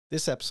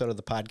This episode of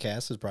the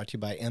podcast is brought to you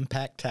by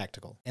Impact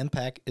Tactical.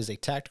 Impact is a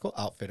tactical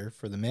outfitter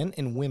for the men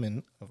and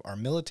women of our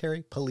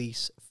military,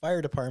 police,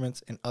 fire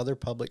departments, and other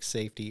public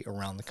safety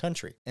around the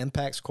country.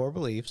 Impact's core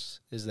beliefs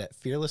is that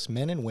fearless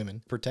men and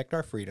women protect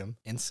our freedom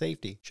and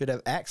safety should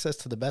have access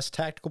to the best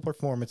tactical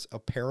performance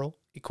apparel,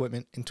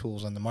 equipment, and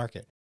tools on the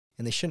market.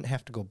 And they shouldn't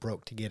have to go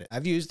broke to get it.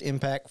 I've used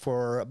Impact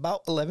for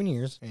about 11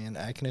 years, and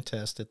I can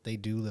attest that they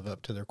do live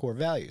up to their core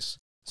values.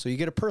 So you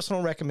get a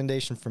personal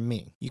recommendation from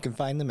me. You can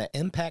find them at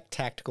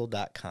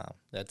impacttactical.com.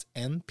 That's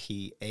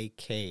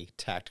MPAK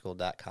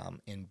tactical.com.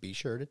 And be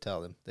sure to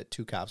tell them that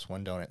 2 Cops,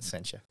 1 Donut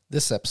sent you.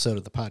 This episode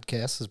of the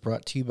podcast is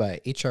brought to you by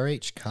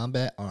HRH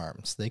Combat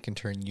Arms. They can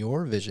turn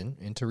your vision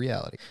into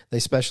reality. They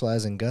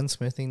specialize in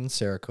gunsmithing and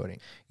Cerakoting.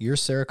 Your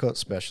Cerakote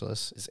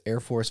specialist is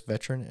Air Force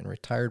veteran and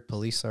retired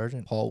police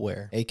sergeant Paul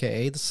Ware,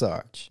 a.k.a. the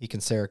Sarge. He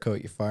can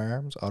Cerakote your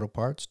firearms, auto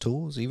parts,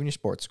 tools, even your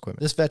sports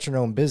equipment. This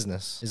veteran-owned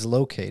business is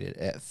located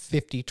at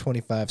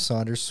 5025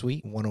 Saunders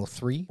Suite,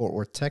 103, Fort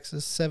Worth,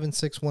 Texas,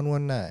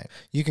 76119.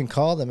 You can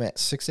call them at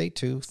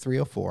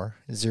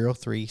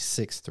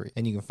 682-304-0363,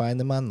 and you can find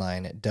them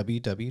online at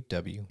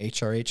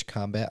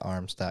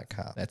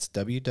www.hrhcombatarms.com. That's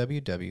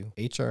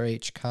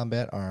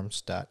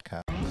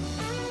www.hrhcombatarms.com.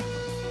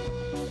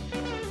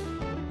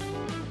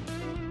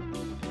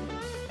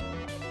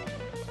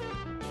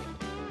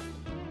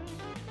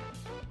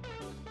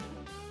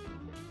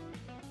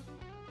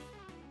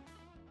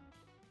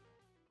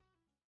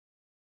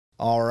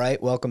 All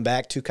right, welcome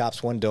back to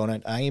Cops, 1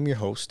 Donut. I am your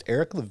host,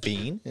 Eric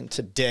Levine, and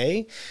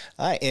today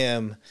I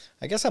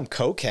guess I'm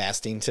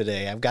co-casting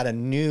today. I've got a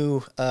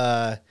new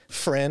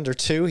friend or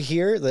two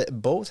here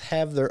that both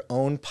have their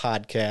own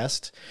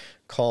podcast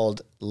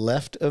called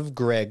Left of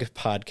Greg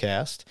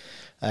Podcast.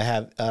 I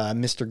have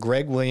Mr.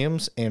 Greg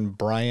Williams and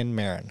Brian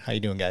Marren. How you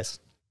doing, guys?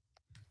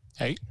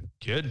 Hey,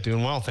 good,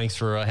 doing well. Thanks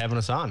for having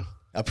us on.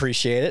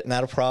 Appreciate it.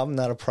 Not a problem.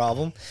 Not a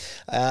problem.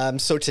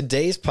 So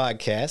today's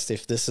podcast,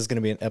 if this is going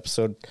to be an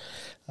episode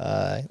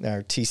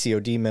our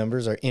TCOD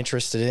members are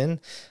interested in,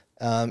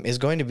 is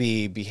going to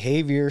be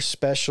behavior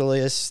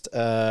specialist.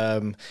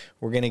 We're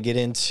going to get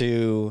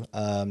into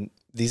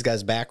these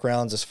guys'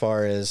 backgrounds as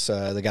far as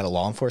they got a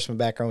law enforcement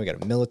background. We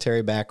got a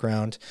military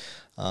background.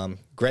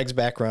 Greg's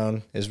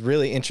background is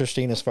really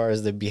interesting as far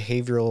as the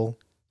behavioral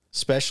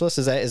specialist.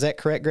 Is that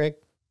correct, Greg?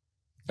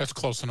 That's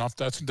close enough.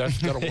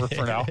 That'll work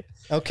for now.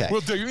 Okay.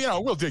 We'll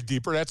dig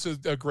deeper. That's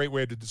a great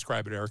way to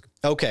describe it, Eric.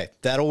 Okay.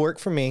 That'll work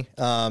for me.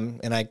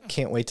 And I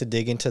can't wait to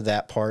dig into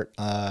that part.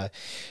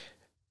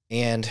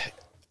 And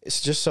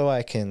it's just so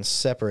I can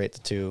separate the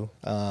two.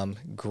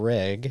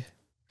 Greg,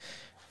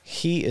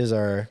 he is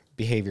our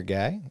behavior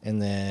guy.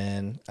 And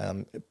then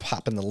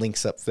popping the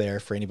links up there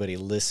for anybody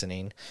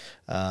listening.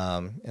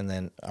 And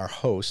then our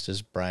host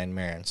is Brian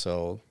Marren.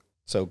 So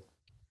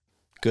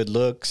good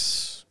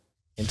looks,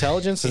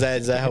 intelligence, is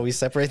that how we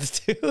separate the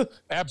two?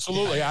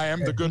 Absolutely. I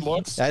am the good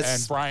looks,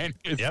 and Brian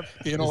is the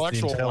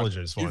intellectual the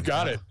intelligence one. You've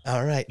got it.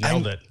 All right.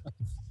 Nailed it.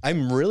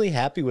 I'm really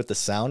happy with the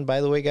sound,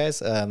 by the way, guys.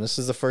 This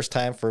is the first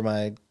time for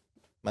my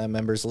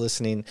members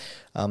listening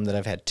that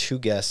I've had 2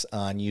 guests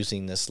on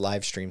using this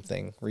live stream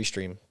thing,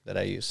 Restream, that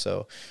I use.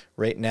 So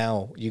right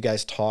now, you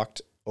guys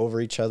talked over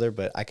each other,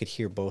 but I could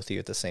hear both of you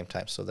at the same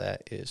time. So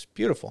that is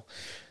beautiful.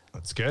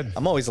 That's good.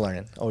 I'm always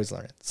learning.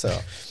 So,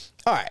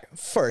 all right.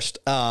 First,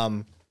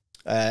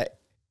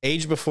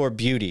 age before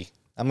beauty.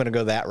 I'm going to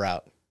go that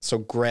route. So,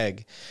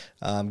 Greg,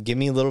 give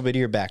me a little bit of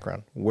your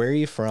background. Where are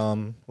you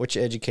from? What's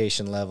your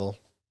education level?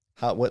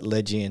 What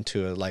led you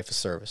into a life of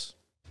service?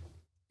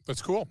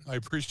 That's cool. I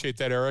appreciate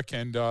that, Eric,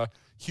 and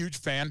huge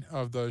fan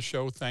of the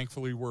show.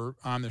 Thankfully, we're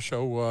on the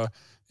show.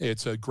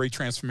 It's a great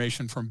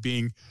transformation from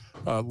being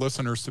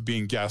listeners to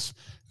being guests.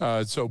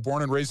 So,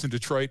 born and raised in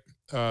Detroit,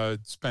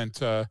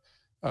 spent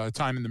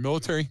time in the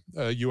military,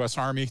 U.S.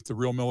 Army, the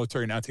real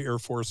military, not the Air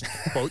Force.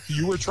 But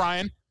you were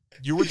trying.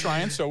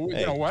 So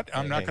you know what?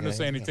 I'm not going to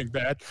say anything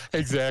bad.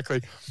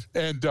 Exactly.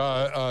 And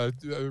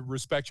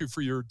respect you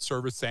for your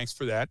service. Thanks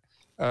for that.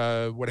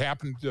 What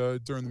happened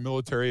during the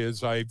military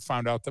is I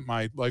found out that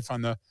my life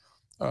on the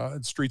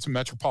streets of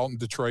metropolitan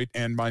Detroit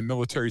and my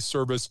military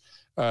service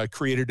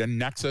created a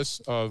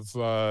nexus of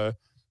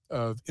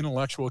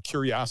intellectual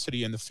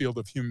curiosity in the field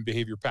of human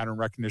behavior pattern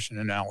recognition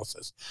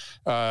analysis.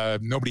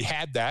 Nobody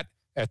had that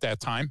at that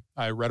time.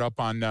 I read up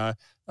on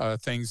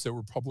things that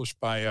were published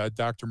by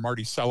Dr.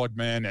 Marty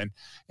Seligman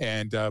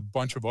and a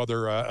bunch of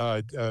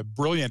other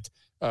brilliant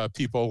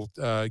people,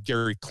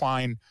 Gary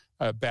Klein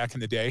back in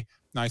the day.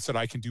 And I said,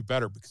 I can do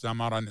better because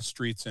I'm out on the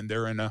streets and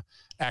they're in an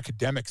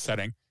academic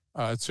setting.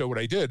 So what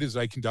I did is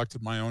I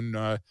conducted my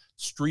own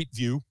street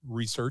view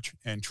research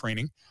and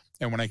training.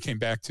 And when I came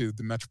back to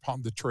the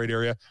metropolitan Detroit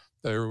area,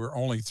 there were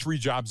only 3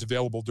 jobs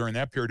available during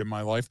that period of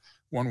my life.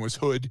 One was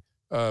hood,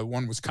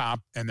 one was cop,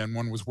 and then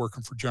one was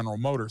working for General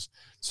Motors.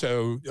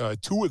 So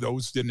 2 of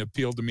those didn't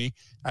appeal to me.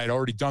 I had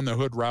already done the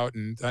hood route,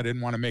 and I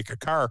didn't want to make a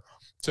car.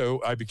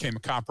 So I became a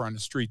copper on the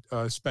street.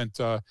 Spent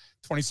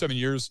 27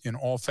 years in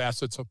all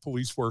facets of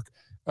police work,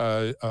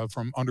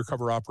 from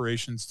undercover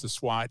operations to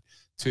SWAT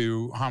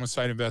to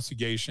homicide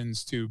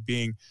investigations to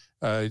being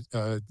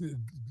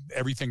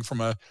everything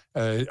from a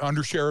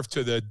undersheriff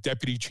to the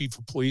deputy chief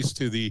of police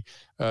to the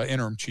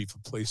interim chief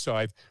of police. So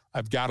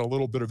I've got a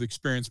little bit of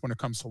experience when it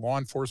comes to law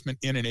enforcement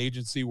in an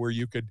agency where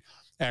you could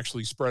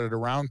actually spread it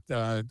around.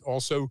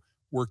 Also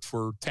worked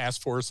for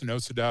task force and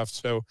OCDF,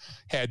 so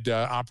had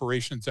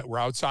operations that were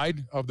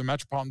outside of the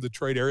metropolitan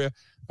Detroit area,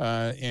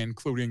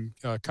 including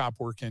cop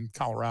work in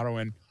Colorado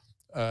and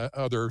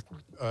other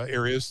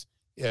areas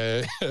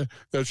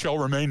that shall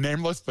remain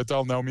nameless, but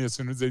they'll know me as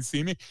soon as they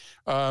see me.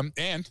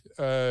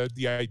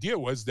 The idea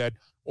was that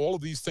all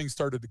of these things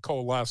started to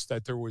coalesce,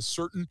 that there was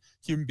certain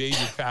human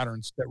behavior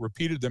patterns that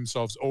repeated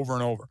themselves over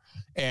and over.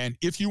 And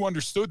if you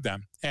understood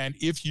them, and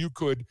if you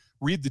could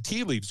read the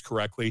tea leaves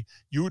correctly,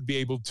 you would be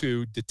able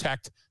to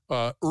detect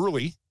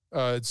early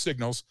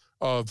signals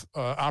of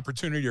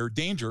opportunity or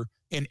danger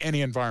in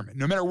any environment,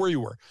 no matter where you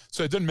were.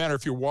 So it didn't matter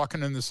if you're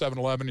walking in the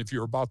 7-Eleven, if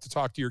you're about to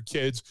talk to your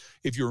kids,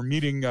 if you're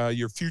meeting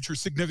your future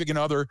significant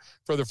other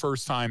for the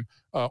first time,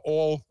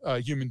 all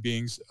human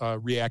beings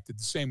reacted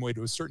the same way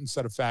to a certain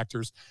set of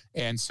factors.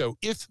 And so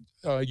if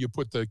you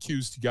put the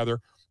cues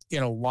together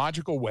in a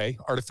logical way,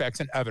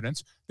 artifacts and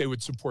evidence, they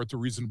would support the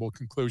reasonable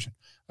conclusion.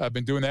 I've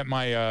been doing that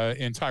my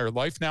entire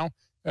life now.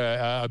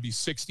 I'll be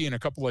 60 in a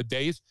couple of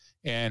days,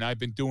 and I've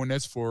been doing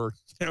this for,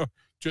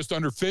 just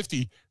under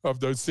 50 of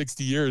those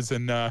 60 years,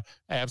 and I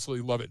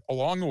absolutely love it.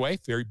 Along the way,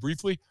 very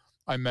briefly,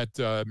 I met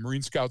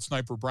Marine Scout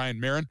Sniper Brian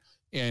Marren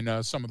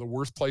in some of the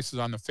worst places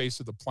on the face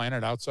of the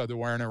planet, outside the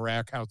wire in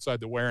Iraq,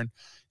 outside the wire in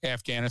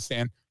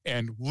Afghanistan,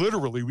 and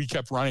literally we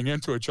kept running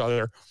into each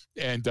other,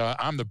 and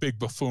I'm the big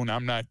buffoon.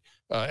 I'm not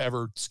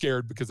ever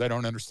scared because I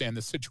don't understand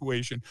the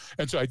situation,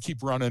 and so I'd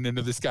keep running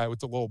into this guy with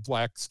the little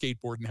black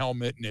skateboard and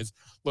helmet and his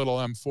little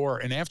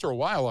M4, and after a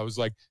while I was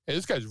like, hey,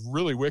 this guy's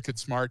really wicked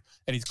smart,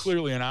 and he's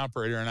clearly an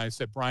operator. And I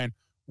said, Brian,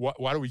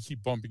 why do we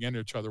keep bumping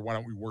into each other? Why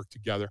don't we work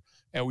together?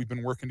 And we've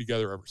been working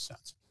together ever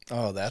since.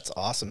 Oh, that's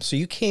awesome. So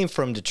you came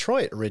from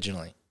Detroit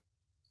originally.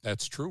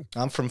 That's true.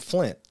 I'm from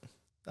Flint.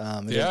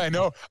 Yeah, I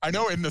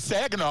know. In the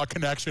Saginaw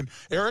connection,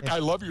 Eric, I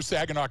love your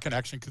Saginaw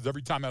connection, because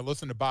every time I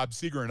listen to Bob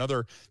Seeger,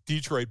 another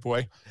Detroit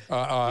boy,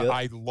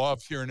 I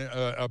love hearing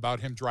about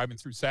him driving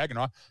through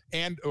Saginaw.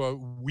 And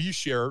we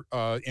share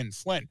in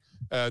Flint.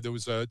 There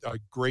was a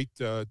great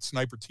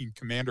sniper team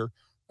commander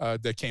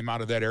that came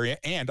out of that area,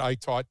 and I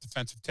taught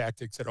defensive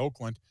tactics at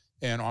Oakland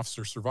and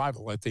officer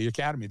survival at the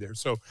academy there.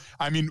 So,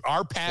 I mean,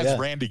 our paths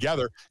ran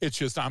together. It's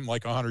just I'm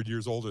like 100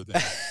 years older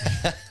than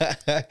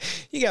him.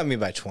 You got me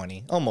by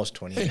 20, almost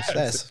 20 years.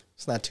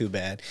 It's not too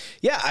bad.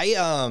 Yeah,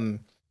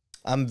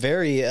 I'm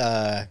very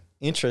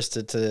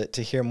interested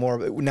to hear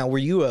more. Now, were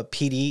you a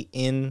PD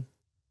in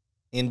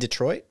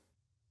Detroit?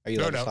 Are you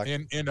no,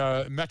 in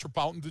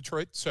metropolitan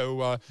Detroit.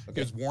 So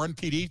it's Warren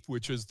PD,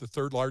 which is the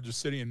 3rd largest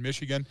city in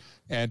Michigan,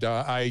 and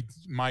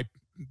my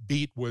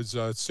beat was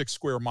 6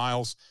 square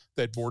miles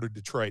that bordered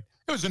Detroit.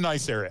 It was a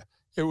nice area.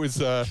 It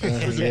was a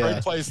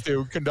great place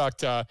to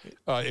conduct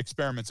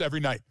experiments every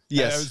night.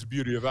 Yes. That was the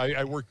beauty of it.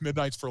 I worked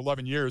midnights for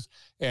 11 years,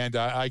 and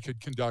I could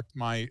conduct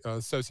my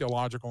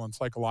sociological and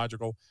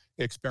psychological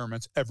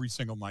experiments every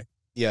single night.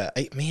 Yeah,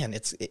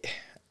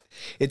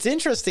 it's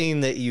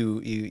interesting that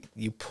you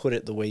put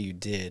it the way you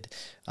did.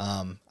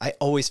 I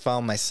always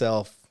found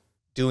myself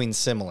doing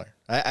similar.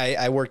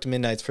 I worked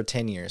midnights for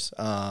 10 years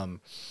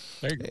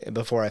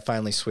before I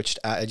finally switched.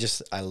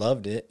 I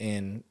loved it.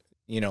 And,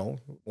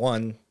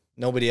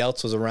 nobody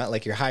else was around,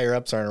 like your higher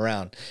ups aren't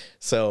around.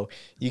 So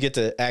you get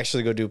to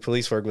actually go do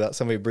police work without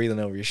somebody breathing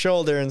over your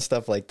shoulder and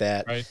stuff like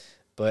that. Right.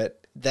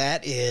 But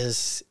that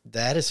is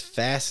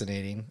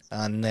fascinating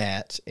on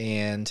that.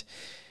 And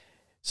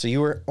so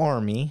you were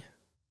Army.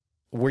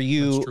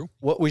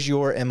 What was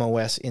your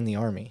MOS in the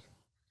Army?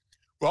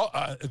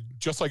 Well,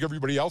 just like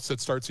everybody else that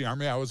starts the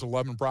Army, I was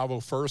 11 Bravo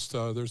first.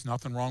 There's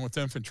nothing wrong with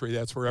infantry.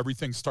 That's where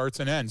everything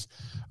starts and ends.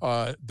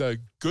 The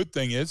good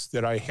thing is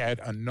that I had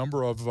a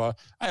number of, I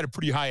had a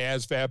pretty high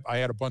ASVAB. I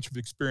had a bunch of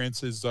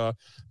experiences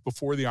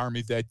before the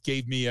Army that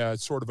gave me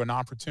sort of an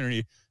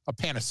opportunity, a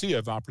panacea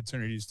of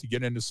opportunities to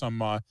get into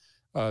some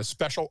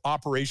special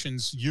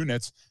operations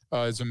units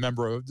as a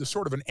member of the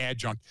sort of an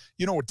adjunct.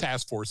 You know what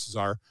task forces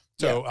are.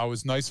 So I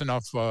was nice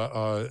enough,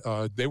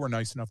 they were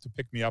nice enough to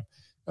pick me up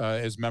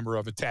as member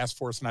of a task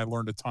force, and I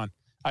learned a ton.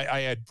 I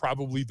had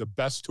probably the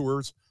best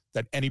tours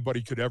that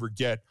anybody could ever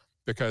get,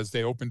 because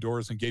they opened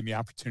doors and gave me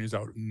opportunities I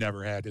would have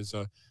never had as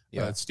a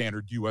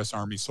standard U.S.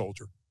 Army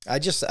soldier. I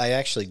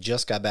actually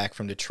just got back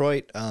from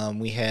Detroit.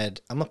 I'm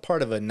a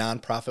part of a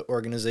nonprofit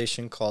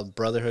organization called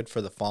Brotherhood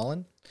for the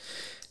Fallen.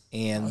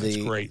 And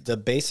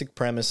the basic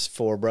premise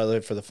for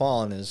Brotherhood for the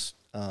Fallen is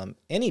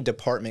any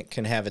department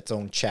can have its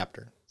own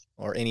chapter,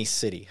 or any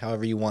city,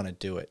 however you want to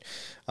do it.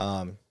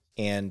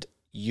 And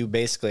you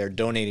basically are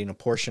donating a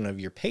portion of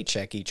your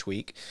paycheck each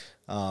week,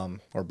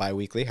 or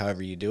biweekly,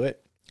 however you do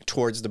it,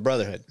 towards the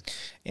Brotherhood.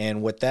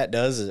 And what that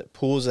does is it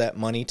pools that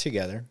money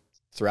together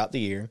throughout the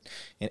year.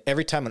 And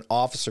every time an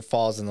officer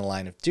falls in the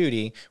line of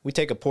duty, we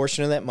take a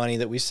portion of that money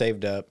that we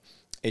saved up.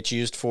 It's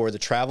used for the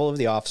travel of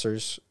the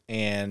officers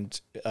and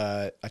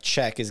a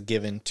check is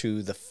given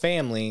to the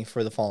family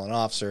for the fallen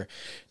officer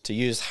to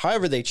use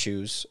however they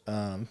choose,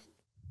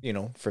 you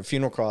know, for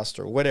funeral cost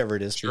or whatever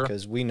it is, Sure.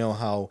 because we know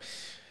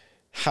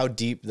how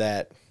deep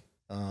that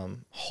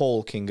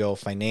hole can go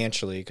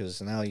financially,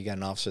 because now you got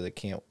an officer that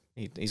can't,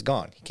 he's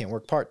gone. He can't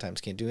work part-time.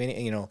 He can't do any,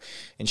 you know,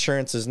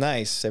 insurance is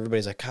nice.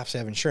 Everybody's like, cops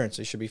have insurance.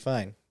 They should be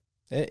fine.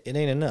 It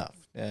ain't enough.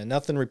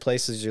 Nothing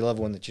replaces your loved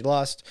one that you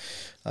lost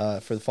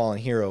for the fallen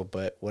hero.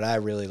 But what I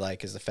really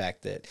like is the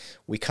fact that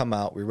we come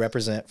out, we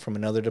represent from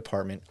another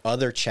department,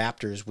 other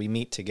chapters, we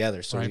meet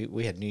together. So right.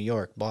 we had New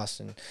York,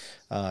 Boston,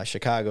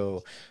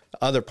 Chicago,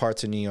 other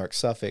parts of New York,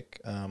 Suffolk.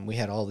 We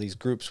had all these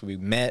groups. We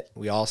met.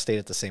 We all stayed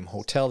at the same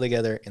hotel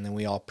together, and then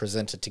we all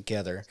presented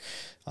together,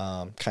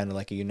 kind of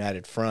like a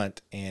united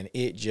front. And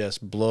it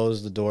just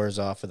blows the doors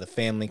off of the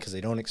family because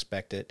they don't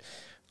expect it.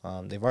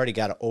 They've already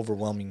got an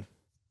overwhelming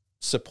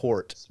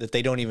support that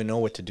they don't even know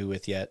what to do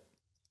with yet,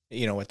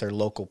 you know, with their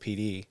local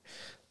PD.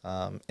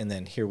 And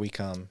then here we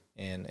come.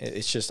 And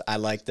it's just, I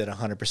like that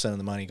 100% of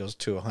the money goes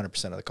to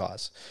 100% of the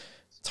cause.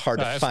 It's hard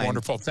to find. That's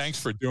wonderful.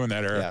 Thanks for doing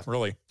that, Eric. Yeah.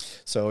 Really.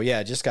 So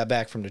yeah, just got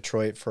back from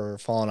Detroit for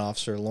fallen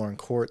officer Lauren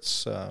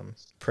Courts.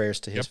 Prayers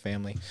to his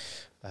family.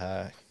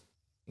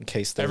 In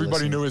case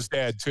everybody knew his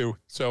dad too.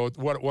 So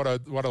what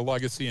a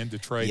legacy in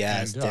Detroit. Yeah,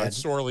 and dad,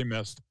 sorely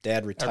missed.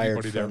 Dad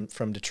retired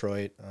from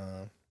Detroit.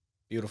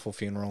 Beautiful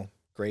funeral.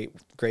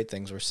 Great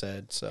things were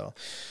said. So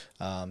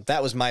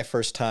that was my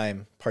first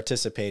time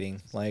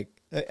participating. Like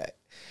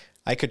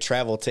I could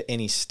travel to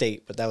any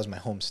state, but that was my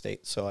home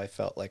state. So I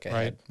felt like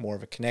I had more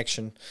of a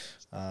connection.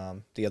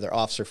 The other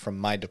officer from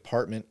my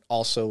department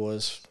also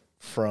was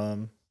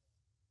from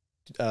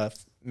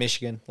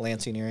Michigan,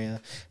 Lansing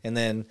area. And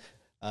then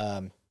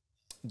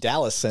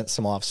Dallas sent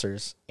some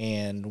officers,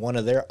 and one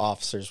of their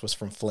officers was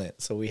from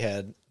Flint. So we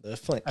had the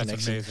Flint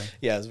connection. Amazing.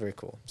 Yeah, it was very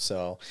cool.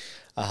 So,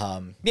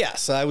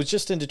 so I was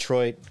just in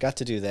Detroit, got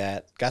to do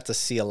that, got to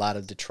see a lot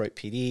of Detroit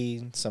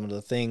PD, some of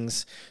the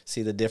things,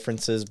 see the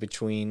differences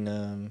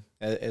between,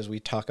 as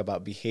we talk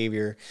about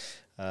behavior,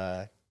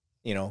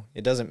 you know,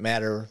 it doesn't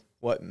matter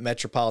what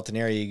metropolitan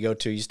area you go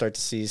to, you start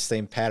to see the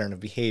same pattern of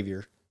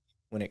behavior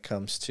when it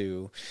comes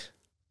to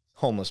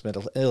homeless,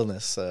 mental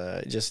illness,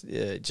 just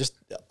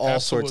all Absolutely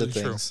sorts of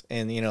things. True.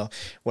 And, you know,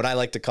 what I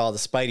like to call the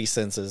spidey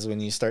senses, when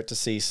you start to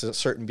see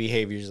certain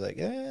behaviors, like,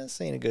 this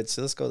ain't a good,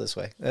 so let's go this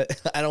way.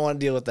 I don't want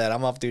to deal with that.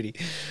 I'm off duty.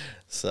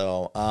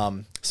 So,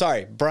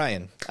 sorry,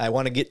 Brian, I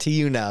want to get to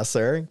you now,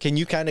 sir. Can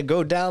you kind of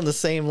go down the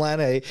same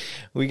line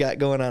we got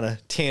going on a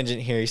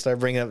tangent here? You start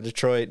bringing up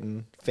Detroit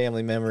and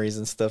family memories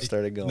and stuff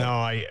started going. No,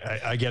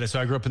 I get it. So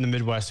I grew up in the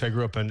Midwest. I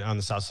grew up on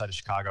the south side of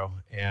Chicago,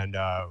 and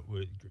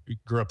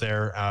grew up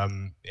there,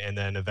 and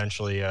then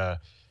eventually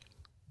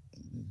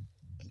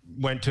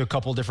went to a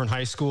couple different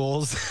high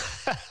schools.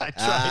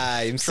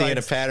 I'm seeing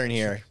a pattern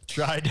here.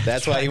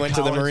 That's why you went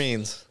to the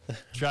Marines.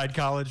 Tried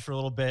college for a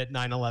little bit.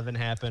 9/11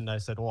 happened. I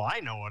said, well,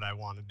 I know what I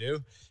want to do.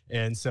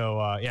 And so,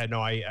 I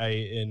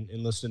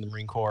enlisted in the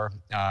Marine Corps,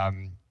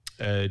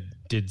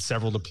 did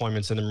several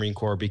deployments in the Marine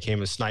Corps,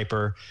 became a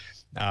sniper,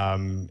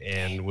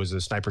 and was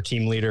a sniper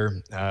team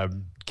leader,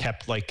 and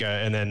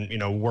then, you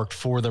know, worked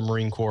for the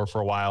Marine Corps for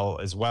a while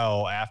as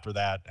well after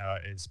that,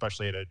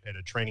 especially at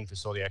a training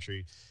facility,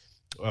 actually,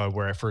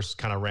 where I first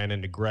kind of ran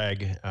into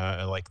Greg.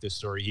 I like this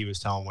story he was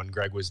telling when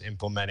Greg was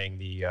implementing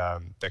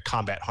the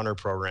Combat Hunter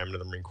program into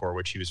the Marine Corps,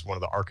 which he was one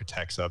of the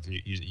architects of.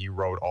 He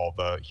wrote all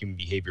the human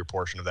behavior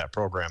portion of that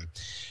program.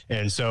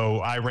 And so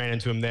I ran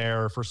into him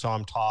there, first saw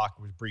him talk,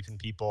 was briefing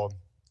people.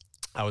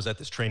 I was at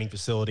this training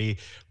facility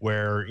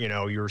where, you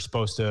know, you were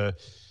supposed to,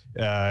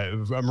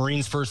 a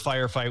Marine's first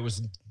firefight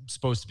was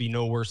supposed to be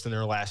no worse than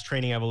their last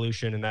training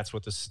evolution. And that's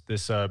what this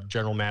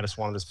General Mattis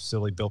wanted this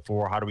facility built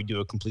for. How do we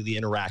do a completely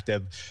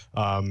interactive,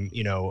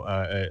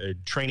 a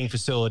training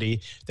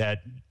facility that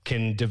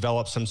can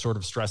develop some sort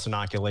of stress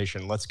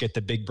inoculation? Let's get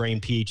the big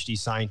brain PhD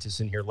scientists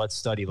in here. Let's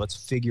study. Let's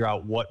figure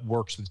out what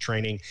works with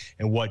training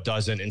and what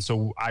doesn't. And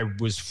so I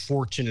was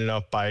fortunate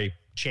enough, by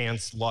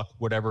chance, luck,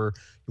 whatever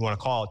you want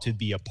to call it, to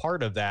be a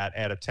part of that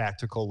at a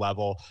tactical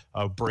level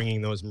of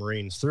bringing those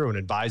Marines through and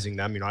advising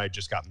them. You know, I had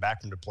just gotten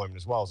back from deployment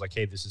as well. I was like,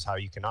 hey, this is how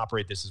you can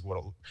operate. This is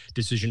what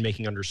decision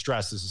making under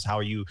stress. This is how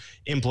you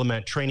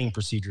implement training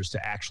procedures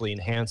to actually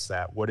enhance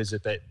that. What is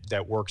it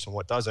that works and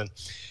what doesn't?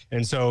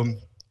 And so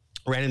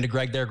ran into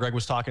Greg there. Greg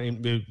was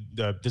talking.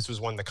 This was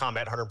when the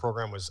Combat Hunter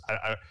program was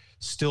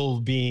still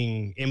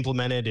being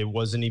implemented. It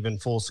wasn't even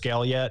full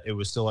scale yet. It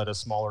was still at a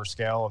smaller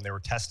scale, and they were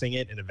testing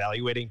it and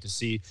evaluating to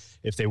see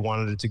if they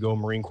wanted it to go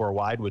Marine Corps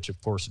wide, which of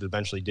course it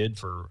eventually did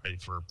for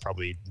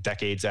probably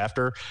decades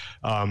after.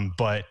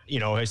 But,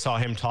 you know, I saw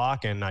him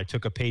talk, and I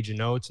took a page of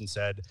notes and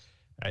said,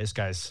 this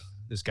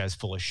guy's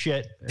full of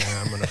shit,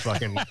 and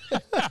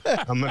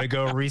I'm gonna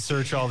go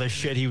research all this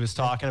shit he was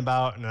talking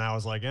about. And I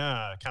was like,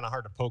 kind of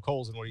hard to poke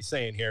holes in what he's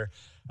saying here.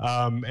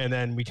 And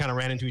then we kind of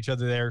ran into each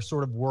other there,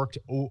 sort of worked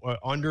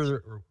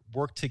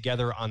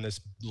together on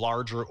this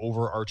larger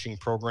overarching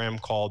program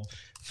called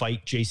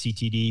fight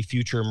JCTD,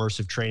 future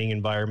immersive training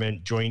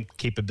environment, joint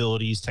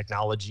capabilities,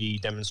 technology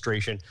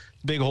demonstration,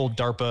 big old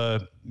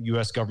DARPA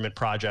US government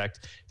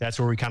project. That's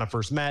where we kind of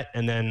first met.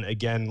 And then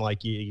again,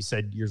 like you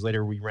said, years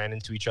later, we ran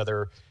into each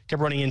other,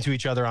 kept running into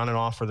each other on and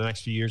off for the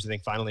next few years. I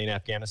think finally in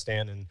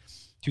Afghanistan and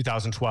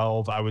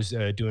 2012, I was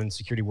doing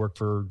security work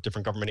for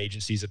different government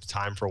agencies at the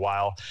time for a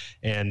while,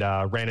 and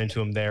ran into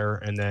him there,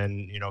 and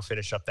then, you know,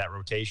 finished up that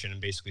rotation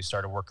and basically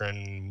started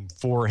working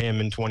for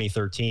him in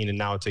 2013. And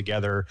now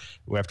together,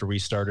 after we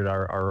started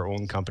our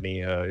own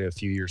company a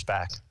few years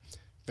back.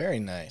 Very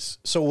nice.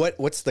 So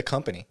what's the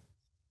company?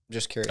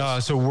 Just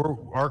curious.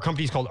 So our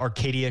company is called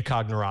Arcadia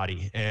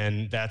Cognerati,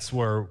 and that's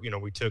where, you know,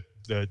 we took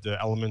the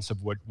elements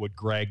of what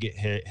Greg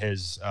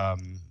has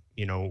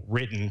you know,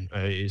 written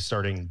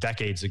starting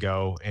decades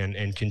ago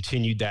and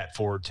continued that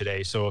forward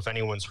today. So if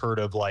anyone's heard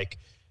of like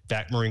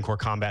that Marine Corps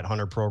Combat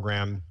Hunter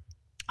program,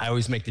 I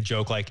always make the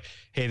joke like,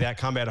 hey, that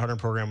Combat Hunter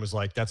program was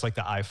like, that's like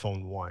the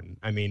iPhone 1.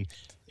 I mean,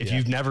 if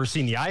you've never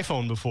seen the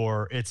iPhone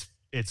before, it's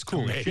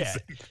cool as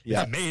shit.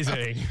 Yeah. It's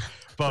amazing.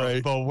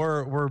 But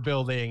we're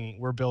building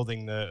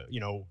the,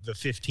 you know, the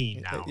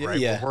 15 now, right?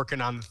 Yeah. We're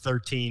working on the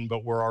 13,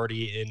 but we're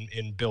already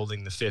in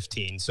building the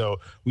 15. So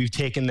we've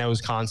taken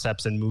those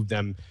concepts and moved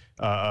them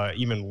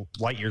even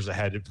light years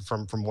ahead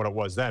from what it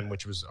was then,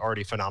 which was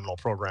already a phenomenal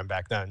program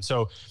back then.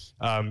 So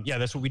yeah,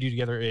 that's what we do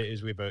together.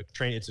 Is we have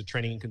it's a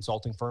training and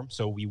consulting firm.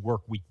 So we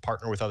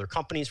partner with other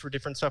companies for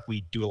different stuff.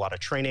 We do a lot of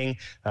training,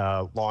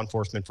 law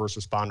enforcement, first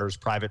responders,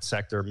 private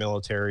sector,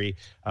 military.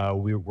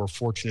 We're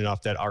fortunate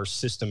enough that our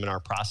system and our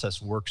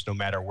process works no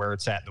matter where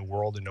it's at in the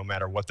world and no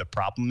matter what the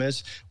problem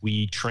is.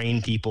 We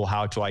train people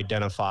how to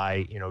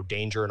identify, you know,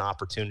 danger and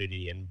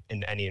opportunity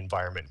in any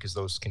environment, because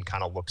those can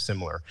kind of look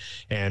similar.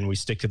 And we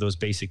stick to those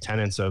basic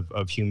tenets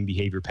of human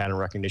behavior pattern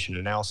recognition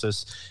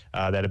analysis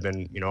that have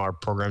been, you know, our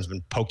program's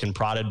been poked and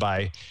prodded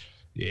by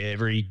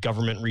every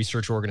government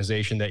research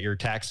organization that your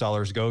tax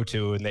dollars go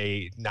to. And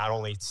they not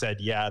only said,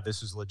 yeah,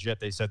 this is legit,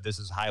 they said this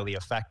is highly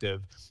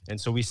effective. And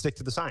so we stick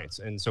to the science.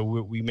 And so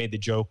we made the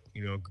joke,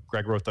 you know,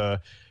 Greg wrote the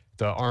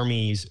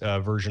Army's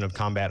version of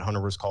Combat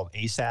Hunter was called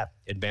ASAP,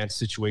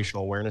 Advanced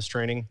Situational Awareness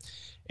Training.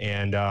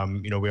 And,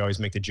 you know, we always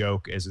make the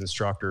joke as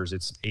instructors,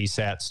 it's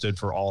ASAT stood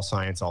for all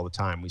science all the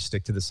time. We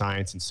stick to the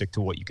science and stick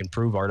to what you can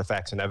prove,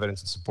 artifacts and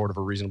evidence in support of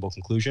a reasonable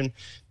conclusion.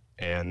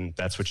 And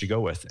that's what you go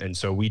with. And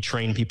so we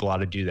train people how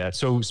to do that.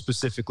 So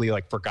specifically,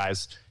 like for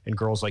guys and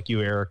girls like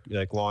you, Eric,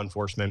 like law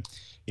enforcement,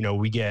 you know,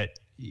 we get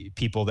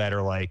people that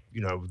are like,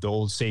 you know, the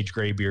old sage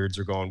graybeards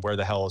are going, where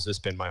the hell has this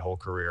been my whole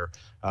career?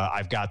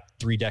 I've got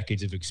 3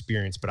 decades of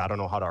experience, but I don't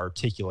know how to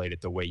articulate it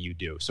the way you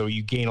do. So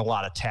you gain a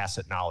lot of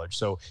tacit knowledge.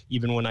 So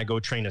even when I go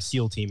train a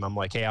SEAL team, I'm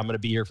like, hey, I'm going to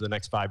be here for the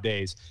next 5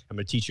 days. I'm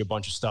going to teach you a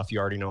bunch of stuff you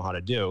already know how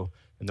to do.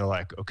 And they're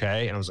like,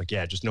 okay. And I was like,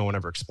 yeah, just no one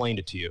ever explained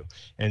it to you.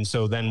 And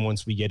so then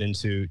once we get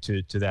into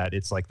that,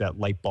 it's like that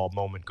light bulb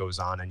moment goes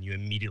on and you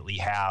immediately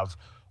have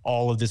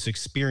all of this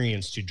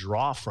experience to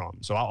draw from.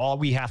 So all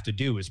we have to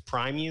do is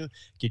prime you,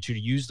 get you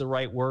to use the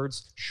right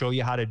words, show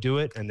you how to do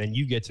it, and then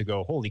you get to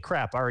go, holy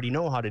crap, I already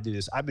know how to do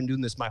this. I've been doing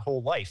this my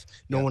whole life.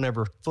 No one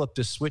ever flipped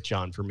this switch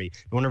on for me.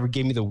 No one ever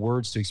gave me the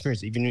words to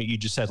experience it. Even you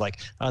just said like,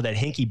 oh, that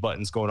hinky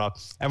button's going up.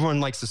 Everyone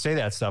likes to say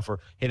that stuff,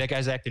 or hey, that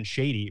guy's acting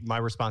shady. My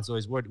response is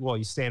always, well,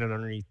 he's standing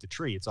underneath the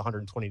tree. It's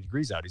 120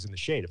 degrees out. He's in the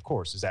shade, of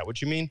course. Is that what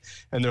you mean?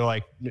 And they're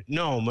like,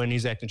 no, when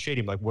he's acting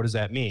shady. I'm like, what does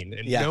that mean?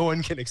 And no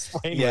one can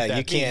explain what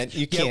that means.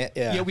 You can't.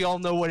 Yeah, we all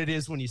know what it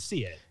is when you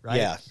see it, right?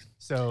 Yeah.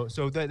 So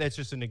that's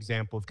just an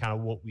example of kind of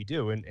what we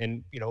do.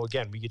 And you know,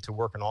 again, we get to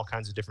work in all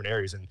kinds of different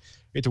areas and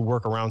we get to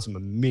work around some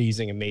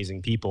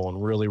amazing people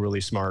and really, really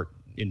smart,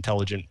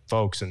 intelligent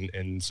folks.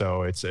 And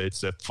so it's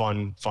a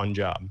fun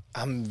job.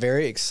 I'm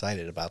very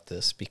excited about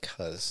this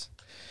because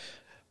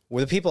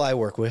with the people I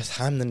work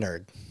with, I'm the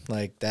nerd.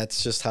 Like,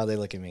 that's just how they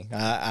look at me.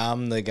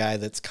 I'm the guy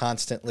that's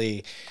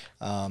constantly,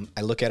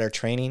 I look at our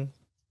training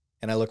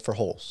and I look for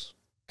holes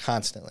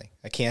constantly.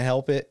 I can't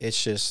help it.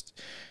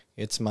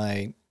 It's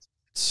my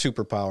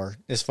superpower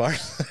as far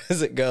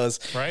as it goes.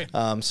 Right.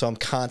 So I'm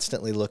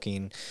constantly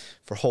looking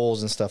for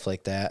holes and stuff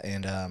like that.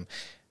 And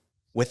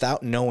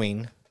without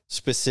knowing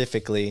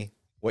specifically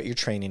what your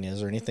training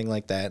is or anything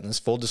like that, and this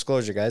full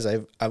disclosure, guys,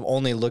 I've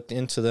only looked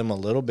into them a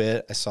little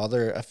bit. I saw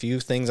a few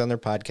things on their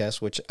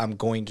podcast, which I'm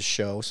going to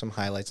show some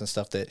highlights and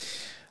stuff that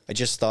I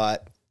just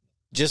thought,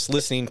 just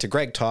listening to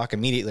Greg talk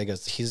immediately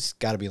goes, he's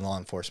got to be law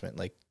enforcement.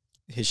 Like,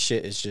 his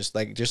shit is just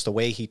the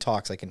way he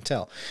talks, I can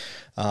tell.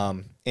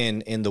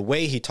 And the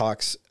way he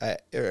talks,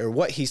 or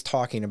what he's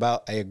talking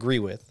about, I agree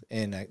with.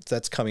 And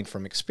that's coming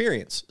from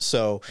experience.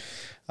 So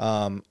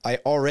I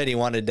already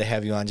wanted to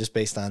have you on just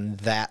based on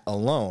that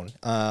alone.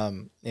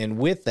 And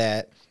with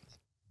that,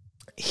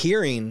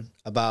 hearing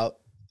about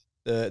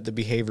the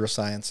behavioral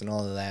science and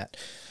all of that,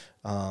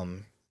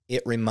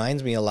 it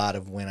reminds me a lot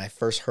of when I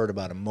first heard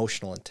about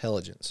emotional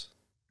intelligence.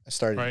 I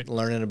started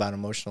learning about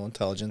emotional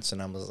intelligence,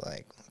 and I was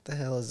like, what the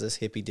hell is this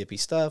hippy dippy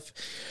stuff?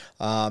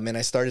 And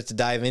I started to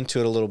dive into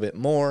it a little bit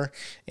more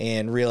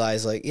and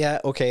realize, like, yeah,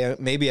 okay,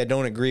 maybe I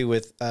don't agree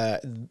with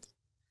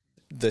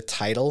the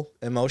title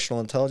emotional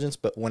intelligence,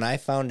 but when I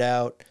found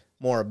out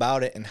more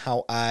about it and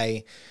how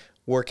I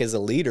work as a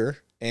leader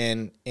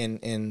and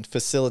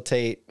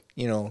facilitate,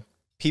 you know,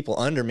 people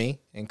under me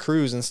and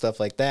crews and stuff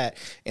like that,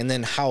 and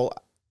then how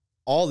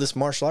all this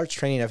martial arts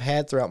training I've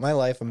had throughout my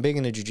life, I'm big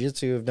into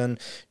jiu-jitsu, I've done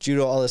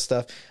judo, all this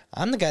stuff,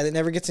 I'm the guy that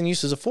never gets in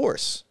use as a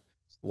force.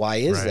 Why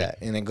is that?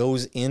 And it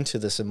goes into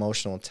this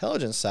emotional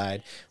intelligence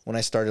side when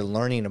I started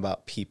learning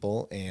about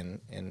people and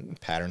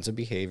patterns of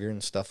behavior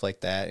and stuff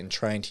like that, and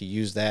trying to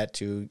use that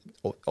to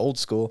old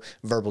school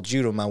verbal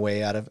judo my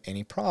way out of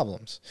any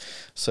problems.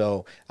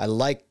 So I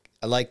like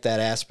that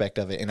aspect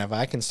of it. And if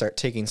I can start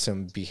taking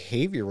some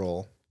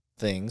behavioral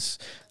things,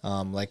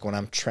 like when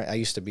I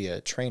used to be a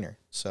trainer.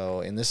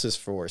 So, and this is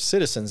for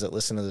citizens that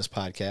listen to this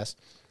podcast.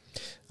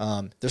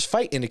 There's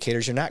fight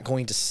indicators you're not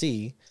going to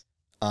see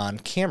on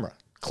camera.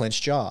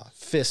 Clenched jaw,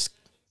 fist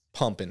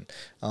pumping,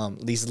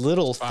 these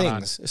little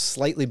things,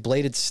 slightly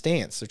bladed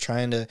stance. They're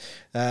trying to,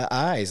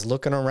 eyes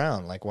looking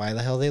around. Like, why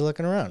the hell are they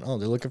looking around? Oh,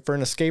 they're looking for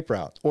an escape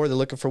route, or they're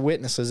looking for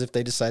witnesses if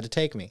they decide to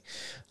take me.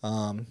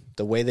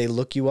 The way they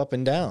look you up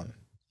and down.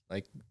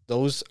 Like,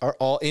 those are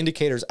all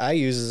indicators I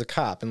use as a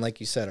cop. And like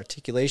you said,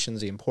 articulation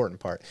is the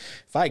important part.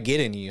 If I get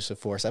any use of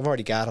force, I've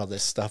already got all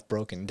this stuff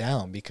broken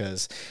down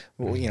because,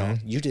 well, you know,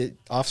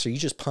 officer, you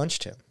just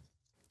punched him.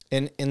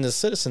 And the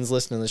citizens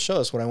listening to the show,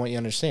 is what I want you to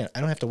understand. I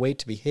don't have to wait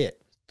to be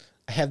hit.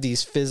 I have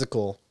these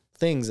physical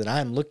things that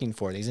I'm looking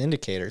for, these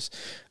indicators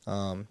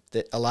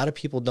that a lot of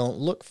people don't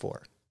look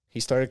for. He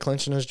started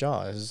clenching his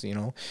jaw.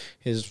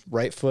 His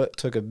right foot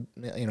took a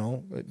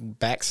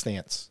back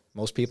stance.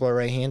 Most people are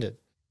right-handed.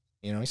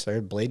 He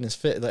started blading his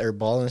fist or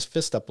balling his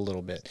fist up a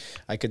little bit.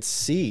 I could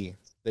see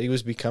that he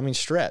was becoming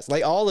stressed.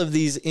 Like all of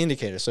these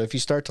indicators. So if you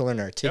start to learn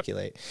to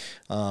articulate,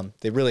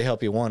 they really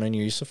help you, one, in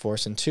your use of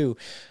force, and two,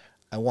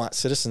 I want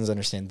citizens to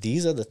understand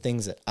these are the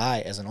things that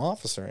I, as an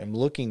officer, am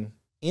looking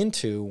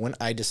into when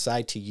I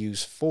decide to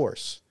use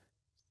force.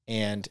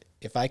 And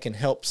if I can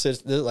help,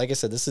 like I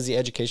said, this is the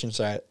education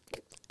side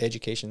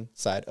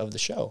of the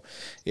show,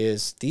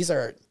 is these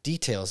are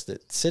details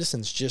that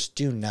citizens just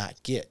do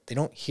not get. They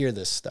don't hear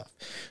this stuff.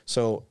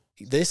 So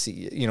this,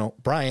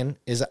 Brian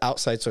is an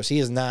outside source. He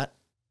is not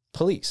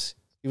police.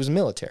 He was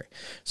military.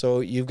 So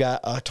you've got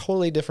a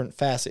totally different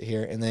facet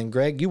here. And then,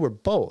 Greg, you were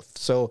both.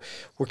 So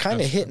we're kind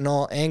of hitting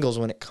all angles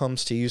when it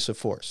comes to use of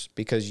force,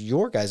 because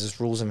your guys'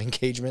 rules of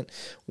engagement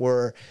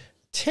were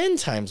 10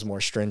 times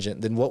more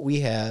stringent than what we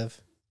have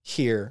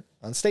here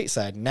on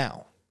stateside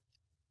now.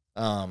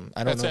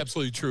 That's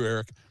absolutely true,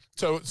 Eric.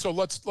 So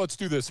let's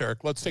do this,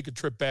 Eric. Let's take a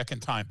trip back in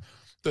time.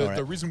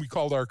 The reason we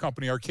called our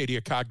company Arcadia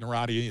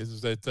Cognerati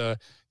is that,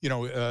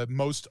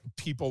 most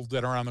people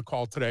that are on the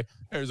call today,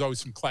 there's always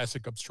some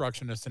classic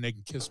obstructionists and they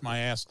can kiss my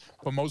ass.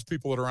 But most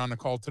people that are on the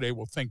call today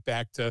will think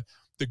back to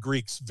the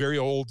Greeks. Very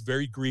old,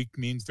 very Greek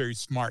means very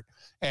smart.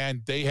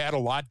 And they had a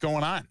lot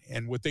going on.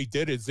 And what they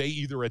did is they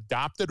either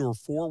adopted or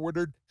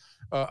forwarded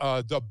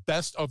the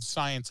best of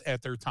science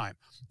at their time.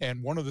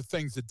 And one of the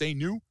things that they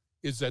knew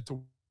is that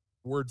the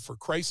word for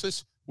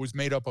crisis was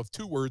made up of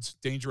two words,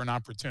 danger and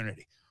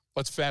opportunity.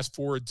 Let's fast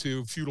forward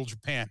to feudal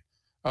Japan.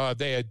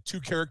 They had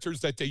two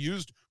characters that they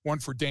used, one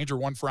for danger,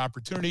 one for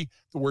opportunity.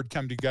 The word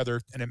came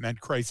together and it meant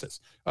crisis.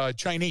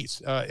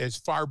 Chinese, as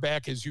far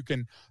back as you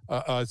can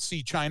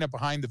see China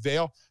behind the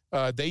veil,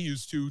 they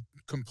used two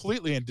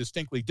completely and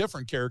distinctly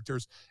different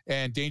characters,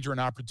 and danger and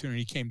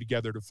opportunity came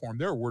together to form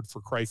their word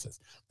for crisis.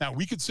 Now,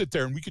 we could sit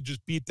there and we could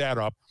just beat that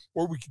up,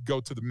 or we could go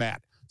to the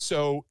mat.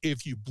 So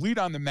if you bleed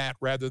on the mat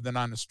rather than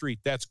on the street,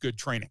 that's good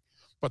training.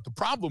 But the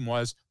problem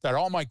was that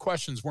all my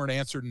questions weren't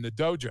answered in the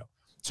dojo.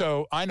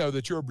 So I know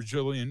that you're a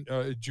Brazilian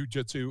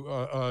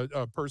jiu-jitsu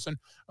person.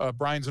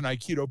 Brian's an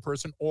Aikido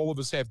person. All of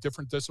us have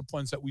different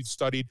disciplines that we've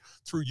studied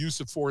through use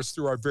of force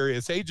through our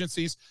various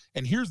agencies.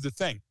 And here's the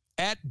thing.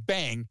 At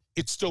bang,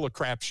 it's still a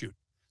crapshoot.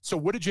 So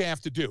what did you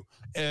have to do?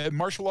 A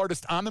martial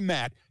artist on the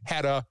mat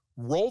had to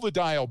roll the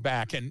dial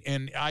back,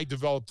 and I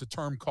developed a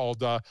term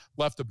called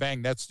left of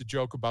bang. That's the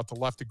joke about the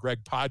Left of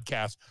Greg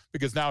podcast,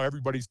 because now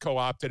everybody's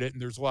co-opted it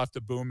and there's left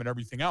of boom and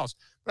everything else.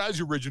 But I was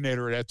the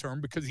originator of that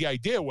term because the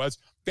idea was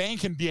bang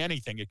can be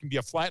anything. It can be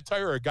a flat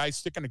tire or a guy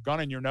sticking a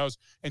gun in your nose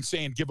and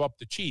saying, give up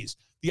the cheese.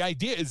 The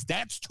idea is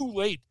that's too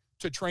late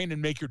to train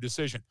and make your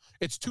decision.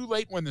 It's too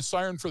late when the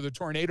siren for the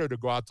tornado to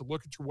go out to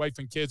look at your wife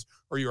and kids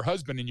or your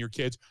husband and your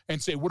kids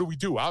and say, what do we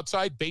do?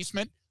 Outside,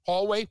 basement,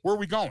 hallway, where are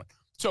we going?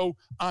 So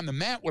on the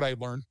mat, what I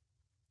learned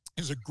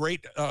is a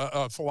great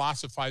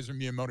philosophizer,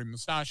 Miyamoto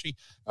Musashi,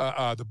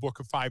 the Book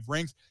of Five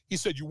Rings. He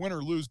said, you win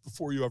or lose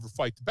before you ever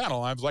fight the battle.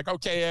 And I was like,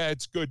 okay, yeah,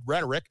 it's good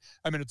rhetoric.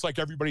 I mean, it's like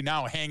everybody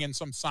now hanging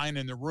some sign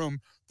in the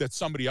room that's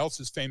somebody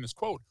else's famous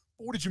quote.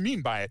 But what did you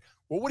mean by it?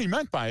 Well, what he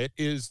meant by it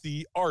is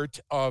the art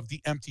of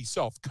the empty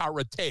self.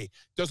 Karate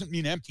doesn't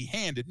mean empty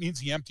hand. It means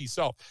the empty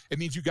self. It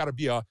means you got to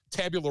be a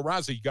tabula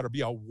rasa. You got to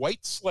be a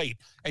white slate,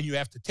 and you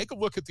have to take a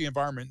look at the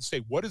environment and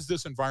say, what is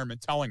this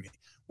environment telling me?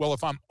 Well,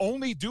 if I'm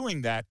only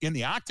doing that in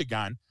the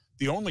octagon,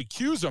 the only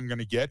cues I'm going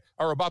to get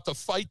are about the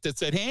fight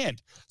that's at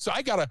hand. So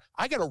I gotta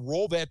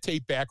roll that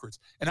tape backwards,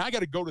 and I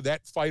got to go to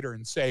that fighter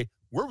and say,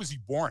 where was he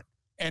born?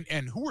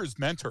 and who are his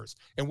mentors,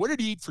 and what did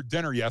he eat for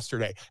dinner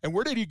yesterday, and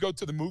where did he go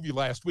to the movie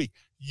last week,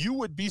 you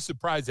would be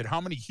surprised at how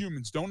many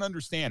humans don't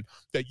understand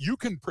that you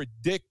can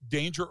predict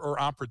danger or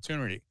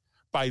opportunity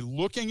by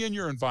looking in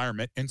your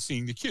environment and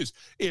seeing the cues.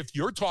 If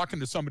you're talking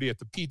to somebody at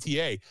the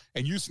PTA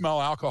and you smell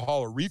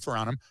alcohol or reefer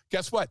on them,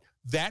 guess what?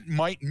 That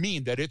might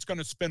mean that it's going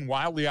to spin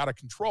wildly out of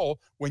control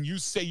when you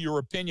say your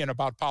opinion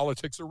about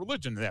politics or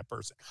religion to that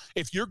person.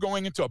 If you're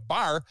going into a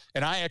bar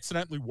and I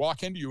accidentally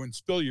walk into you and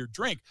spill your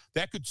drink,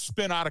 that could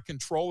spin out of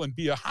control and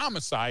be a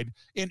homicide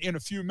in a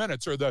few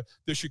minutes. Or the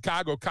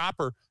Chicago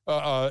copper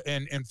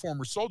and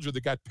former soldier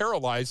that got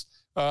paralyzed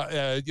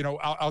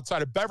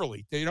outside of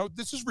Beverly.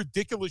 This is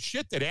ridiculous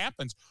shit that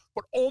happens,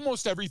 but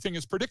almost everything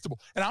is predictable.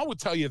 And I will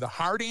tell you the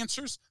hard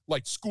answers,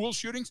 like school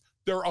shootings,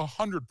 they're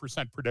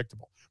 100%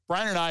 predictable.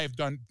 Brian and I have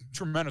done a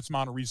tremendous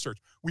amount of research.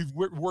 We've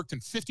worked in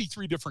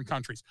 53 different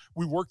countries.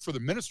 We worked for the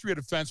Ministry of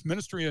Defense,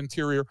 Ministry of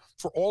Interior,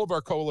 for all of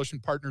our coalition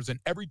partners in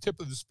every tip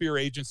of the spear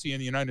agency in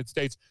the United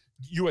States,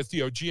 US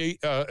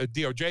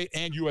DOJ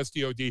and US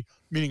DOD,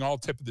 meaning all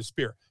tip of the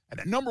spear.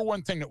 And the number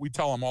one thing that we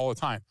tell them all the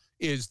time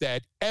is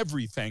that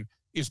everything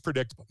is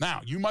predictable.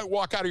 Now, you might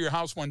walk out of your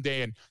house one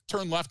day and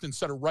turn left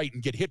instead of right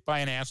and get hit by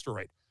an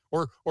asteroid.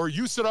 Or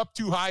you sit up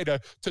too high to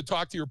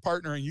talk to your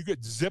partner and you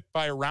get zipped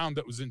by a round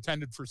that was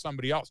intended for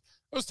somebody else.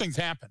 Those things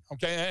happen,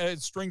 okay?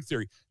 It's string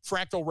theory,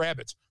 fractal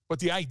rabbits. But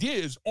the idea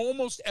is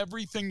almost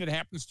everything that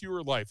happens to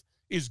your life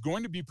is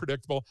going to be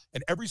predictable.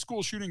 And every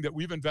school shooting that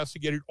we've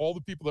investigated, all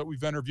the people that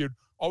we've interviewed,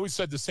 always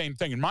said the same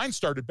thing. And mine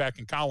started back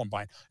in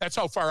Columbine. That's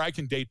how far I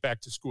can date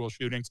back to school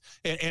shootings.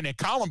 And at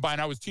Columbine,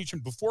 I was teaching,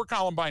 before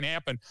Columbine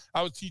happened,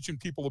 I was teaching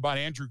people about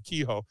Andrew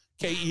Kehoe,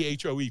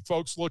 Kehoe.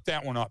 Folks, look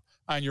that one up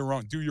on your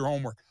own. Do your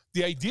homework.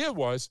 The idea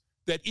was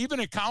that even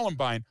at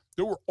Columbine,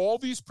 there were all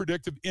these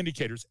predictive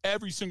indicators,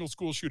 every single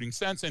school shooting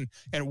since, and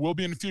it will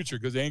be in the future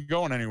because they ain't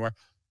going anywhere.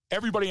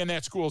 Everybody in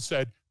that school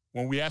said,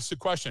 when we asked the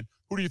question,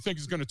 who do you think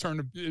is going to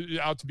turn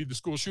out to be the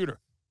school shooter?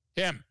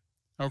 Him.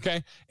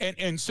 Okay.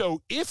 And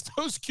so if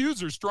those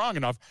cues are strong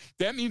enough,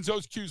 that means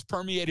those cues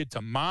permeated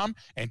to mom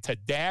and to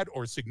dad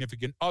or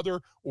significant other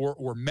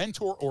or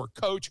mentor or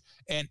coach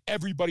and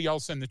everybody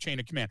else in the chain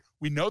of command.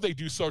 We know they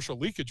do social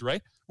leakage,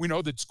 right? We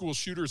know that school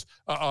shooters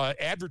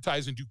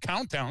advertise and do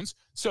countdowns.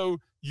 So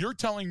you're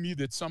telling me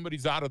that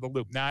somebody's out of the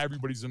loop. Now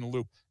everybody's in the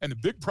loop. And the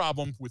big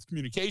problem with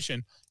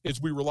communication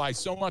is we rely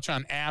so much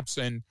on apps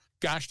and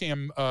gosh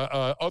damn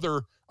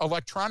other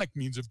electronic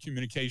means of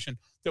communication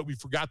that we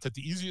forgot that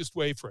the easiest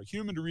way for a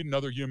human to read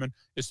another human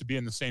is to be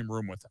in the same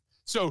room with them.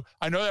 So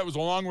I know that was a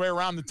long way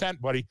around the tent,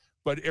 buddy,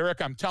 but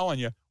Eric, I'm telling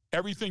you,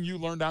 everything you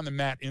learned on the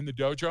mat in the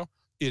dojo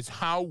is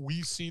how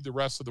we see the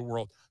rest of the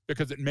world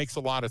because it makes a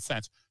lot of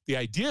sense. The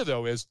idea,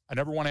 though, is I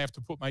never want to have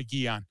to put my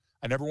gi on.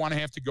 I never want to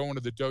have to go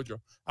into the dojo.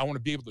 I want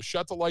to be able to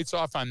shut the lights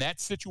off on that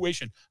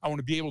situation. I want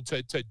to be able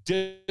to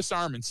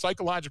disarm and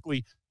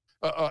psychologically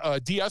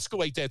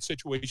de-escalate that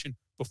situation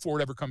before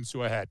it ever comes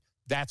to a head.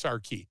 That's our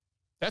key.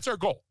 That's our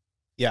goal.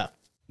 Yeah.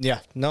 Yeah.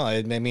 No,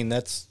 I mean,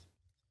 that's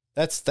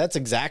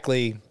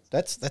exactly,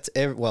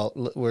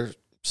 well, we're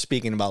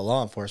speaking about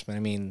law enforcement.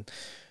 I mean,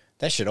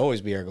 that should always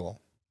be our goal,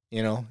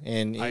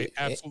 and I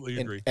absolutely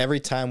agree.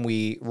 Every time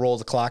we roll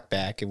the clock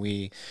back and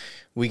we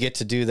get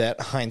to do that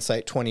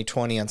hindsight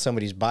 2020 on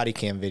somebody's body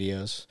cam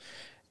videos,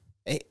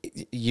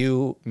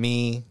 you,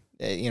 me,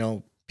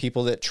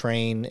 people that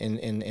train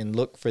and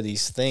look for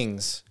these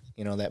things,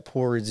 that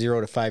poor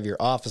 0 to 5 year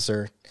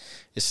officer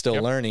is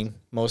still learning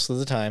most of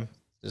the time.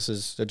 This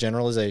is a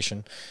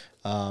generalization.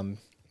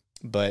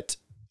 But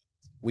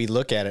we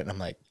look at it and I'm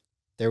like,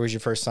 there was your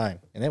first sign.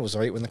 And that was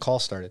right when the call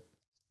started.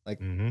 Like,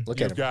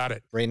 look at it. Got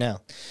it right now.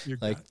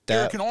 Like that.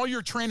 Eric, in all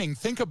your training,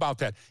 think about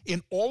that.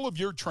 In all of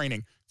your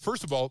training,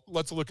 first of all,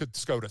 let's look at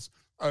SCOTUS.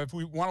 If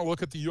we want to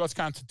look at the U.S.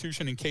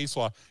 Constitution and case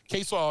law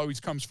always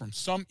comes from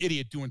some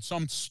idiot doing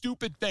some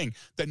stupid thing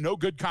that no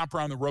good cop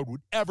on the road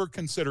would ever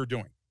consider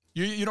doing.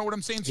 You know what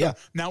I'm saying? So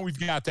now we've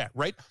got that,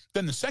 right?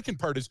 Then the second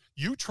part is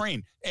you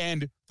train.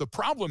 And the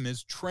problem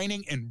is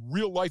training and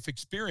real life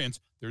experience,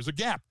 there's a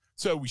gap.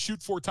 So we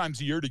shoot 4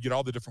 times a year to get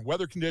all the different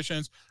weather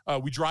conditions.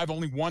 We drive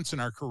only once in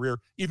our career,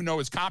 even though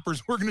as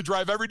coppers, we're going to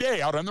drive every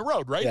day out on the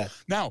road, right? Yeah.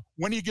 Now,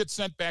 when you get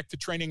sent back to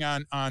training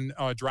on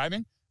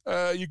driving,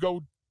 you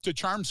go to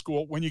charm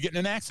school when you get in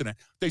an accident.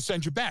 They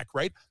send you back,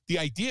 right? The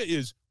idea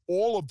is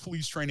all of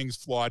police training is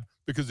flawed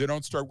because they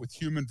don't start with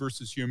human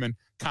versus human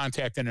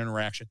contact and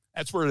interaction.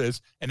 That's where it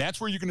is, and that's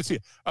where you're going to see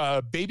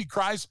it. Baby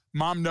cries,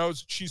 mom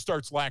knows, she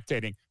starts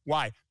lactating.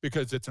 Why?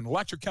 Because it's an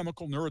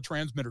electrochemical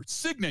neurotransmitter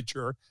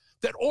signature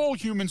that all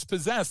humans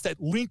possess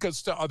that link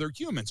us to other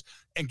humans.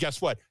 And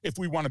guess what? If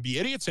we want to be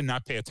idiots and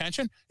not pay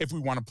attention, if we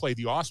want to play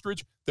the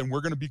ostrich, then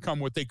we're going to become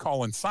what they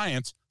call in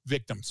science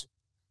victims.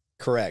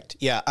 Correct.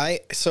 Yeah.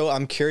 So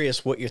I'm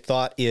curious what your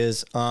thought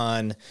is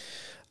on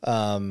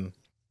when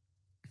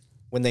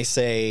they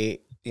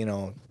say,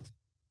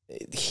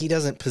 he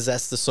doesn't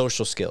possess the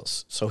social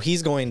skills. So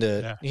he's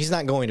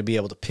not going to be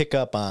able to pick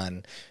up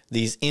on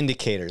these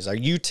indicators. Are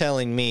you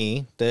telling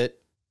me that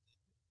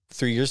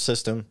through your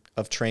system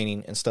of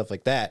training and stuff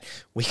like that,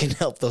 we can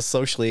help those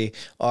socially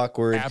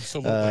awkward,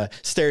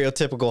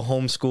 stereotypical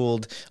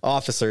homeschooled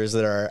officers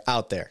that are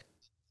out there.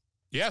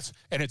 Yes,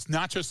 and it's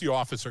not just the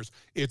officers.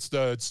 It's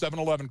the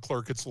 7-Eleven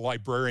clerk. It's the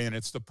librarian.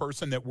 It's the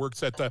person that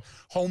works at the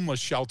homeless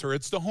shelter.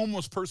 It's the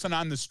homeless person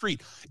on the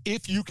street.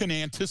 If you can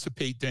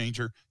anticipate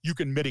danger, you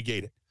can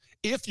mitigate it.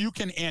 If you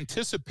can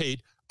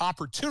anticipate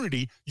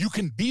opportunity, you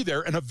can be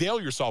there and avail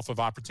yourself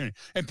of opportunity.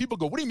 And people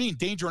go, what do you mean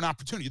danger and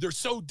opportunity? They're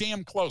so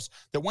damn close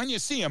that when you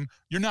see them,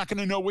 you're not going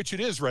to know which it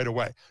is right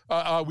away.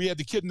 We had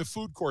the kid in the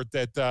food court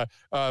that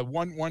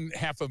one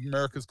half of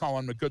America's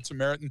calling him a good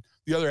Samaritan.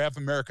 The other half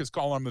of America's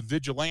calling him a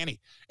vigilante.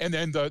 And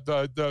then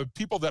the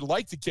people that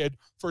like the kid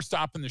for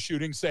stopping the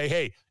shooting say,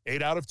 hey,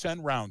 8 out of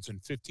 10 rounds in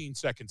 15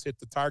 seconds hit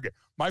the target.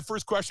 My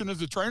first question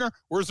as a trainer,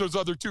 where's those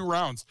other 2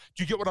 rounds?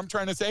 Do you get what I'm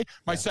trying to say?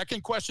 My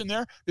second question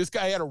there, this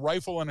guy had a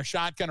rifle and a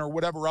shotgun or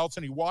whatever else,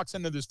 and he walks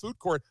into this food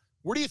court.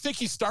 Where do you think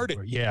he started?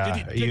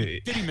 Yeah.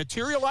 Did he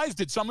materialize?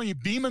 Did somebody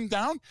beam him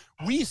down?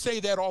 We say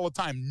that all the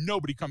time.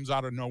 Nobody comes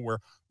out of nowhere.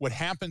 What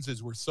happens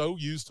is we're so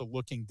used to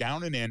looking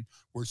down and in.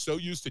 We're so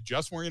used to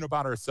just worrying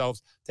about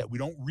ourselves that we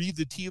don't read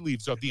the tea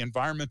leaves of the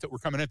environment that we're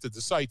coming into, the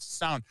sights, the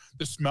sound,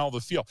 the smell, the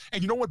feel.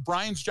 And you know what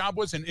Brian's job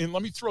was? And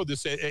let me throw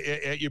this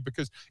at you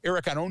because,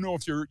 Eric, I don't know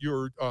if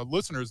your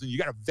listeners, and you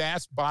got a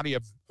vast body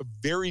of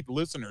varied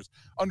listeners,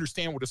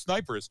 understand what a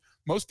sniper is.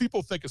 Most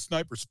people think a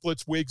sniper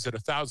splits wigs at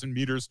 1,000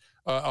 meters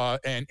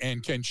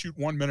and can shoot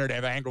 1 minute,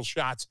 have angle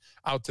shots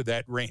out to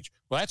that range.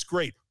 Well, that's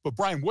great. But,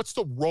 Brian, what's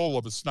the role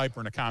of a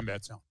sniper in a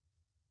combat zone?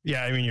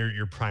 Yeah, I mean,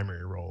 your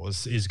primary role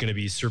is going to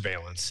be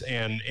surveillance.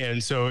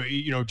 And so,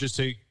 you know, just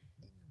to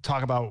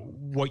talk about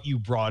what you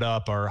brought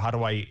up, or how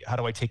do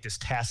I take this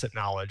tacit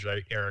knowledge,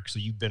 Eric? So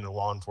you've been in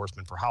law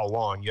enforcement for how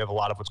long? You have a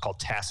lot of what's called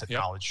tacit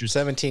knowledge. Just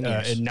 17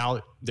 years. And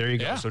now there you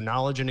go. So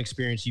knowledge and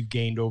experience you've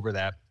gained over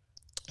that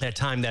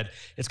time that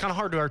it's kind of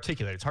hard to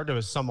articulate. It's hard to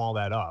sum all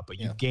that up, but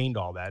you've gained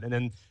all that. And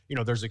then, you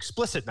know, there's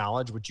explicit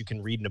knowledge, which you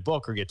can read in a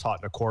book or get taught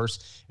in a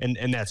course.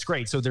 And that's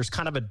great. So there's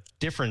kind of a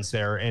difference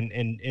there.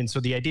 And so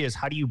the idea is,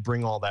 how do you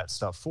bring all that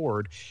stuff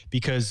forward?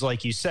 Because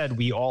like you said,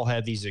 we all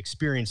have these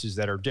experiences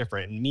that are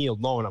different, and me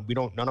alone,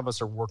 none of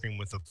us are working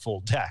with a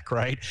full deck.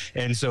 Right.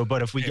 And so,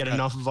 but if we get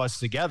enough of us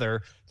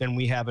together, then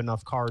we have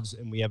enough cards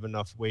and we have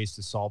enough ways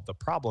to solve the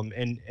problem.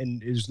 And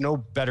there's no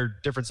better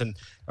difference. And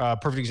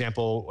perfect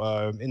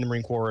example, in the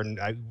Marine Corps, and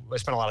I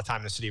spent a lot of time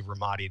in the city of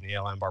Ramadi in the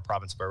Al-Anbar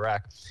province of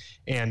Iraq.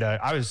 And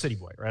I was a city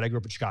boy, right? I grew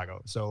up in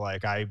Chicago. So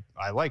like, I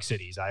like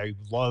cities. I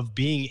love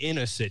being in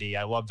a city.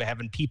 I love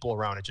having people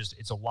around.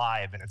 It's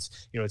alive, and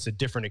it's a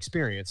different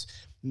experience.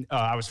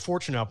 I was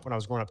fortunate when I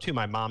was growing up too.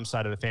 My mom's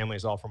side of the family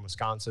is all from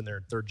Wisconsin.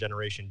 They're 3rd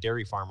generation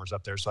dairy farmers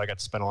up there. So I got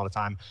to spend a lot of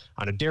time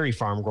on a dairy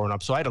farm growing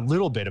up. So I had a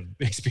little bit of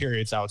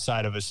experience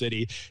outside of a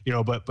city, you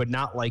know, but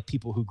not like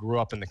people who grew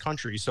up in the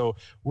country. So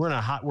we're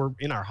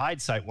in our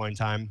hide site one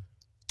time.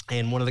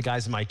 And one of the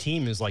guys in my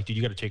team is like, dude,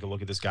 you got to take a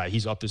look at this guy.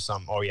 He's up to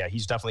something. Oh yeah,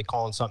 he's definitely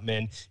calling something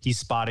in. He's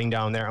spotting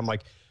down there. I'm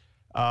like,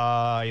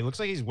 he looks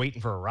like he's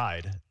waiting for a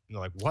ride. And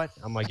they're like, what?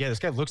 I'm like, yeah, this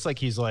guy looks like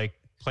he's like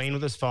playing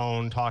with his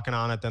phone, talking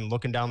on it, then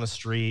looking down the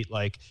street.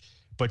 Like,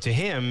 but to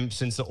him,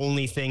 since the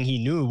only thing he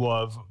knew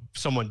of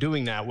someone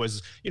doing that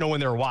was, you know, when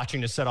they were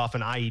watching to set off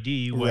an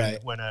IED,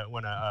 when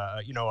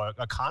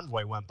a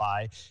convoy went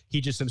by, he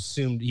just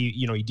assumed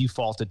he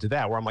defaulted to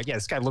that. Where I'm like, yeah,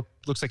 this guy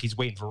looks like he's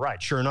waiting for a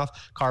ride. Sure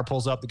enough, car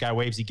pulls up, the guy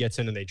waves, he gets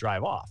in, and they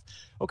drive off.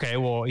 Okay,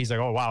 well, he's like,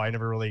 oh wow, I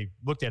never really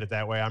looked at it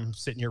that way. I'm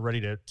sitting here ready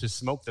to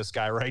smoke this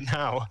guy right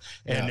now,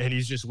 and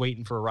he's just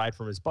waiting for a ride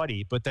from his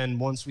buddy. But then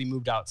once we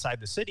moved outside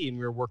the city and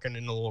we were working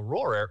in a little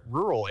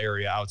rural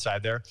area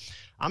outside there,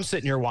 I'm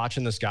sitting here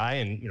watching this guy,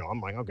 and I'm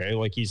like, okay,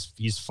 like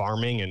he's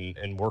farming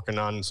and working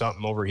on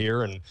something over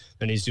here, and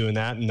then he's doing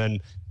that, and then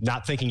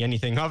not thinking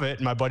anything of it.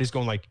 And my buddy's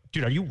going like,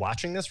 dude, are you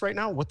watching this right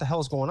now? What the hell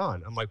is going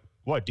on? I'm like,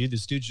 what, dude?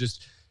 This dude's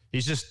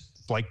he's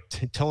just like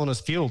tilling his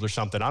field or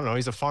something. I don't know.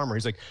 He's a farmer.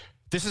 He's like,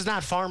 this is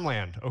not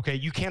farmland, okay?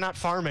 You cannot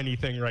farm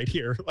anything right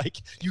here. Like,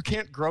 you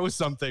can't grow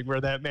something where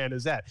that man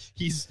is at.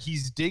 He's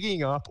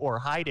digging up or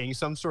hiding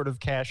some sort of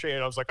cache.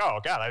 And I was like, oh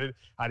God,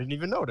 I didn't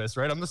even notice,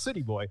 right? I'm a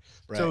city boy.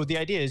 Right. So the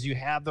idea is you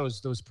have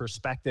those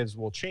perspectives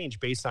will change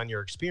based on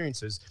your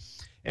experiences.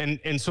 And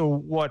so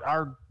what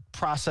our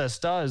process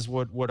does,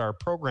 what our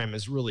program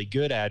is really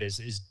good at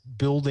is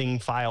building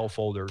file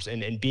folders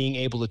and being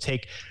able to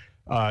take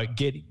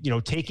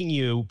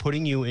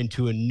putting you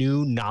into a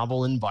new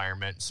novel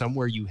environment,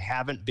 somewhere you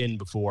haven't been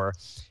before,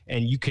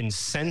 and you can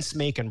sense,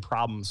 make, and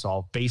problem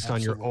solve based on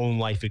your own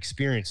life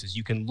experiences.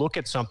 You can look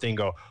at something and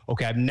go,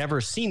 okay, I've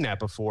never seen that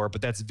before,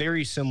 but that's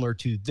very similar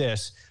to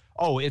this.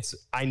 Oh,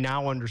 I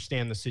now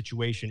understand the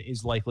situation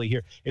is likely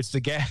here. It's the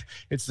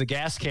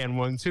gas can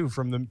one too,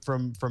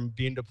 from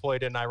being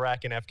deployed in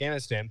Iraq and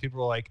Afghanistan.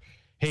 People are like,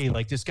 hey,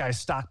 like this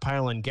guy's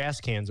stockpiling gas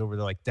cans over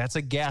there. Like, that's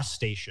a gas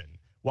station.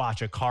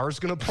 watch, a car's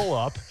going to pull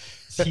up.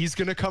 He's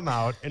going to come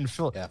out and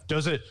fill. Yeah.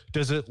 Does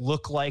it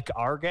look like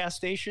our gas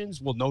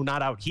stations? Well, no,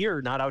 not out here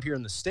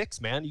in the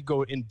sticks, man. You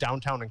go in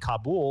downtown in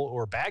Kabul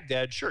or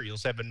Baghdad, sure, you'll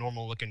have a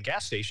normal looking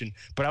gas station,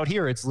 but out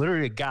here it's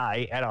literally a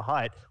guy at a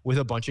hut with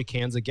a bunch of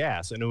cans of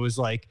gas. And it was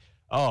like,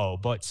 oh,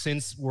 but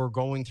since we're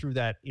going through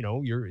that,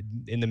 you're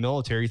in the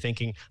military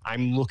thinking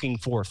I'm looking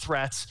for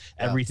threats.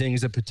 Yeah. Everything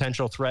is a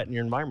potential threat in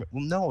your environment.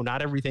 Well, no,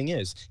 not everything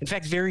is. In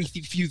fact, very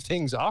few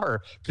things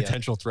are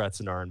potential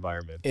threats in our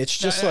environment. It's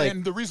just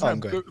and the reason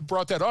I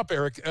brought that up,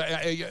 Eric,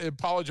 I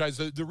apologize.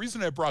 The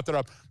reason I brought that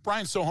up,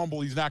 Brian's so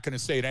humble, he's not going to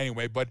say it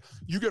anyway, but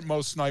you get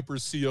most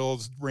snipers,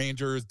 SEALs,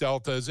 Rangers,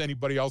 Deltas,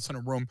 anybody else in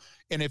a room.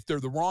 And if they're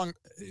the wrong,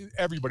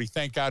 everybody,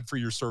 thank God for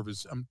your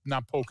service. I'm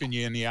not poking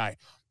you in the eye.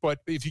 But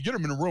if you get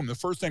them in a room, the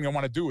first thing I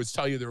want to do is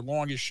tell you their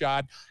longest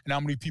shot and how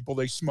many people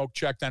they smoke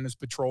checked on his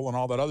patrol and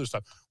all that other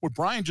stuff. What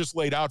Brian just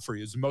laid out for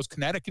you is the most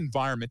kinetic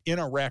environment in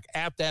Iraq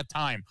at that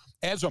time.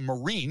 As a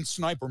Marine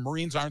sniper,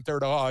 Marines aren't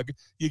there to hug.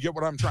 You get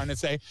what I'm trying to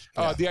say?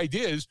 Yeah. The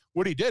idea is,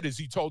 what he did is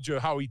he told you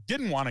how he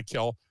didn't want to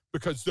kill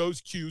because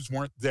those cues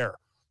weren't there.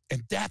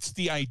 And that's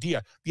the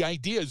idea. The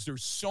idea is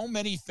there's so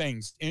many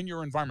things in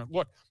your environment.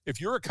 Look, if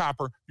you're a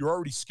copper, you're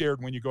already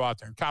scared when you go out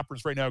there. And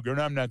coppers right now go,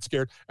 no, I'm not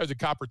scared. I was a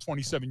copper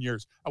 27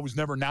 years. I was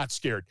never not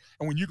scared.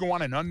 And when you go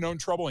on an unknown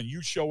trouble and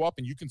you show up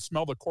and you can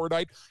smell the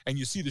cordite and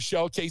you see the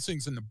shell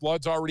casings and the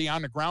blood's already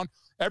on the ground,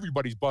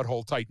 everybody's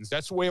butthole tightens.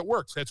 That's the way it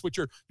works. That's what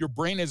your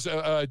brain is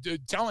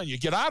telling you.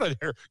 Get out of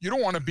there. You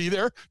don't want to be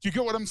there. Do you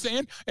get what I'm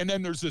saying? And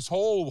then there's this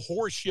whole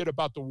horse shit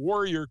about the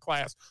warrior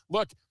class.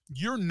 Look,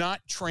 you're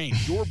not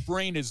trained. Your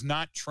brain is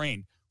not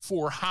trained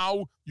for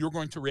how you're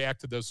going to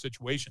react to those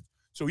situations.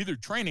 So either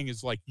training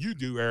is like you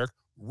do, Eric,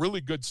 really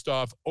good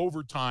stuff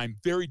over time,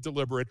 very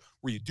deliberate,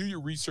 where you do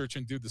your research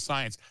and do the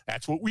science.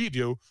 That's what we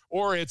do.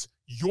 Or it's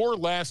your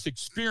last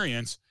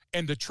experience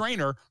and the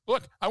trainer.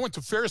 Look, I went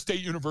to Ferris State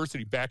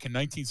University back in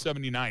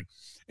 1979.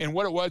 And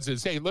what it was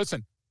is, hey,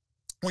 listen,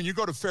 when you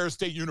go to Ferris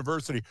State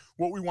University,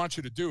 what we want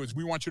you to do is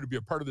we want you to be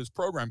a part of this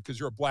program because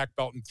you're a black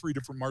belt in 3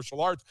 different martial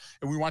arts,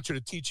 and we want you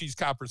to teach these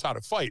coppers how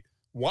to fight.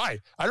 Why?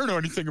 I don't know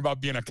anything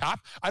about being a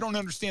cop. I don't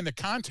understand the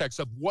context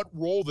of what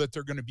role that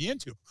they're going to be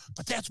into.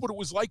 But that's what it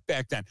was like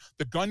back then.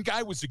 The gun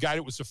guy was the guy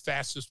that was the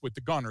fastest with the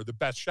gun or the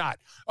best shot.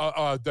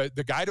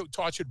 The guy that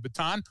taught you the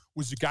baton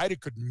was the guy that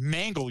could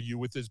mangle you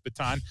with his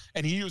baton,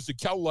 and he used the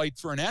Kel light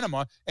for an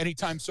enema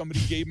anytime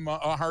somebody gave him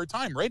a hard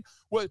time, right?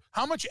 Well,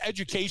 how much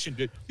education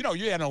did,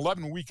 you had an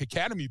 11-week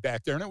academy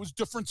back there, and it was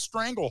different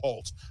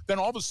strangleholds. Then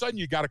all of a sudden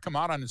you got to come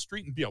out on the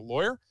street and be a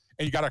lawyer.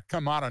 And you got to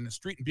come out on the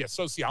street and be a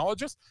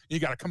sociologist. And you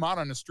got to come out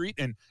on the street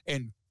and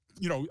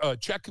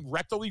check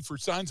rectally for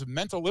signs of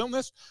mental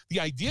illness.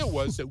 The idea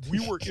was that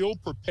we were ill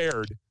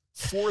prepared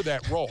for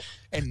that role.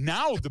 And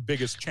now the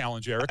biggest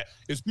challenge, Eric,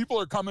 is people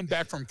are coming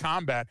back from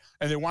combat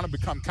and they want to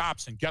become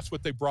cops. And guess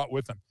what they brought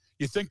with them?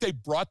 You think they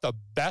brought the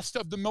best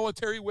of the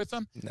military with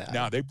them?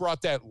 No, they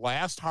brought that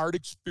last hard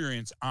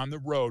experience on the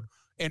road.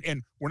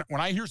 And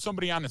when I hear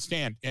somebody on the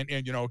stand and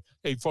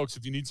hey, folks,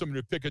 if you need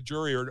somebody to pick a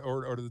jury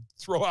or to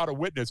throw out a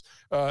witness,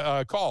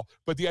 call.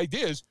 But the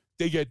idea is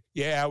they get,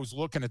 I was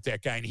looking at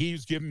that guy and he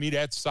was giving me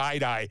that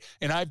side eye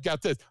and I've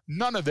got this.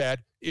 None of that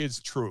is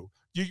true.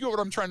 You get what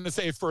I'm trying to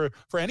say for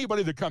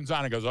anybody that comes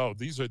on and goes, oh,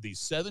 these are the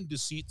 7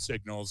 deceit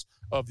signals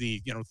of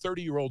the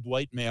 30-year-old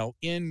white male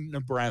in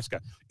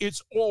Nebraska.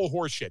 It's all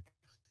horseshit.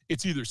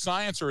 It's either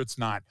science or it's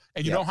not.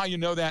 And you know how you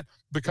know that?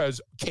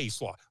 Because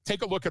case law.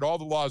 Take a look at all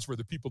the laws where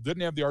the people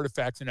didn't have the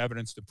artifacts and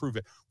evidence to prove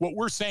it. What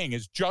we're saying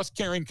is just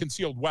carrying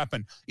concealed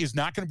weapon is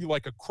not going to be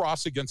like a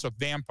cross against a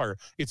vampire.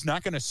 It's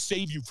not going to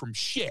save you from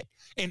shit.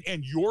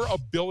 And your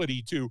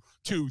ability to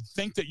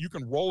think that you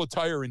can roll a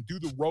tire and do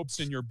the ropes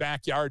in your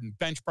backyard and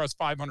bench press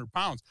 500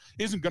 pounds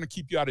isn't going to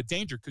keep you out of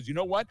danger, because you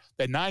know what?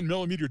 That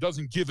 9mm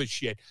doesn't give a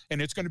shit,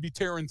 and it's going to be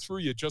tearing through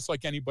you just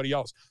like anybody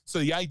else. So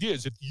the idea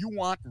is, if you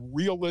want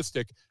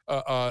realistic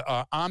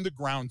on the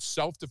ground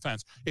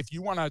self-defense, if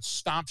you want to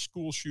stop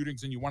school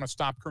shootings and you want to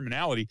stop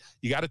criminality,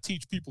 you got to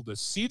teach people to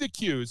see the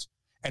cues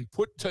and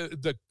put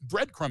the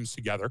breadcrumbs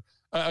together,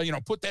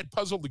 put that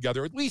puzzle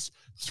together, at least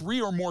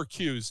 3 or more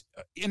cues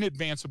in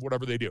advance of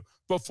whatever they do,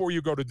 before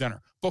you go to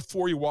dinner,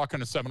 before you walk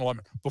into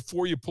 7-Eleven,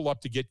 before you pull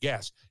up to get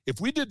gas. If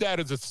we did that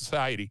as a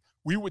society,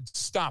 we would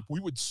stop, we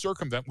would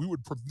circumvent, we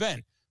would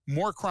prevent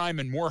more crime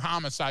and more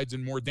homicides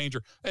and more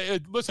danger.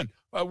 Listen,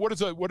 what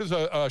does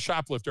a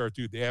shoplifter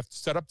do? They have to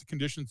set up the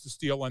conditions to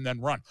steal and then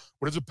run.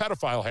 What does a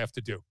pedophile have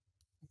to do?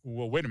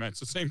 Well, wait a minute, it's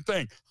the same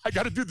thing. I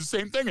got to do the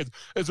same thing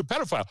as a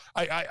pedophile.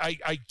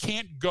 I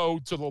can't go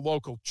to the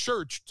local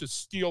church to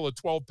steal a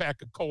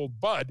 12-pack of cold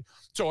bud,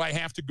 so I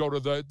have to go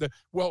to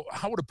well,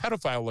 how would a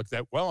pedophile look at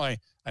that? Well, I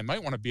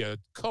might want to be a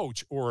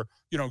coach or,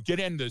 get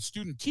into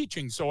student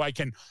teaching so I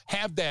can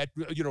have that,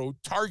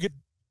 target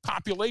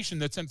population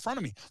that's in front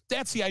of me.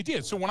 That's the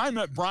idea. So when I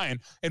met Brian,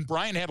 and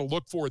Brian had to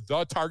look for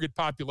the target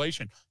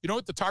population, you know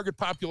what the target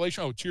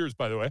population, oh, cheers,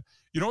 by the way.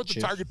 You know what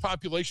the target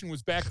population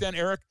was back then,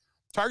 Eric?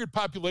 Target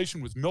population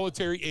was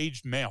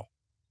military-aged male.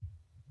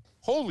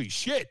 Holy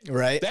shit.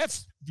 Right.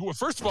 Well,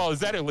 first of all, is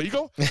that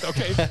illegal?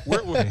 Okay.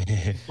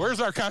 Where's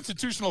our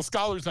constitutional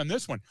scholars on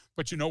this one?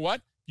 But you know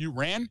what? You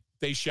ran,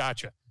 they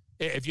shot you.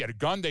 If you had a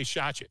gun, they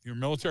shot you. If you're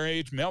military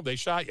age male, they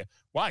shot you.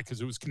 Why?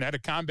 Because it was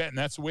kinetic combat, and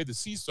that's the way the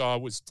seesaw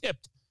was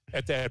tipped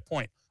at that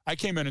point. I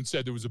came in and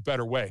said there was a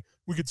better way.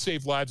 We could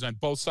save lives on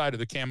both sides of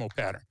the camo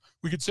pattern.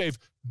 We could save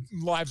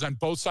lives on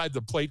both sides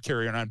of the plate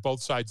carrier and on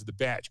both sides of the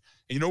badge.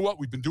 And you know what?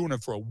 We've been doing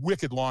it for a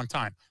wicked long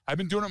time. I've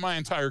been doing it my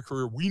entire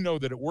career. We know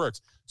that it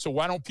works. So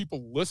why don't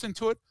people listen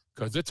to it?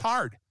 Because it's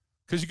hard.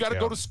 Because you got to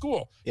go to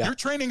school. Yeah. Your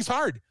training's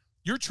hard.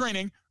 Your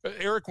training,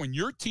 Eric, when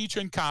you're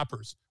teaching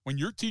coppers, when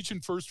you're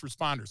teaching first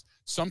responders,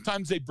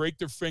 sometimes they break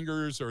their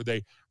fingers or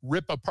they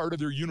rip a part of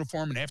their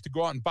uniform and have to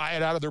go out and buy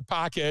it out of their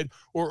pocket,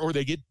 or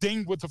they get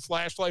dinged with a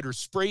flashlight or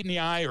sprayed in the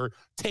eye or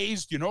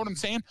tased. You know what I'm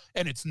saying?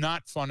 And it's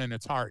not fun and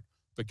it's hard.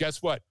 But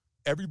guess what?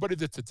 Everybody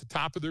that's at the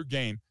top of their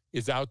game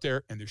is out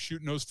there and they're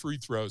shooting those free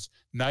throws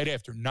night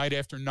after night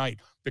after night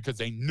because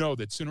they know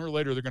that sooner or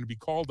later they're going to be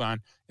called on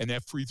and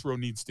that free throw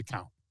needs to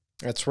count.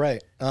 That's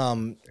right.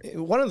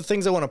 One of the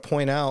things I want to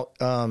point out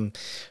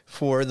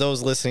for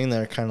those listening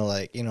that are kind of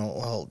like,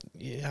 well,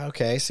 yeah,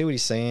 okay, I see what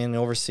he's saying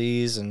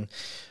overseas. And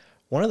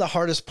one of the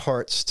hardest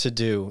parts to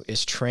do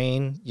is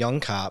train young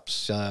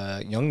cops,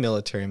 young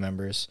military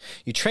members.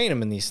 You train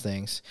them in these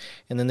things,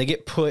 and then they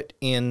get put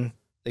in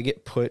the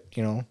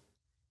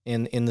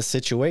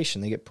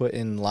situation. They get put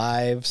in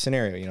live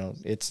scenario.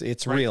 It's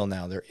right. Real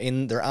now.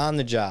 They're on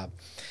the job.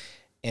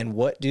 And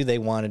what do they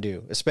want to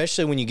do?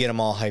 Especially when you get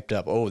them all hyped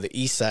up. Oh, the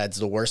east side's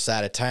the worst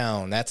side of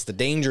town. That's the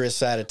dangerous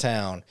side of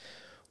town.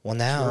 Well,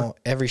 now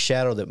every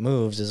shadow that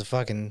moves is a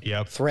fucking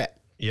threat.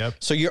 Yep.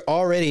 So you're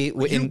already...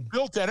 you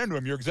built that into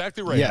them. You're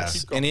exactly right.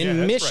 Yes. And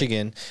in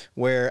Michigan,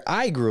 where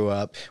I grew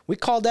up, we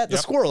called that the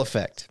squirrel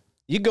effect.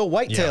 You go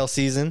whitetail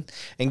season,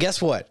 and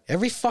guess what?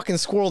 Every fucking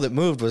squirrel that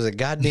moved was a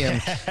goddamn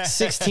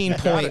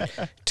 16-point,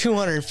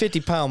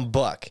 250-pound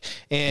buck.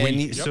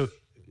 And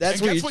that's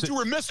what you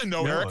were missing,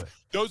 though, Eric.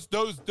 Those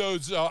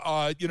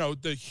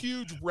the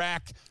huge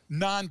rack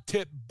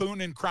non-tip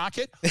Boone and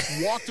Crockett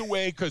walked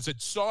away because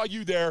it saw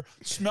you there,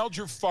 smelled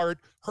your fart,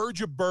 heard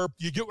you burp.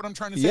 You get what I'm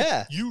trying to say?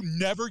 Yeah. You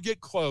never get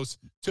close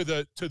to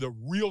the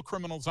real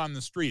criminals on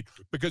the street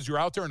because you're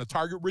out there in a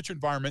target-rich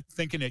environment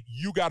thinking that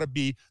you got to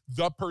be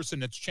the person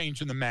that's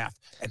changing the math,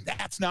 and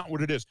that's not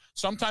what it is.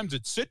 Sometimes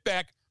it's sit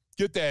back,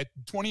 get that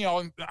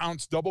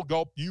 20-ounce double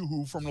gulp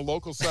Yoo-hoo from the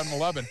local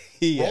 7-Eleven,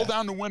 roll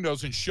down the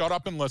windows and shut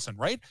up and listen,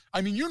 right? I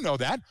mean, you know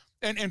that.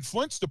 And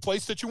Flint's the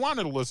place that you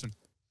wanted to listen.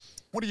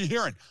 What are you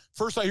hearing?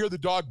 First, I hear the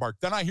dog bark.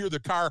 Then I hear the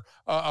car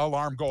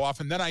alarm go off.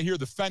 And then I hear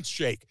the fence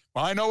shake.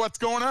 Well, I know what's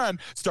going on.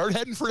 Start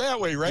heading for that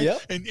way, right?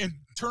 Yep. And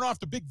turn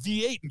off the big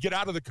V8 and get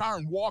out of the car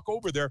and walk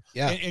over there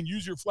and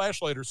use your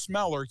flashlight or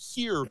smell or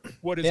hear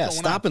what is going on.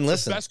 Stop and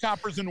listen. The best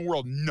coppers in the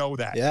world know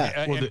that.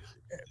 Yeah.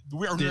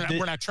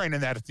 We're not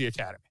training that at the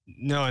academy.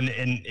 No,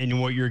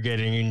 and what you're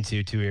getting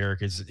into too,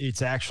 Eric, is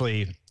it's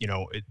actually,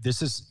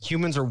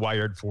 humans are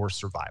wired for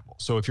survival.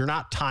 So if you're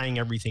not tying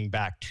everything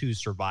back to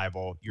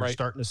survival, you're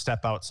starting to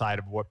step outside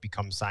of what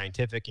becomes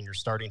scientific, and you're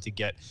starting to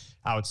get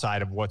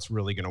outside of what's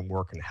really going to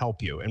work and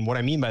help you. And what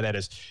I mean by that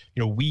is,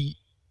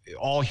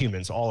 all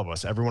humans, all of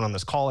us, everyone on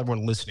this call,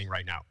 everyone listening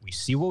right now, we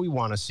see what we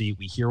want to see,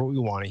 we hear what we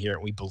want to hear,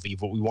 and we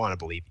believe what we want to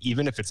believe,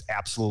 even if it's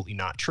absolutely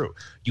not true.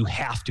 You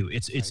have to.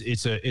 It's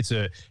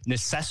a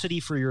necessity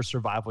for your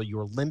survival.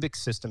 Your limbic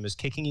system is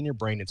kicking in your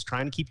brain. It's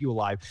trying to keep you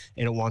alive,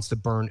 and it wants to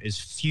burn as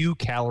few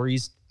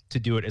calories to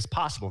do it as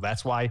possible.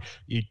 That's why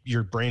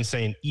your brain's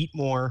saying, eat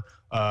more,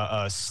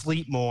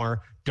 sleep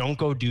more, don't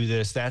go do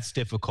this. That's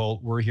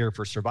difficult. We're here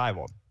for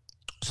survival.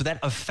 So that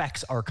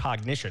affects our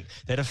cognition.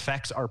 That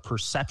affects our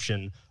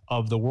perception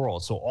of the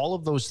world. So all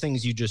of those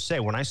things you just say,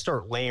 when I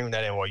start layering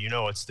that in,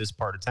 well, it's this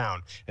part of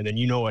town, and then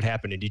what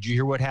happened, and did you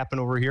hear what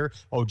happened over here?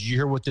 Oh, did you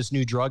hear what this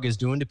new drug is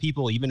doing to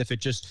people? Even if it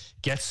just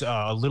gets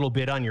a little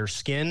bit on your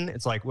skin,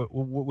 it's like,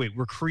 wait,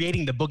 we're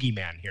creating the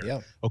boogeyman here.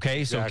 Yeah.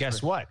 Okay, so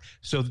guess what?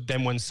 So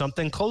then when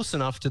something close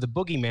enough to the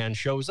boogeyman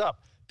shows up,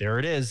 there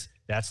it is.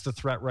 That's the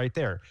threat right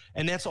there.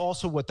 And that's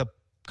also what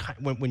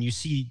when you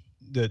see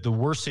the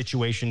worst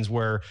situations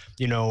where,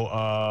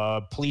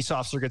 police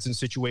officer gets in a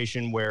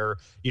situation where,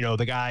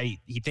 the guy,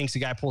 he thinks the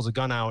guy pulls a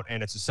gun out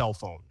and it's a cell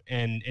phone.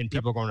 And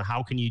people are going,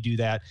 how can you do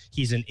that?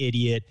 He's an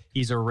idiot.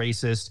 He's a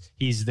racist.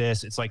 He's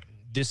this. It's like,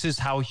 this is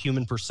how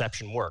human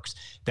perception works.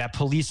 That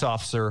police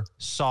officer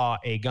saw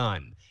a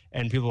gun.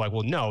 And people are like,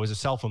 well, no, it's a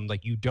cell phone.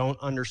 Like, you don't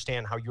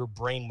understand how your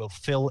brain will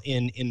fill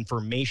in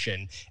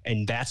information,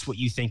 and that's what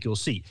you think you'll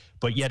see.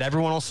 But yet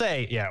everyone will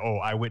say,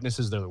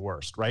 eyewitnesses, they're the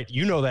worst, right?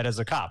 You know that as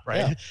a cop,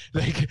 right? Yeah.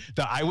 Like,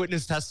 the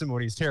eyewitness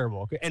testimony is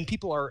terrible. And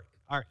people are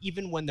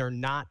even when they're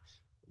not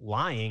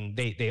lying,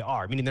 they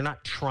are. Meaning they're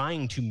not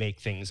trying to make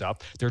things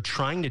up. They're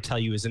trying to tell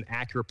you as an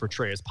accurate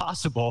portrayal as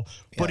possible,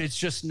 but it's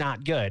just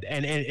not good.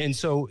 And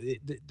so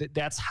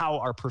that's how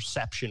our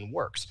perception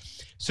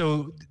works.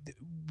 So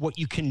what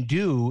you can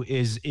do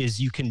is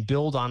you can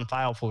build on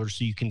file folders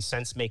so you can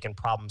sense, make, and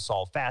problem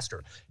solve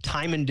faster.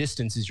 Time and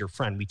distance is your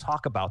friend. We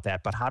talk about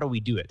that, but how do we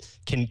do it?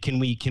 Can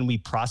we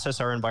process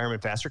our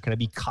environment faster? Can it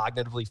be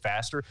cognitively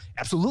faster?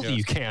 Absolutely, yes.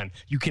 You can.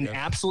 You can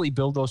absolutely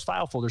build those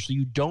file folders so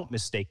you don't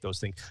mistake those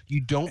things.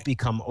 You don't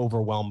become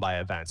overwhelmed by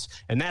events,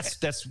 and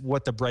that's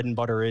what the bread and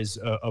butter is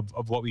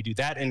of what we do.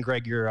 That, and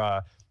Greg,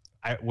 your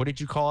what did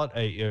you call it?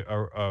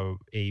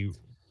 A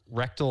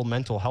rectal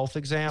mental health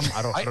exam.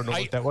 I don't know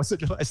what that was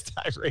the last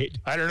I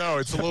read. I don't know.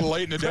 It's a little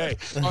late in the day.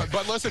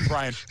 But listen,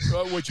 Brian,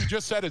 what you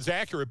just said is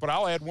accurate, but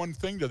I'll add one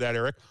thing to that,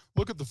 Eric.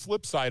 Look at the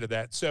flip side of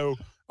that. So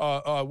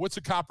what's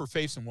a copper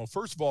facing? Well,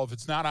 first of all, if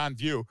it's not on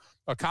view,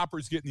 a copper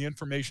is getting the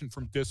information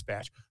from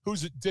dispatch.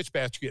 Who's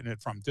dispatch getting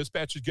it from?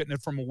 Dispatch is getting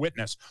it from a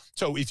witness.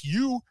 So if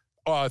you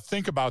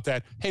think about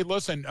that. Hey,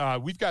 listen,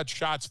 we've got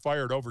shots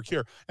fired over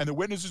here. And the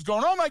witness is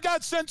going, oh my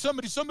God, send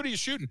somebody. Somebody is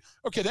shooting.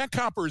 Okay, that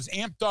copper is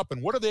amped up.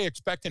 And what are they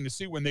expecting to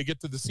see when they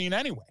get to the scene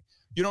anyway?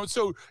 You know,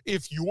 so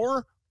if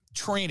you're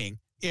training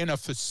in a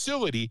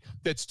facility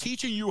that's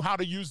teaching you how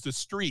to use the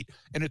street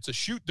and it's a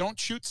shoot, don't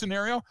shoot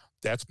scenario,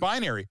 that's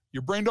binary.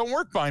 Your brain don't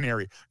work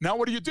binary. Now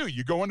what do?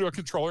 You go into a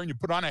controller and you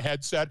put on a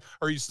headset,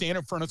 or you stand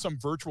in front of some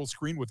virtual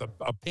screen with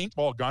a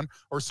paintball gun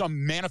or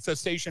some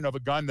manifestation of a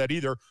gun that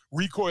either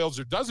recoils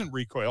or doesn't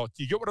recoil.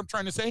 Do you get what I'm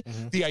trying to say?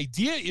 Mm-hmm. The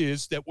idea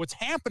is that what's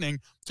happening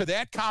to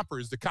that copper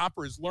is the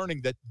copper is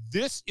learning that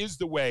this is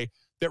the way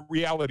that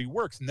reality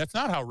works, and that's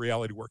not how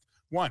reality works.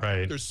 One,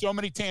 there's so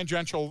many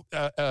tangential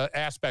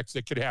aspects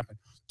that could happen.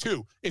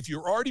 Two, if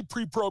you're already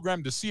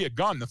pre-programmed to see a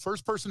gun, the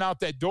first person out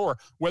that door,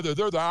 whether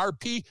they're the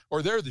RP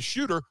or they're the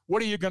shooter,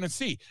 what are you going to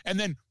see? And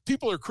then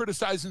people are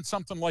criticizing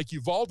something like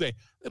Uvalde.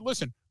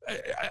 Listen,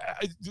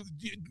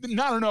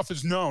 not enough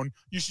is known.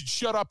 You should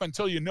shut up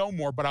until you know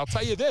more. But I'll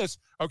tell you this,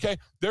 okay?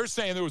 They're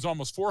saying there was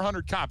almost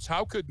 400 cops.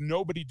 How could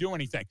nobody do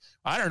anything?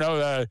 I don't know.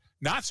 The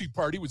Nazi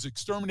party was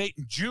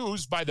exterminating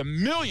Jews by the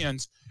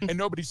millions, and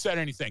nobody said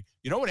anything.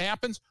 You know what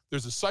happens?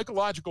 There's a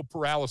psychological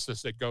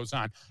paralysis that goes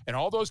on. And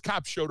all those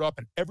cops showed up,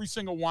 and every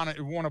single one of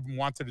them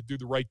wanted to do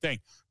the right thing.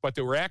 But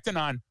they were acting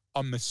on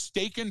a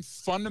mistaken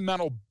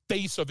fundamental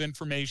base of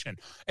information.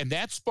 And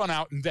that spun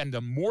out, and then the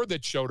more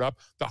that showed up,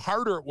 the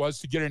harder it was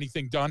to get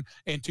anything done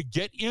and to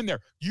get in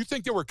there. You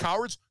think they were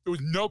cowards? There was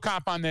no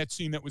cop on that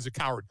scene that was a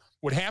coward.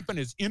 What happened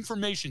is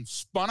information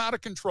spun out of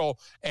control,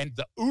 and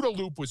the OODA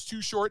loop was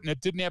too short, and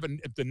it didn't have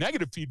the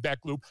negative feedback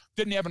loop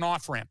didn't have an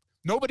off-ramp.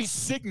 Nobody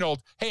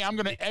signaled, hey, I'm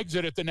going to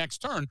exit at the next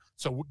turn.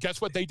 So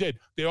guess what they did?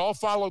 They all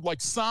followed like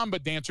samba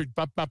dancers.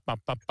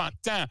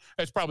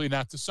 That's probably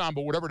not the samba,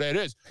 whatever that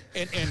is.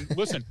 And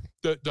listen,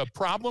 the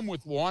problem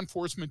with law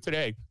enforcement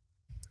today,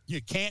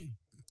 you can't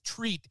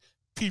treat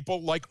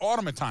people like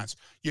automatons.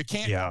 You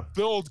can't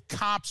build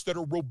cops that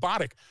are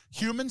robotic.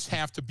 Humans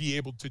have to be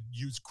able to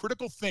use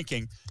critical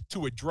thinking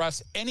to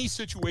address any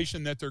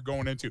situation that they're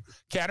going into.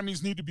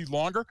 Academies need to be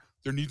longer.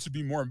 There needs to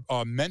be more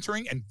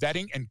mentoring and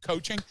vetting and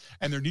coaching,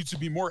 and there needs to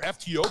be more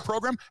FTO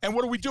program. And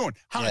what are we doing?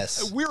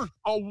 We're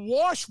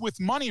awash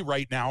with money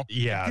right now.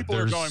 Yeah, people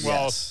are going,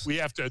 well, we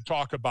have to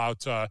talk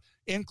about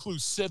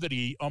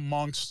inclusivity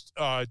amongst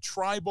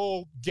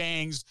tribal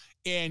gangs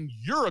in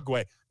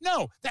Uruguay.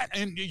 No,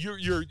 and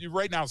you're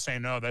right now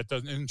saying, no, that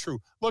isn't true.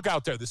 Look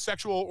out there, the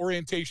sexual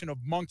orientation of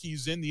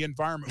monkeys in the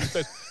environment.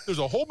 There's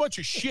a whole bunch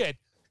of shit.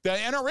 The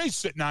NRA's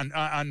sitting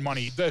on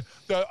money. The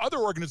other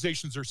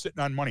organizations are sitting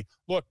on money.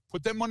 Look,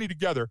 put that money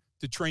together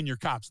to train your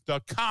cops.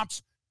 The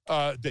cops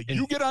that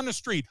you get on the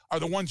street are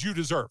the ones you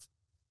deserve.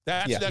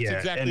 That's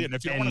exactly it. And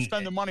if you don't want to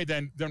spend the money,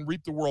 then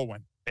reap the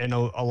whirlwind. And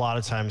a lot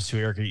of times too,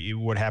 Eric,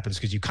 what happens,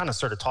 because you kind of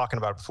started talking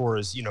about it before,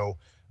 is, you know,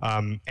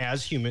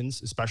 as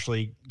humans,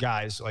 especially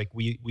guys, like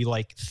we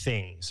like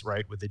things,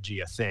 right? With a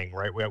G, a thing,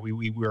 right?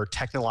 We're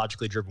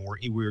technologically driven.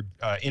 We're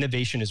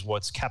innovation is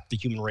what's kept the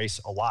human race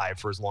alive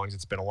for as long as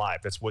it's been alive.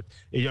 That's what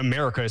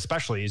America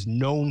especially is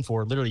known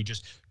for, literally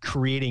just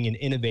creating and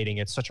innovating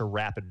at such a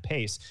rapid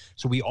pace.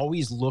 So we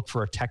always look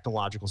for a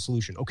technological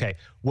solution. Okay,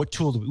 what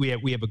tool do we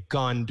have? We have a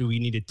gun. Do we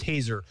need a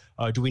taser?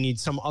 Do we need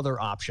some other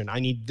option? I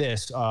need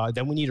this.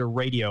 Then we need a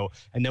radio,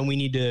 and then we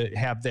need to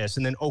have this.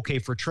 And then, okay,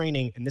 for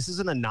training, and this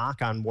isn't a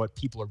knock on what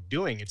people are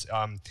doing.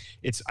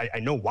 I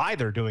know why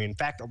they're doing it. In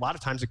fact, a lot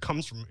of times it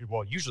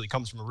usually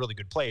comes from a really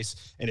good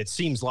place, and it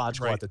seems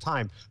logical at the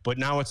time. But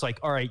now it's like,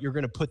 all right, you're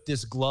going to put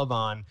this glove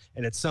on,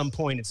 and at some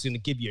point it's going to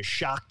give you a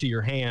shock to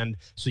your hand,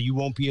 so you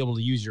won't be able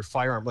to use your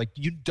firearm. Like,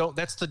 you don't.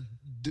 That's the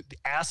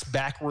ass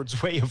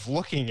backwards way of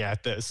looking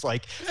at this.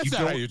 Like, that's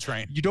not how you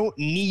train. You don't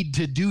need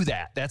to do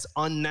that. That's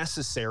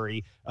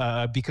unnecessary,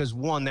 because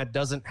one, that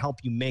doesn't help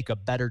you make a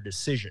better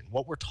decision.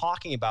 What we're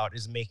talking about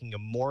is making a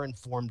more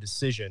informed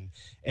decision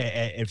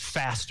and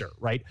faster,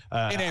 right?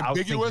 In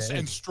ambiguous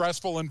and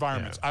stressful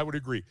environments. I would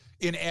agree.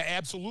 In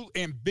absolute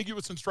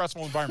ambiguous and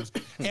stressful environments.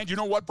 And you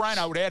know what, Brian?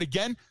 I would add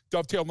again,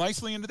 dovetail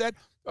nicely into that.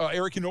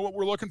 Eric, you know what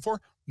we're looking for?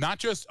 Not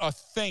just a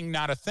thing,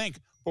 not a think,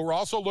 but we're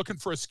also looking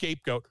for a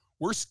scapegoat.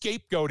 We're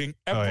scapegoating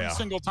every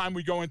single time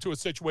we go into a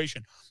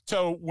situation.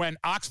 So when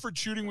Oxford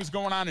shooting was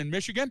going on in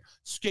Michigan,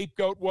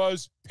 scapegoat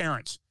was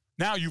parents.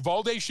 Now,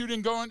 Uvalde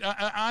shooting going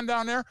on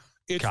down there,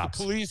 it's Cops.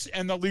 the police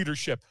and the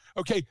leadership.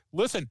 Okay,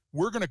 listen,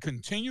 we're going to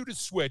continue to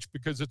switch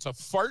because it's a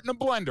fart in a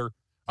blender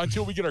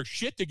until we get our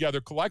shit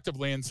together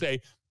collectively and say,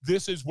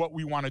 this is what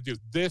we want to do.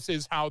 This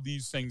is how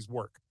these things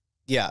work.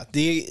 Yeah,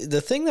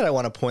 the thing that I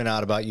want to point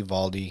out about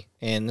Uvalde,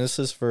 and this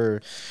is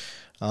for,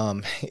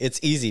 it's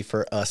easy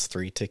for us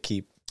three to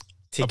keep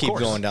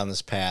going down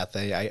this path.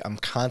 I'm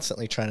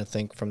constantly trying to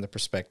think from the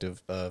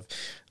perspective of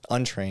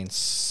untrained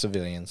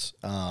civilians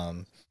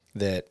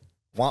that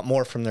want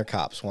more from their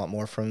cops, want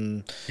more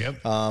from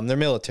their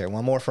military,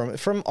 want more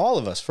from all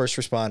of us first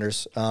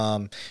responders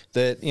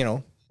that, you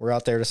know, we're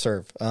out there to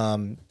serve.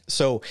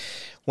 So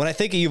when I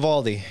think of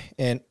Uvalde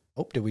and,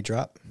 did we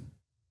drop?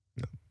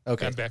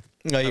 Okay. I'm back.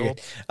 No, you're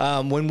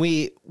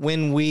good.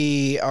 When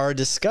we are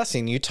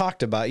discussing, you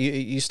talked about,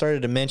 you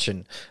started to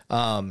mention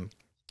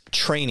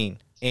training.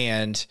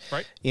 And,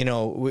 you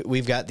know,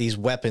 we've got these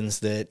weapons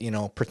that, you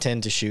know,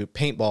 pretend to shoot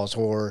paintballs,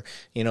 or,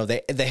 you know,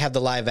 they have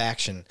the live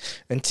action.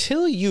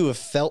 Until you have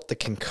felt the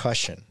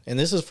concussion, and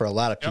this is for a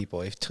lot of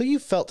people, until you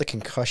felt the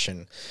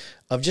concussion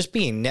of just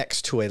being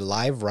next to a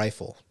live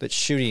rifle that's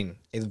shooting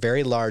a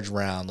very large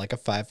round, like a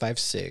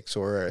 5.56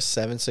 or a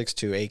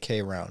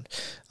 7.62 AK round.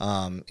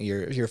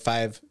 Your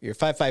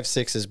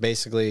 5.56 is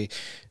basically,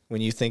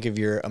 when you think of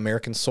your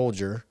American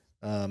soldier,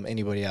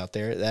 anybody out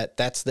there,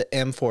 that's the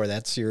M4,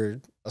 that's your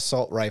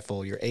assault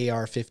rifle, your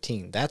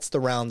AR-15. That's the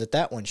round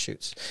that one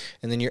shoots.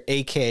 And then your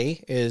AK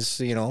is,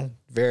 you know,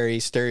 very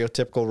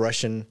stereotypical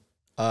Russian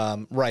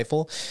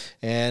rifle,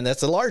 and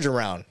that's a larger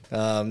round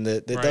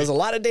that does a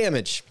lot of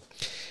damage.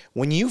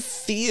 When you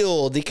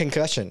feel the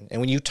concussion, and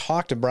when you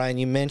talk to Brian,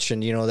 you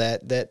mentioned, you know,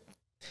 that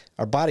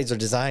our bodies are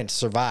designed to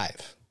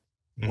survive.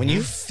 When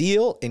you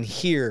feel and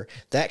hear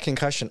that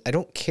concussion, I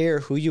don't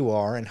care who you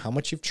are and how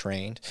much you've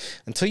trained,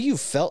 until you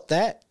felt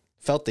that,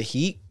 felt the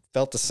heat,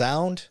 felt the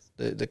sound,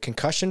 the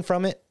concussion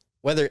from it,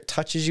 whether it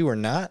touches you or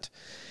not,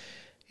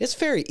 it's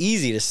very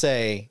easy to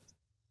say,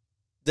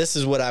 this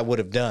is what I would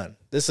have done.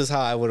 This is how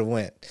I would have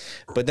went.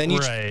 But then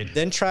you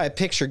then try a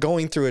picture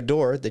going through a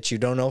door that you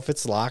don't know if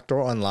it's locked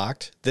or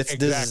unlocked, that's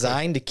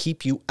designed to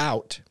keep you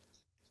out.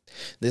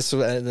 This,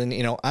 then,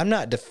 you know, I'm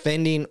not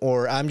defending,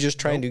 or I'm just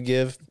trying to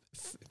give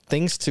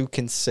things to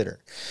consider.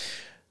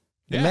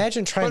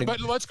 Imagine trying but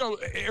let's go,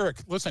 Eric,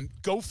 listen,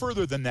 go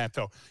further than that,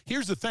 though.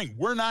 Here's the thing.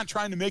 We're not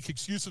trying to make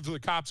excuses for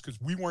the cops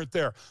because we weren't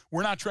there.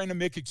 We're not trying to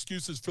make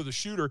excuses for the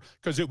shooter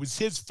because it was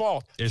his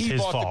fault. He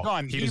bought the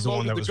gun. He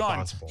loaded the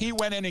gun. He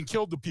went in and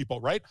killed the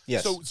people, right?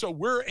 Yes. So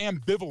we're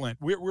ambivalent.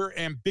 We're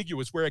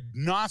ambiguous. We're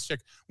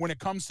agnostic when it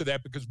comes to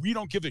that because we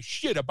don't give a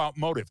shit about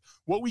motive.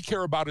 What we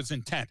care about is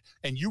intent.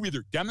 And you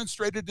either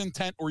demonstrated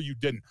intent or you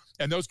didn't.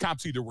 And those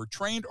cops either were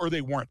trained or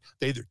they weren't.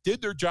 They either did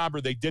their job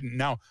or they didn't.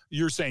 Now,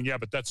 you're saying, yeah,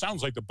 but that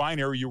sounds like the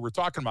binary you were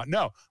talking about.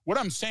 No, what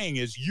I'm saying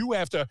is you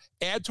have to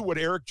add to what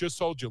Eric just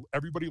told you,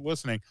 everybody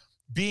listening,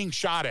 being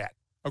shot at,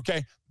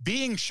 okay?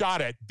 Being shot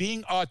at,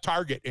 being a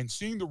target and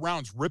seeing the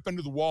rounds rip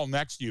into the wall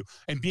next to you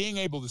and being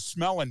able to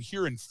smell and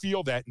hear and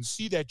feel that and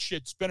see that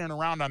shit spinning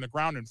around on the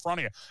ground in front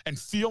of you and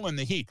feeling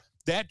the heat.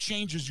 That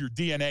changes your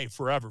DNA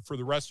forever for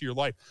the rest of your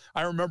life.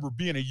 I remember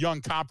being a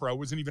young copper. I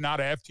wasn't even out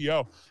of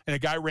FTO, and a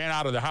guy ran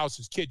out of the house.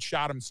 His kid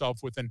shot himself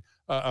with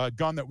a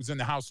gun that was in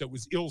the house that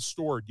was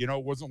ill-stored. You know,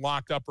 it wasn't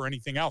locked up or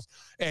anything else.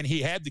 And he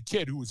had the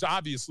kid, who was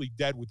obviously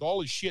dead with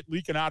all his shit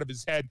leaking out of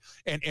his head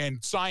and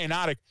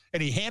cyanotic,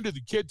 and he handed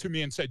the kid to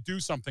me and said,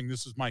 do something.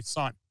 This is my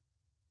son.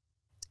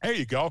 There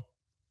you go.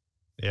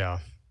 Yeah.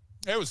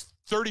 It was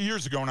 30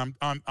 years ago, and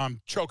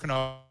I'm choking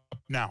up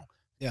now.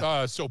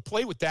 Yeah. So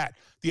play with that.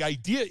 The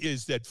idea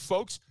is that,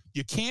 folks,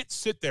 you can't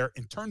sit there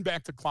and turn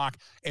back the clock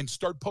and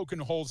start poking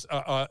holes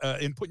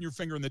and putting your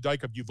finger in the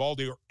dike of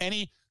Uvalde or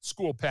any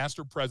school past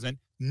or present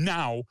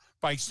now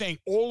by saying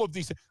all of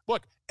these.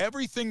 Look,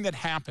 everything that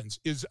happens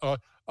is a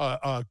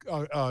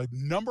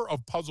number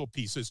of puzzle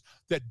pieces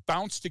that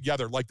bounce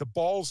together, like the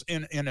balls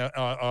in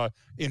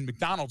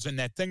McDonald's, in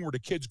that thing where the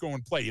kids go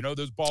and play. You know,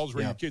 those balls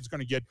where your kid's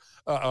going to get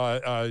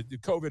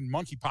COVID and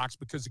monkeypox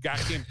because the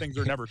goddamn things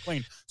are never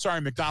clean. Sorry,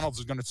 McDonald's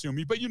is going to sue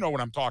me, but you know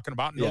what I'm talking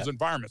about in those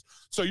environments.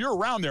 So you're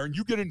around there and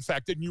you get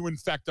infected and you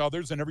infect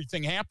others and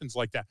everything happens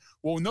like that.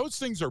 Well, when those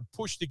things are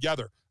pushed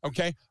together,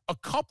 okay, a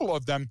couple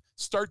of them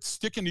start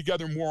sticking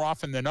together more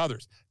often than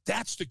others.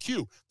 That's the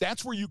cue.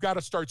 That's where you got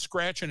to start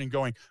scratching and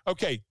going,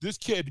 okay, this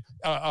kid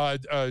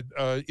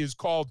is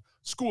called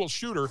school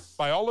shooter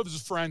by all of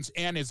his friends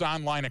and his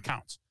online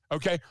accounts.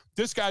 Okay,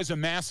 this guy's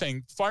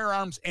amassing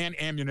firearms and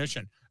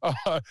ammunition.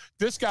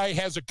 This guy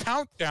has a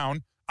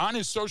countdown on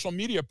his social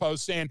media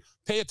post saying,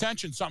 pay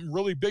attention, something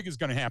really big is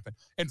going to happen.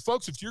 And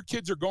folks, if your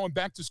kids are going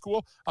back to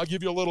school, I'll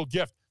give you a little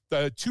gift.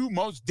 The two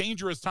most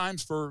dangerous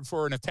times for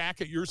an attack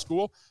at your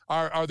school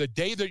are the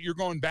day that you're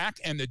going back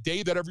and the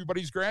day that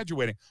everybody's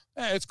graduating.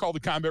 It's called the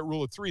combat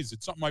rule of threes.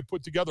 It's something I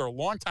put together a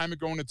long time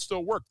ago, and it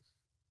still worked.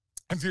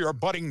 If you're a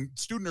budding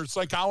student or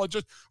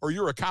psychologist, or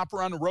you're a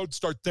copper on the road,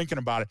 start thinking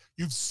about it.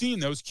 You've seen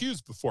those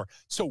cues before.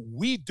 So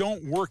we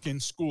don't work in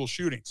school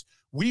shootings.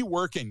 We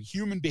work in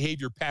human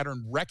behavior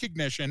pattern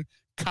recognition,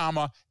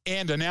 comma,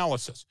 and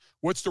analysis.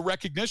 What's the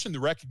recognition? The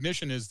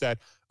recognition is that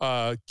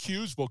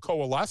cues will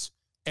coalesce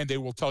and they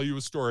will tell you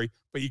a story,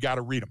 but you got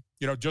to read them.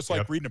 You know, just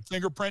like reading a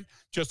fingerprint,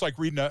 just like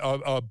reading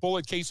a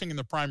bullet casing in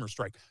the primer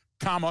strike,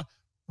 comma.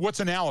 What's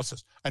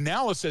analysis?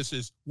 Analysis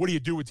is, what do you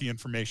do with the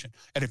information?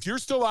 And if you're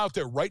still out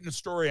there writing a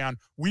story on,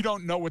 we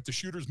don't know what the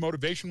shooter's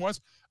motivation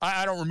was.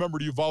 I don't remember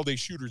the Uvalde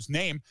shooter's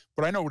name,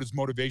 but I know what his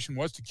motivation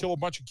was, to kill a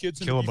bunch of kids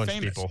and to be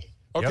famous. Of people.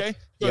 Okay,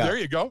 so there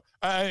you go.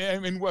 I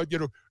mean, well, you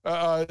know,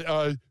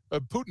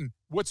 Putin.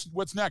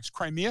 What's next?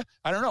 Crimea?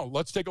 I don't know.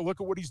 Let's take a look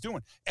at what he's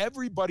doing.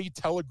 Everybody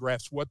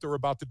telegraphs what they're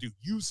about to do.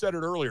 You said it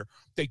earlier.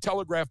 They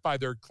telegraph by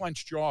their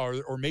clenched jaw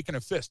or making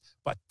a fist,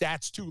 but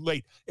that's too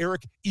late.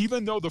 Eric,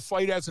 even though the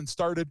fight hasn't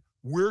started,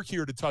 we're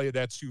here to tell you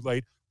that's too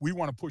late. We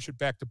want to push it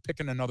back to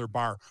picking another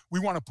bar. We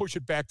want to push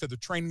it back to the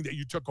training that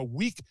you took a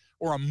week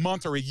or a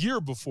month or a year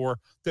before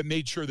that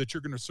made sure that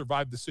you're going to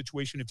survive the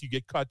situation if you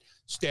get cut,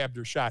 stabbed,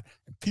 or shot.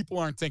 And people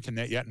aren't thinking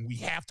that yet, and we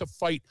have to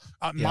fight.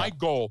 My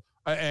goal,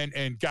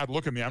 and God,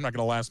 look at me, I'm not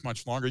going to last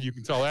much longer, you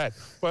can tell that.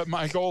 But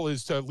my goal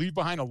is to leave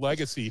behind a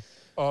legacy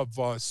of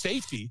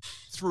safety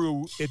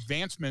through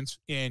advancements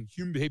in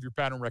human behavior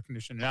pattern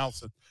recognition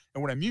analysis.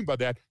 And what I mean by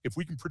that, if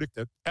we can predict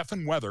the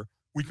effing weather,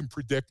 we can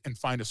predict and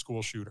find a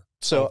school shooter.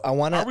 So I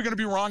want to. Are we going to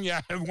be wrong?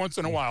 Yeah, once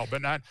in a while,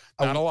 but not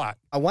a lot.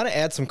 I want to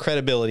add some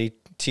credibility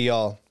to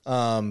y'all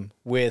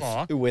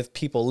with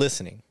people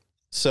listening.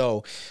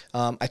 So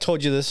I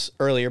told you this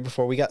earlier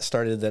before we got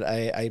started that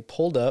I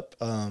pulled up.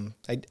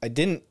 I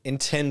didn't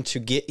intend to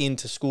get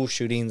into school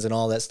shootings and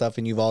all that stuff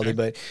in Uvalde,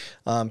 but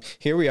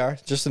here we are,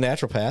 just a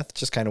natural path.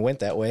 Just kind of went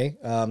that way.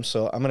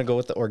 So I'm going to go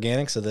with the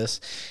organics of this.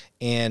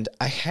 And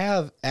I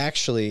have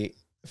actually,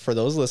 for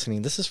those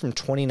listening, this is from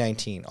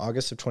 2019,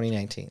 August of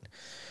 2019.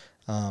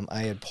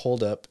 I had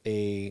pulled up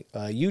a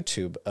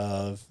YouTube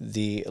of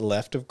the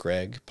Left of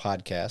Greg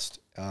podcast.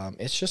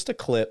 It's just a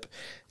clip.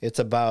 It's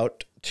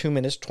about 2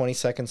 minutes, 20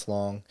 seconds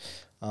long.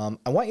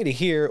 I want you to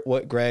hear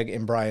what Greg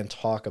and Brian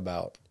talk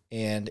about.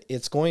 And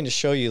it's going to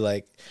show you,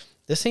 like,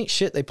 this ain't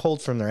shit they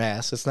pulled from their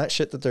ass. It's not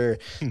shit that they're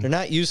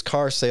not used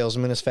car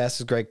salesmen as fast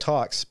as Greg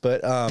talks.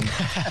 But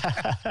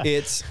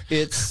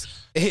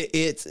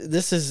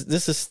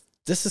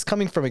this is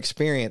coming from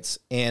experience,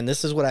 and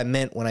this is what I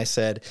meant when I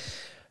said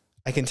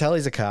I can tell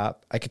he's a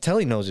cop. I can tell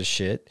he knows his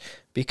shit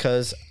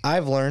because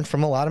I've learned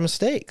from a lot of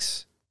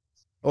mistakes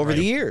over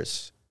the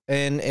years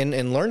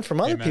and learned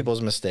from other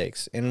people's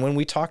mistakes. And when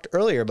we talked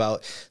earlier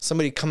about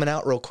somebody coming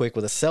out real quick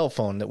with a cell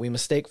phone that we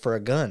mistake for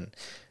a gun,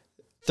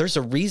 there's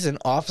a reason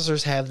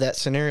officers have that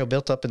scenario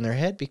built up in their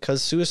head,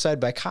 because suicide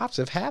by cops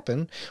have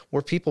happened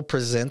where people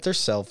present their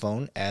cell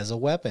phone as a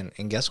weapon.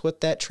 And guess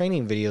what that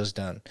training video has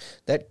done?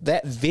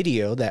 That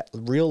video, that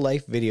real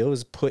life video,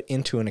 is put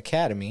into an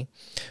academy,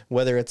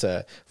 whether it's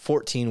a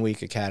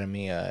 14-week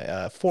academy,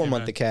 a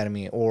 4-month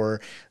academy,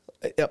 or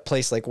a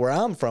place like where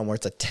I'm from where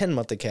it's a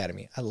 10-month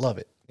academy. I love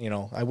it. You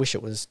know, I wish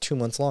it was 2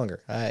 months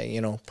longer.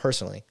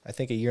 Personally, I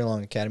think a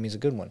year-long academy is a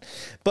good one.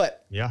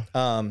 But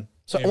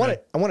so I want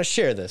to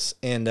share this,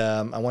 and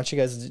I want you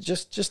guys to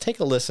just take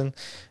a listen,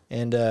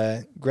 and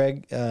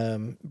Greg,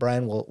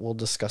 Brian will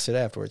discuss it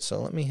afterwards.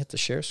 So let me hit the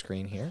share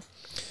screen here.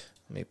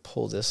 Let me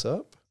pull this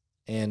up,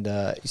 and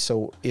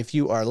so if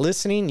you are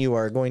listening, you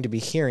are going to be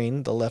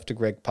hearing the Left of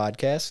Greg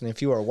podcast, and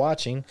if you are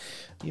watching,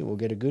 you will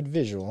get a good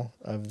visual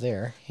of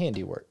their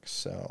handiwork.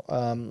 So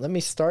let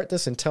me start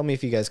this and tell me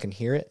if you guys can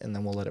hear it, and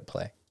then we'll let it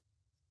play.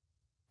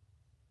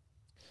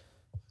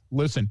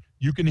 Listen,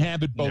 you can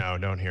have it both. No,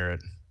 don't hear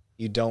it.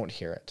 You don't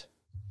hear it.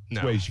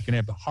 No. Ways. You can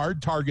have the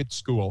hard target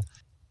school.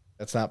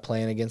 That's not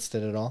playing against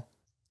it at all?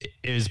 It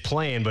is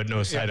playing, but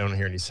no, I don't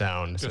hear any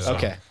sound. So.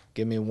 Okay.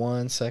 Give me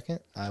 1 second.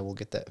 I will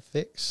get that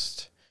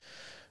fixed.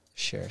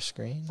 Share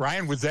screen.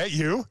 Brian, was that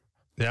you?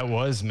 That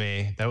was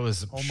me. That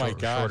was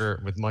shorter,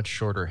 with much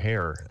shorter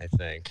hair, I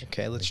think.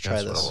 Okay, let's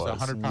try this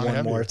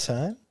one more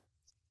time.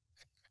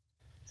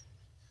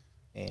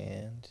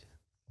 And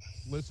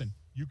listen,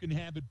 you can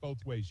have it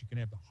both ways. You can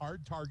have the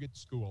hard target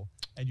school,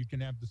 and you can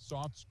have the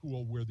soft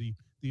school where the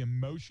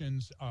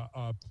emotions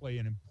play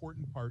an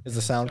important part. Is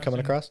the sound coming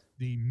across?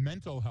 The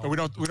mental health. We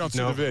don't see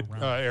the vid,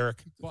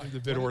 Eric. The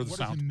vid or the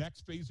sound. What is the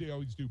next phase they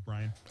always do,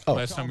 Brian?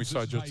 Last time we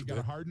saw just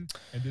the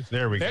vid.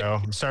 There we go.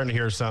 I'm starting to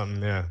hear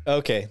something. Yeah.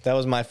 Okay, that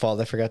was my fault.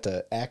 I forgot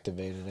to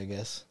activate it, I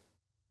guess.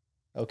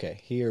 Okay,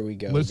 here we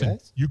go. Listen,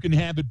 guys. You can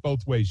have it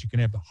both ways. You can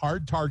have the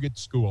hard target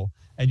school,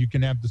 and you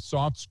can have the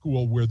soft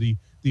school where the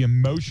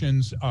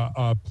emotions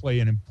play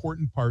an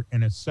important part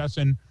in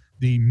assessing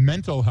the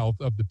mental health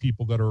of the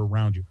people that are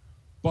around you.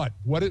 But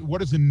what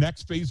is the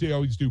next phase they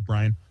always do,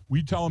 Brian?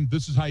 We tell them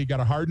this is how you got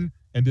to harden,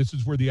 and this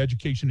is where the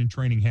education and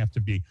training have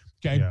to be.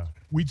 Okay. Yeah.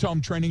 We tell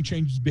them training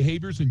changes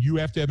behaviors, and you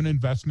have to have an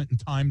investment in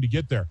time to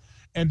get there.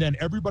 And then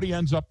everybody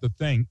ends up the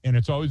thing, and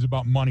it's always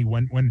about money.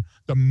 When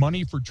the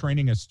money for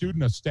training a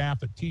student, a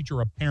staff, a teacher,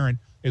 a parent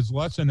is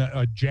less than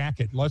a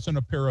jacket, less than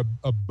a pair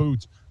of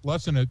boots,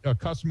 less than a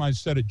customized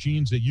set of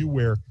jeans that you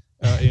wear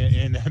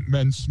in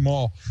men's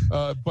small,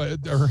 or what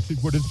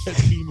is that,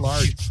 teen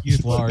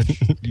large? Large.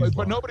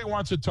 But nobody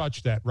wants to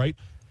touch that, right?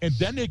 And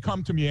then they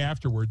come to me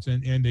afterwards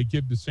and they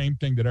give the same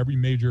thing that every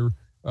major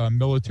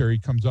military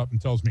comes up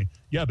and tells me,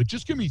 yeah, but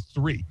just give me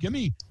 3. Give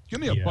me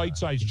a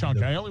bite-sized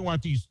chunk. I only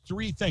want these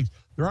 3 things.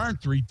 There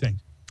aren't 3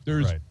 things.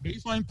 There's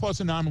baseline plus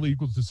anomaly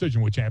equals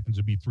decision, which happens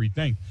to be 3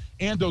 things.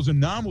 And those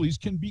anomalies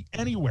can be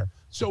anywhere.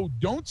 So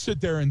don't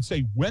sit there and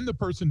say when the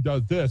person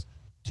does this,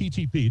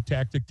 TTP,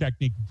 tactic,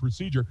 technique, and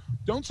procedure,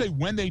 don't say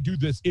when they do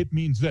this, it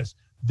means this.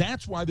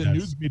 That's why the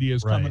news media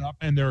is coming up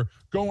and they're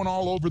going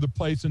all over the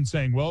place and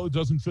saying, well, it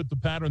doesn't fit the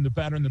pattern. The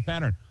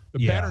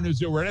pattern is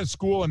they were at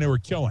school and they were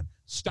killing.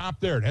 Stop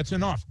there. That's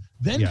enough.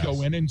 Then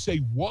go in and say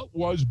what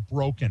was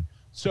broken.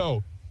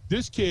 So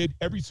this kid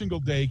every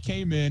single day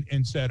came in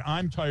and said,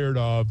 I'm tired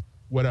of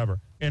whatever.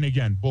 And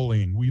again,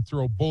 bullying. We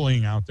throw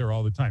bullying out there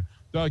all the time.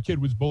 The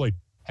kid was bullied.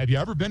 Have you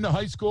ever been to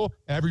high school?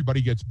 Everybody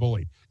gets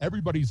bullied.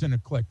 Everybody's in a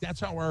clique. That's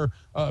how our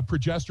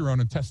progesterone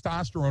and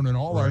testosterone and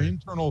all our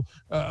internal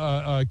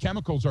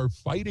chemicals are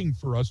fighting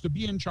for us to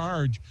be in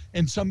charge.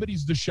 And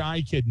somebody's the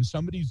shy kid and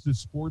somebody's the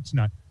sports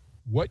nut.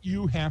 What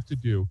you have to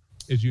do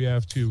is you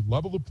have to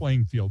level the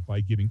playing field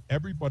by giving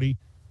everybody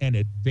an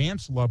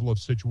advanced level of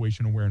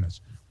situation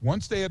awareness.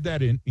 Once they have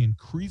that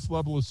increased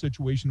level of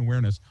situation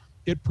awareness,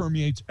 it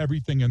permeates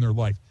everything in their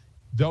life.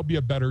 They'll be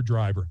a better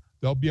driver.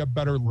 They'll be a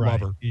better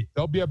lover.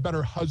 They'll be a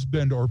better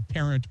husband or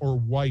parent or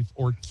wife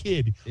or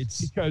kid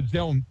because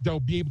they'll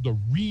be able to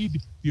read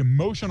the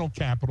emotional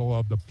capital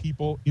of the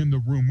people in the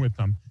room with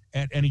them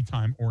at any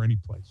time or any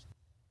place.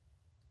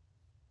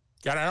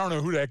 God, I don't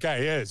know who that guy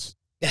is.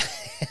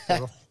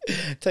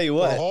 Tell you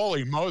what. Well,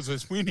 holy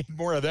Moses, we need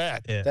more of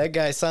that. Yeah. That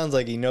guy sounds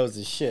like he knows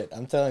his shit.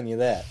 I'm telling you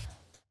that.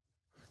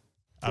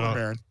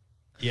 I'm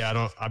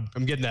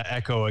getting that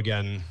echo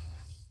again.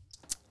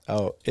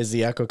 Oh, is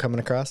the echo coming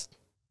across?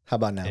 How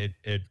about now?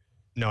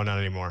 No, not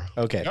anymore.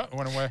 Okay. No, it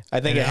went away.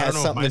 I think it has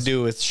something to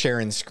do with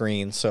sharing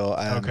screen. So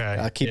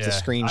I'll keep the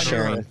screen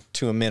sharing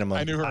to a minimum.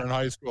 I knew her in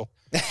high school.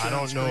 I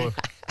don't know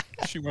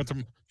if she went to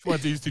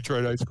East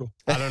Detroit High School.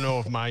 I don't know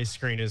if my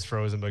screen is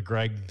frozen, but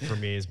Greg for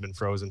me has been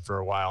frozen for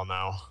a while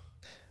now.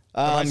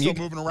 Am I still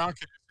moving around?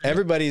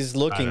 Everybody's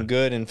looking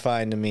good and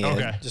fine to me.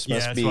 Okay. It just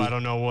must be. So I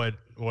don't know what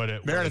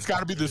Marren, it's got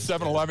to be the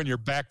 7-Eleven you're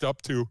backed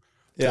up to.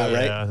 Yeah,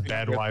 right. Yeah,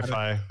 bad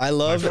Wi-Fi. I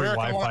love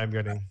Wi-Fi I'm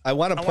getting. I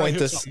want to point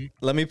this.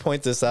 Let me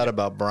point this out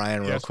about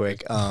Brian real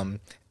quick.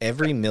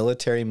 Every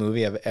military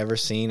movie I've ever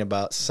seen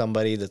about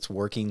somebody that's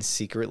working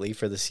secretly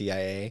for the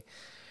CIA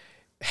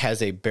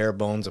has a bare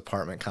bones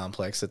apartment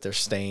complex that they're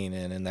staying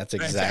in, and that's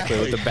exactly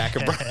what the back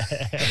of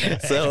Brian.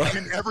 So I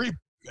mean,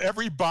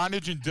 every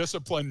bondage and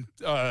discipline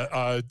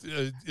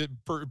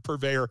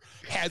purveyor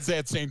has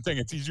that same thing.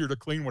 It's easier to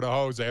clean with a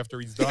hose after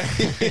he's done.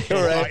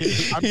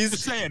 I'm just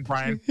saying,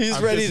 Brian. He's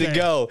ready to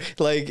go.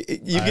 Like,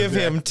 you give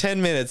him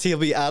 10 minutes, he'll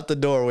be out the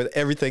door with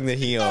everything that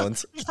he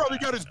owns. He's probably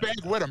got his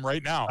bag with him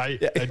right now. I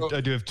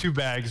do have 2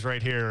 bags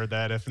right here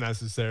that, if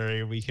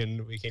necessary, we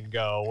can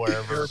go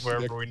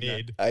wherever we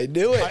need. I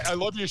knew it. I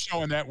love you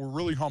showing that. We're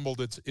really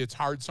humbled. It's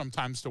hard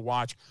sometimes to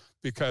watch,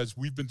 because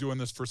we've been doing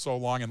this for so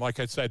long. And like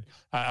I said,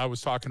 I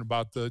was talking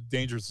about the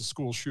dangers of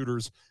school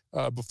shooters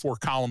before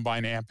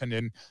Columbine happened.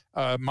 And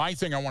my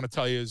thing I want to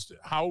tell you is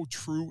how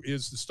true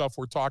is the stuff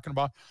we're talking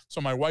about.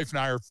 So my wife and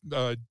I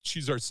are,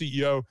 she's our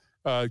CEO,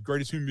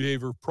 greatest human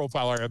behavior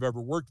profiler I've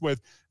ever worked with.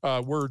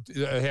 We're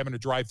having to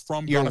drive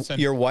from Gunnison.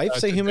 Your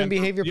wife's a human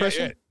behavior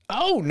person? Yeah.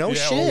 Oh, no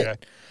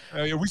shit.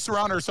 Oh, yeah. We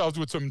surround ourselves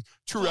with some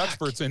true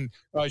experts, and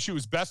she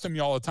was besting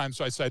me all the time.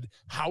 So I said,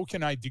 how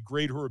can I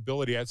degrade her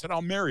ability? I said,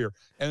 I'll marry her,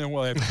 and then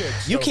we'll have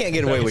kids. You can't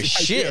get away with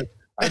shit.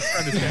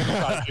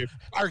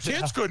 Our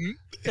kids couldn't.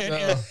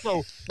 And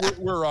so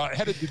we're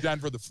headed to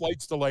Denver. The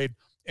flight's delayed.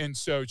 And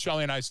so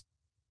Shelly and I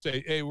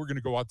say, hey, we're going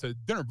to go out to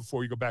dinner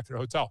before we go back to the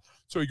hotel.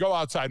 So we go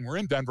outside, and we're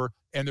in Denver,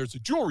 and there's a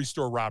jewelry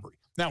store robbery.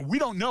 Now, we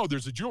don't know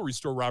there's a jewelry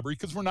store robbery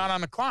because we're not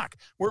on the clock.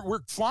 We're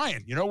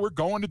flying, we're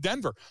going to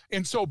Denver.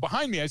 And so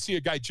behind me, I see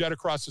a guy jet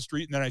across the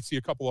street, and then I see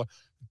a couple of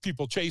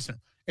people chasing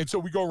him. And so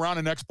we go around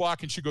the next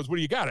block, and she goes, what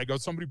do you got? I go,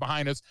 somebody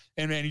behind us,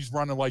 and man, he's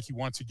running like he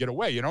wants to get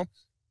away,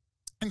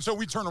 And so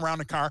we turn around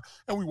the car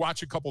and we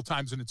watch a couple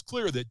times, and it's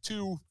clear that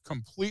 2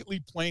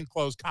 completely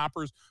plainclothes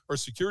coppers or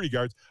security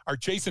guards are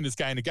chasing this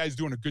guy, and the guy's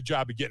doing a good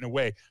job of getting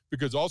away,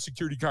 because all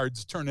security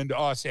guards turn into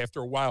us after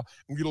a while.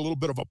 We get a little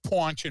bit of a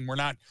paunch, and we're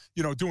not,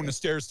 doing the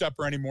stair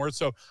stepper anymore.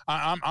 So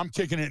I'm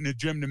kicking it in the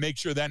gym to make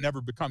sure that never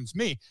becomes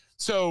me.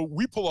 So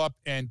we pull up,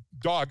 and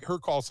Dog, her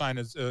call sign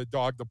is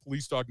Dog, the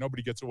police dog.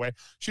 Nobody gets away.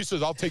 She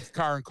says, I'll take the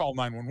car and call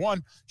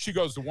 911. She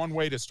goes the one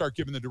way to start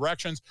giving the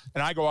directions,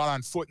 and I go out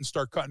on foot and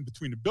start cutting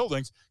between the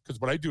buildings,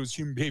 because what I do is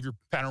human behavior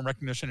pattern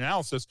recognition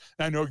analysis,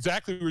 and I know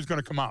exactly who's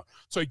going to come out.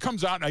 So he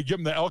comes out, and I give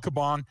him the El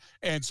Kabong,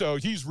 and so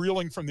he's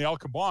reeling from the El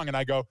Kabong, and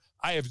I go,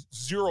 I have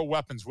 0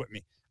 weapons with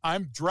me.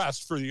 I'm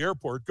dressed for the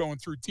airport going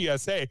through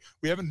TSA.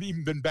 We haven't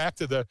even been back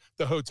to the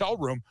hotel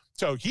room.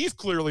 So he's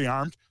clearly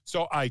armed.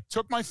 So I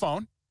took my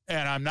phone,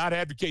 and I'm not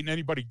advocating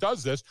anybody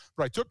does this,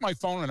 but I took my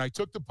phone and I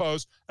took the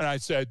pose, and I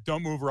said,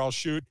 don't move or I'll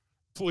shoot.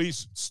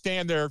 police,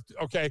 stand there.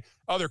 Okay,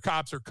 other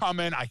cops are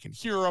coming. I can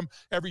hear them,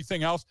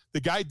 everything else.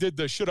 The guy did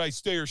the should I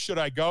stay or should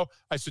I go?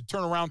 I said,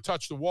 turn around,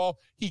 touch the wall.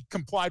 He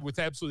complied with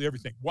absolutely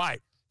everything. Why?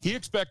 He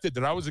expected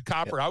that I was a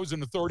cop or I was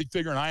an authority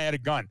figure and I had a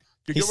gun.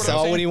 He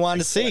saw what he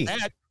wanted to see.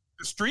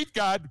 The street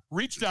god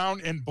reached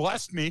down and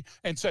blessed me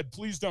and said,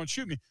 please don't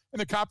shoot me. And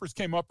the coppers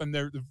came up and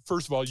they're,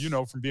 first of all, you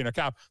know, from being a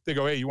cop, they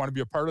go, hey, you want to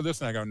be a part of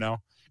this? And I go, no.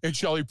 And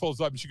Shelly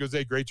pulls up and she goes,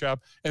 hey, great job.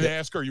 And they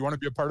ask her, you want to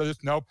be a part of this?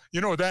 Nope. You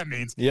know what that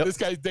means. This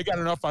guy, they got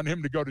enough on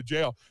him to go to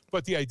jail.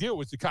 But the idea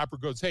was the copper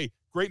goes, hey,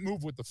 great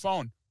move with the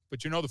phone.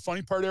 But you know the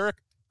funny part, Eric?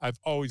 I've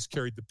always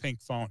carried the pink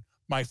phone.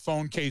 My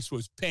phone case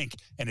was pink,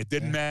 and it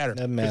didn't matter.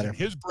 Doesn't matter. In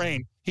his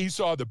brain, he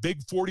saw the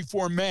big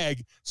 44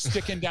 mag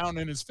sticking down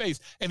in his face.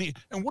 And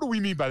what do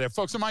we mean by that,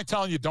 folks? Am I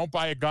telling you don't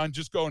buy a gun,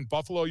 just go and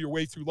buffalo your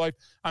way through life?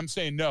 I'm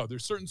saying no.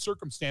 There's certain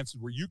circumstances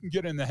where you can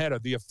get in the head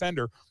of the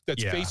offender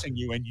that's facing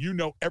you, and you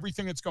know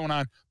everything that's going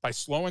on by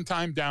slowing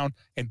time down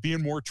and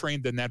being more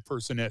trained than that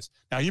person is.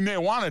 Now, he may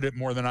have wanted it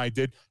more than I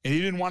did, and he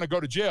didn't want to go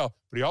to jail,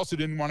 but he also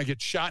didn't want to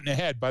get shot in the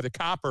head by the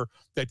copper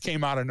that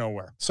came out of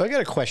nowhere. So I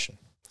got a question.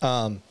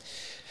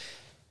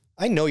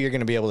 I know you're going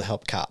to be able to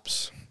help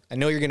cops. I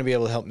know you're going to be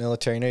able to help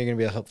military. I know you're going to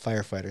be able to help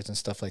firefighters and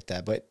stuff like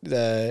that. But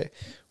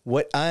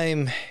what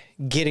I'm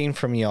getting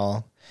from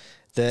y'all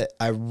that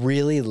I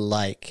really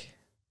like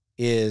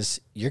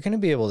is you're going to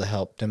be able to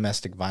help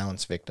domestic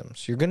violence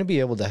victims. You're going to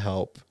be able to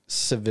help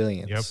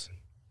civilians. Yep.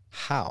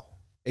 How?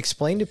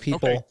 Explain to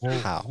people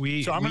how.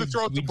 So I'm going to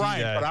throw it to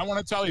Brian, but I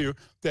want to tell you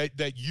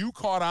that you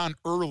caught on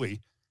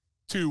early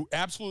to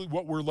absolutely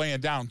what we're laying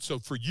down. So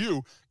for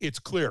you, it's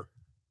clear.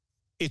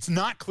 It's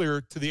not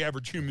clear to the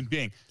average human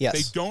being. Yes.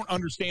 They don't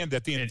understand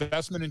that the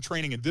investment in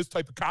training and this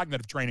type of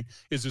cognitive training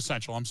is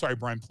essential. I'm sorry,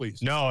 Brian,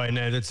 please. No, and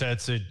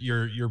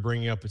you're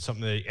bringing up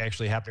something that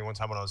actually happened one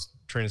time when I was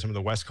training some of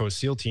the West Coast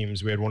SEAL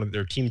teams. We had one of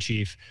their team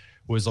chief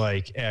was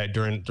like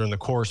during the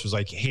course was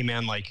like, hey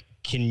man, like,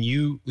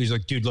 he's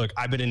like, dude, look,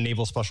 I've been in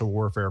naval special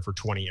warfare for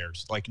 20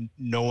 years. Like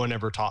no one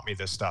ever taught me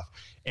this stuff.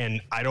 And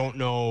I don't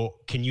know,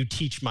 can you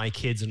teach my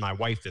kids and my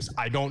wife this?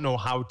 I don't know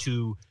how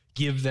to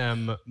give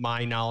them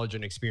my knowledge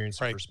and experience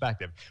and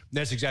perspective. And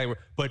that's exactly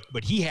what,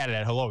 but he had it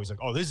at hello. He's like,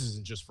 oh, this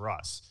isn't just for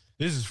us.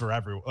 This is for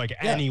everyone. Like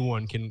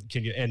anyone can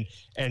get,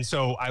 and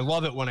so I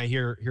love it when I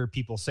hear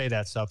people say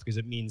that stuff because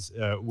it means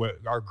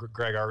our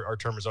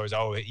term is always,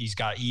 oh,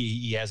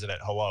 he has it at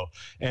hello.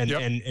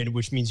 And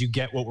which means you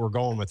get what we're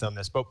going with on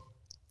this. But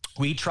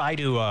we try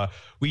to,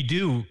 we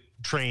do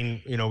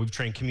train, we've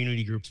trained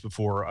community groups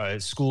before,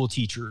 school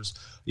teachers,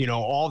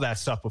 all that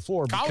stuff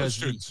before. College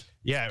students.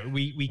 Yeah,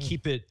 we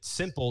keep it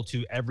simple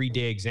to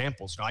everyday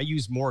examples. I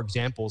use more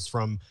examples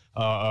from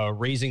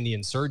raising the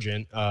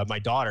insurgent, my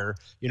daughter,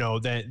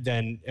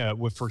 than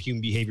for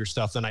human behavior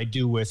stuff than I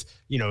do with,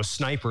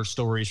 sniper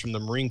stories from the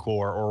Marine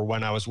Corps or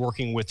when I was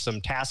working with some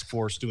task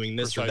force doing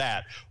this or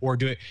that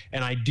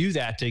and I do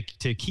that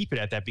to keep it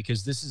at that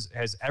because this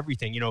has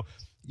everything.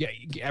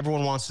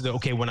 Everyone wants to.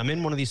 Okay, when I'm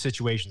in one of these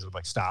situations, I'm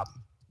like, stop.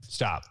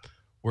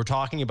 We're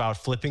talking about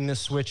flipping this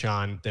switch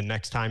on the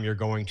next time you're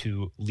going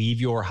to leave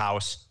your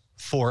house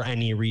for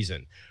any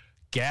reason.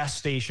 Gas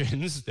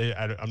stations,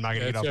 I'm not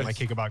going to get off my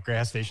kick about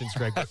gas stations,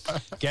 Greg,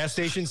 but gas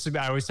stations,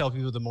 I always tell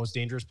people the most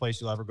dangerous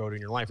place you'll ever go to in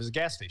your life is a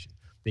gas station.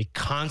 They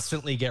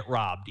constantly get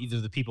robbed,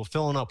 either the people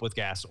filling up with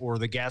gas or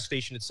the gas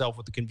station itself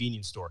with the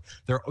convenience store.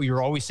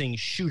 You're always seeing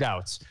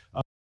shootouts.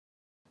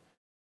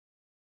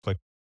 Click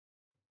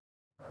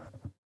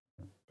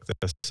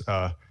this.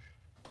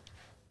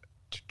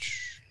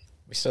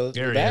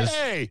 There he is.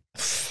 Hey,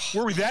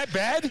 were we that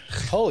bad?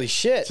 Holy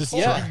shit.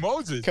 Holy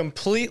Moses.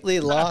 Completely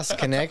lost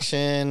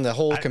connection. The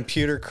whole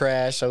computer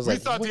crashed. I was we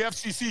like, thought the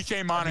FCC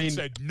came on and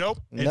said, nope.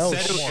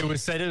 It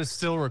said it was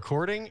still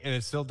recording, and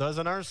it still does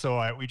on ours,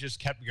 so we just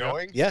kept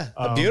going. Yeah,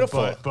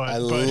 beautiful. I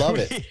love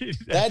it.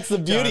 That's the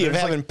beauty of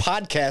having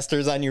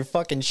podcasters on your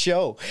fucking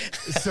show.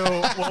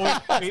 So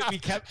we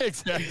kept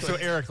exactly. So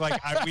Eric,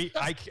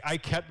 I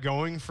kept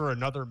going for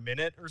another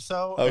minute or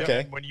so.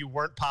 Okay. And when you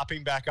weren't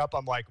popping back up,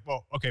 I'm like,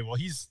 well, okay, well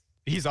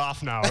he's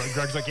off now. And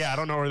Greg's like, yeah, I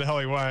don't know where the hell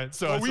he went.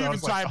 So we even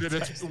timed it.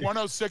 It's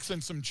 106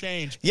 and some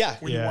change. Yeah.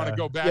 When you want to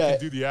go back and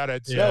do the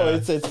edits. Yeah. No,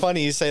 it's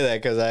funny you say that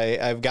because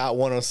I've got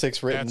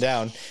 106 written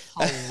down.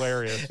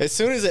 Hilarious. As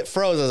soon as it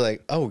froze, I was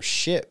like, oh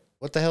shit,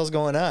 what the hell's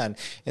going on?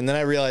 And then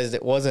I realized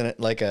it wasn't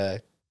like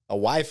a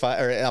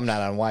Wi-Fi, or I'm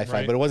not on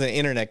Wi-Fi, but it wasn't an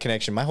internet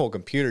connection. My whole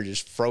computer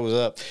just froze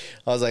up.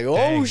 I was like,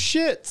 oh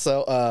shit.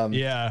 So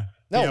yeah.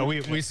 No,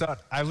 we saw.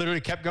 I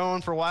literally kept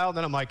going for a while.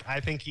 Then I'm like, I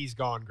think he's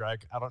gone,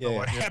 Greg. I don't know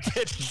what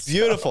happened.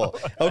 Beautiful.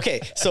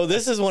 Okay, so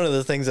this is one of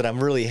the things that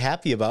I'm really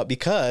happy about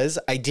because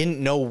I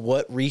didn't know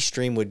what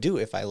Restream would do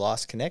if I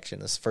lost connection.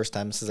 This is the first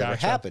time this has ever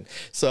happened.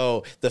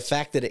 So the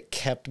fact that it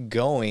kept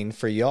going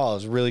for y'all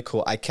is really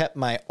cool. I kept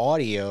my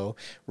audio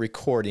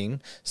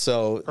recording,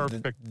 so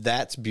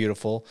that's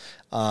beautiful.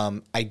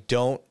 I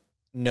don't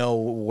know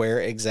where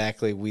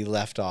exactly we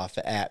left off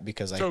at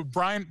because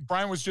Brian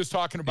was just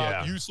talking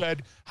about, you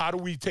said, how do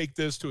we take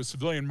this to a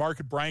civilian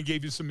market? Brian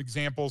gave you some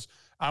examples.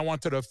 I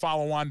wanted to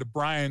follow on to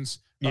Brian's.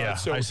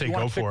 So I say go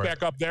want to for pick it.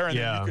 back up there and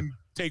then you can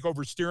take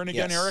over steering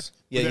again, Yes. Eric?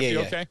 Yeah, Would that yeah, be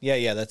yeah. okay?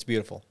 Yeah, that's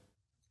beautiful.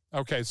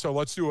 Okay, so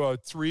let's do a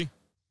 3.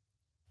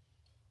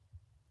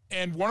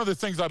 And one of the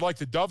things I'd like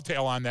to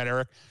dovetail on that,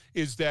 Eric,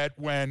 is that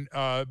when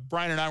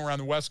Brian and I were on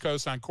the West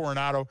Coast on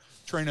Coronado,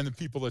 training the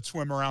people that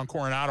swim around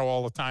Coronado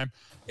all the time,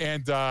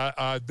 and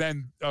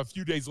then a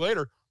few days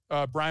later,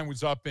 Brian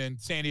was up in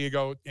San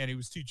Diego and he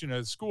was teaching at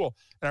a school.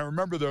 And I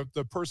remember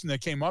the person that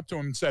came up to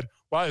him and said,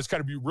 wow, it's got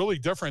to be really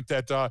different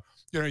that,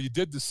 you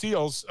did the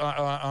SEALs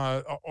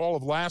all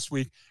of last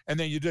week, and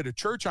then you did a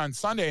church on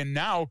Sunday, and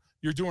now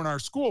you're doing our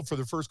school for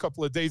the first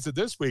couple of days of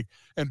this week.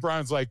 And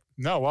Brian's like,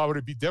 no, why would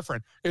it be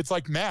different? It's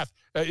like math.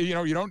 You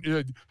don't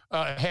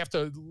have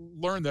to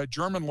learn the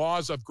German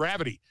laws of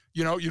gravity.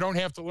 You don't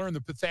have to learn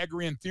the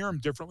Pythagorean theorem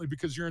differently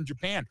because you're in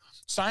Japan.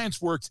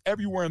 Science works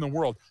everywhere in the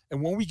world.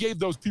 And when we gave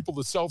those people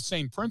the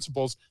self-same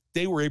principles,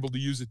 they were able to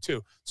use it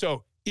too.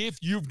 So if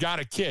you've got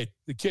a kid,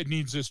 the kid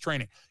needs this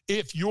training.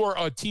 If you're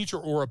a teacher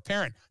or a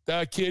parent,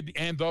 the kid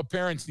and the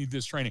parents need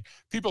this training.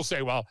 People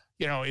say, well,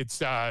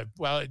 it's, I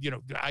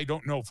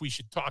don't know if we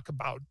should talk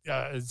about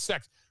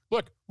sex.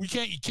 Look, we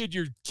can't kid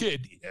your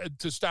kid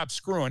to stop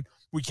screwing.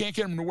 We can't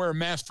get them to wear a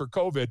mask for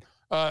COVID.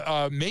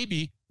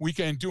 Maybe we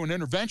can do an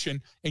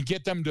intervention and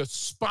get them to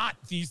spot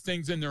these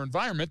things in their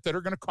environment that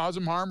are going to cause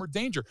them harm or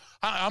danger.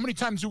 How many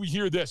times do we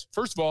hear this?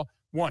 First of all,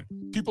 one,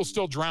 people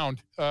still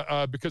drowned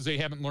because they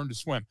haven't learned to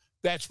swim.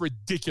 That's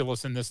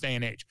ridiculous in this day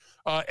and age.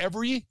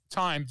 Every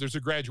time there's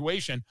a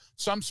graduation,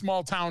 some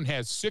small town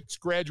has 6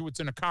 graduates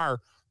in a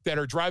car that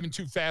are driving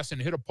too fast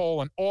and hit a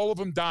pole, and all of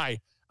them die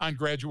on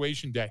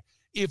graduation day.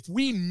 If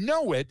we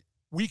know it,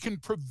 we can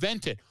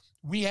prevent it.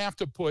 We have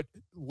to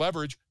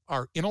leverage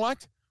our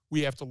intellect.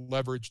 We have to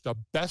leverage the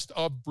best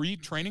of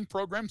breed training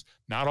programs.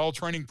 Not all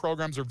training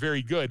programs are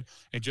very good.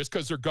 And just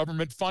because they're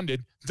government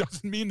funded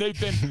doesn't mean they've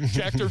been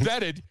checked or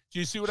vetted. Do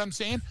you see what I'm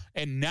saying?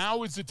 And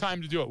now is the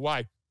time to do it.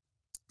 Why?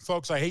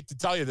 Folks, I hate to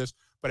tell you this,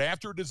 but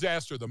after a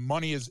disaster, the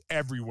money is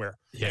everywhere.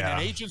 Yeah.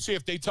 And an agency,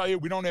 if they tell you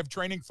we don't have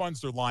training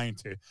funds, they're lying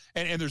to you.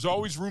 And there's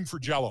always room for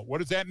Jello. What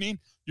does that mean?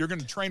 You're going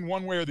to train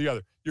one way or the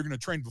other. You're going to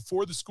train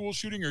before the school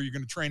shooting, or you're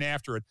going to train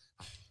after it.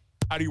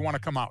 How do you want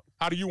to come out?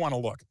 How do you want to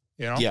look?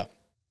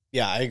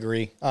 Yeah, I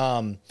agree.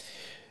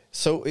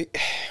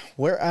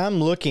 Where I'm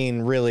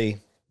looking really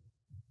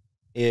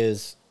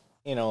is,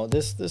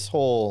 this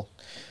whole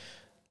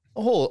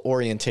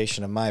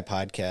orientation of my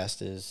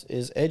podcast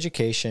is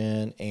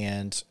education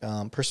and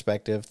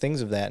perspective,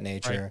 things of that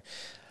nature. Right.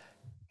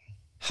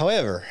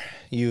 However,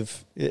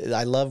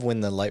 I love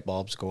when the light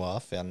bulbs go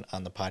off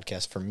on the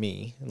podcast. For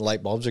me,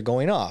 light bulbs are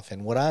going off,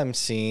 and what I'm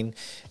seeing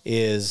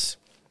is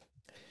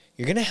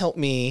you're going to help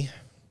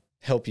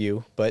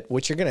you, but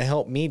what you're going to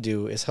help me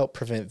do is help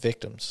prevent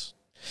victims.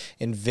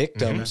 And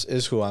victims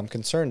is who I'm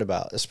concerned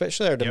about,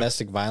 especially our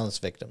domestic violence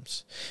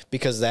victims,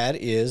 because that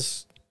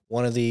is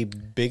one of the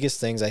biggest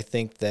things I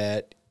think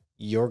that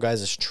your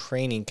guys'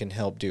 training can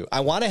help do. I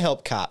want to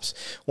help cops.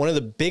 One of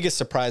the biggest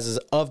surprises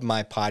of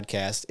my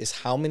podcast is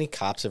how many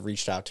cops have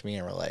reached out to me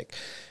and were like,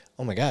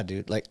 oh my God,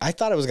 dude, like I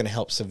thought I was going to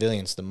help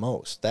civilians the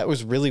most. That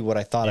was really what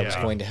I thought I was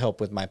going to help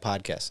with my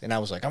podcast. And I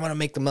was like, I'm going to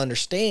make them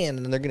understand,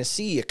 and they're going to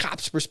see a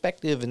cop's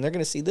perspective, and they're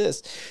going to see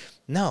this.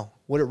 No,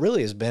 what it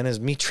really has been is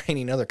me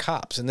training other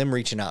cops and them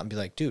reaching out and be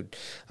like, dude,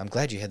 I'm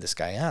glad you had this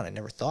guy on. I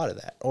never thought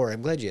of that. Or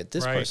I'm glad you had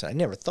this person. I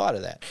never thought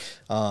of that.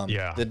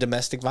 The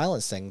domestic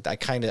violence thing, I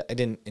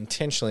didn't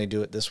intentionally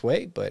do it this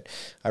way, but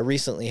I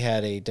recently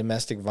had a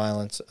domestic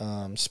violence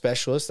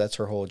specialist. That's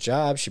her whole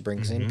job. She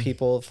brings in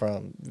people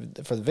for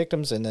the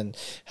victims and then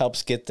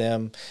helps get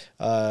them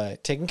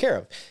taken care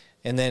of.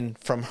 And then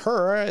from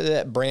her,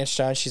 that branched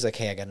on, she's like,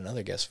 hey, I got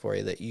another guest for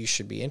you that you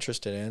should be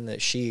interested in,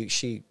 that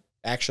she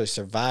actually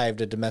survived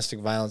a domestic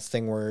violence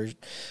thing where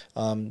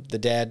the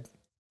dad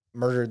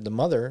murdered the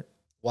mother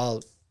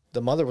while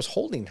the mother was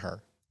holding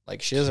her.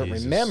 Like, she doesn't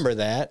remember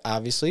that,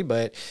 obviously,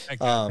 but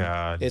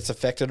it's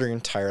affected her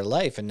entire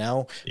life. And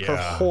now her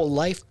whole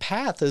life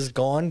path has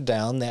gone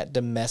down that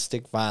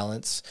domestic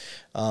violence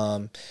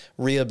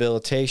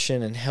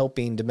rehabilitation and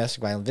helping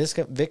domestic violence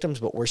victims.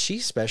 But where she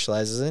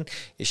specializes in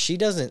is she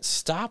doesn't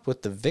stop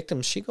with the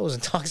victims. She goes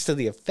and talks to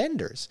the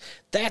offenders.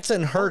 That's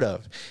unheard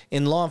of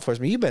in law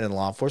enforcement. You've been in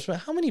law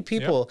enforcement. How many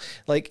people,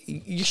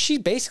 she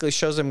basically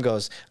shows them,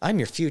 goes, I'm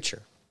your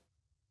future.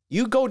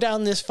 You go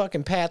down this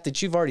fucking path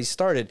that you've already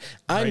started.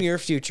 I'm your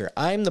future.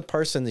 I'm the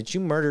person that you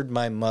murdered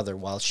my mother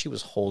while she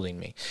was holding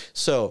me.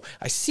 So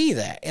I see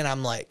that, and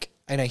I'm like,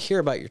 and I hear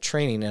about your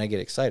training, and I get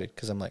excited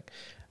because I'm like,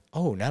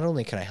 oh, not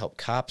only can I help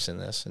cops in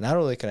this, not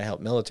only can I help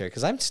military,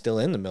 because I'm still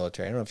in the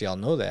military. I don't know if y'all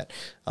know that.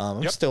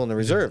 I'm still in the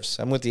reserves.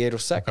 I'm with the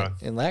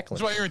 802nd in Lackland.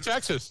 That's why you're in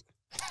Texas.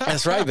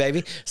 That's right,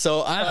 baby.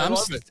 So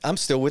I'm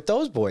still with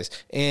those boys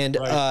and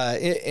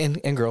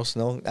girls.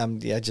 No,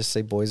 I just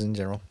say boys in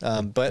general.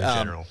 In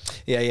general.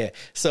 Yeah.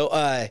 So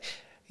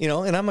you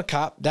know, and I'm a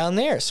cop down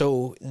there.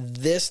 So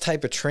this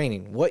type of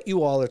training, what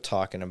you all are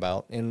talking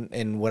about,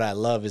 and what I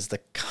love is the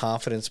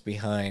confidence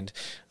behind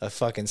a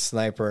fucking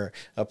sniper,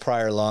 a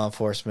prior law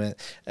enforcement,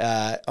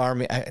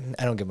 Army. I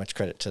don't give much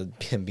credit to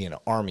him being an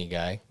Army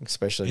guy,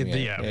 especially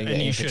being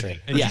and you should.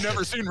 You've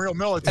never seen real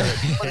military.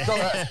 Go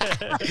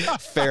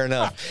ahead. Fair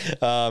enough.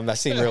 I've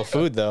seen real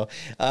food though.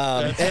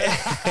 And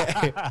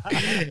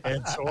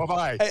so have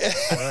I.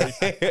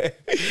 Right.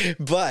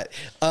 But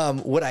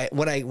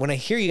when I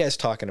hear you guys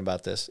talking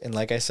about this, and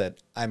like I said,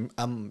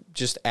 I'm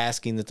just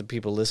asking that the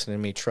people listening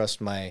to me trust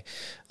my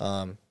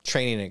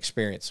training and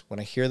experience. When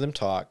I hear them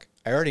talk,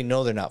 I already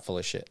know they're not full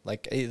of shit.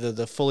 Like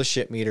the full of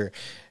shit meter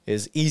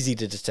is easy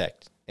to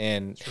detect.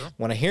 And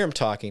when I hear them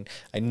talking,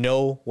 I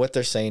know what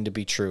they're saying to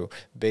be true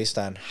based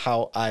on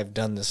how I've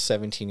done this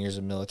 17 years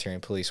of military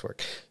and police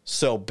work.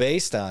 So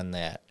based on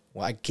that,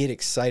 well, I get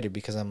excited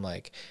because I'm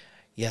like,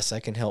 yes, I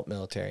can help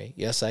military.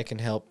 Yes, I can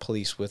help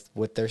police with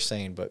what they're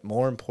saying. But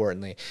more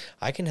importantly,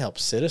 I can help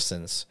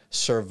citizens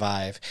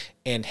survive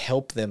and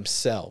help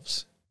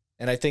themselves.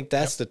 And I think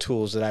that's the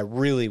tools that I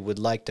really would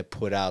like to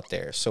put out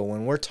there. So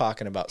when we're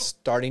talking about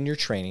starting your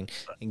training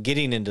and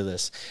getting into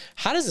this,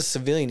 how does a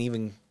civilian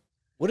even,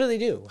 what do they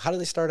do? How do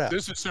they start out?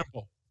 This is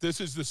simple. This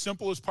is the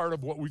simplest part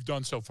of what we've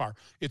done so far.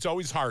 It's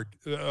always hard.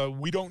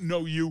 We don't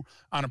know you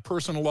on a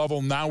personal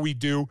level. Now we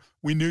do.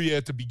 We knew you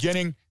at the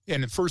beginning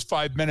in the first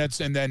 5 minutes,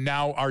 and then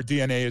now our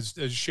DNA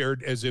is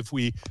shared as if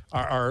we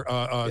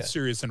are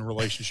serious in a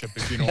relationship,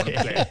 if you know what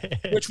I'm saying.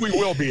 Which we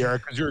will be,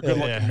 Eric, because you're a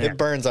good-looking man. It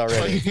burns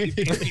already.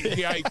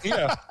 The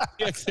idea,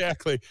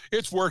 exactly.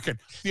 It's working.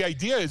 The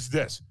idea is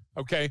this,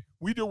 okay?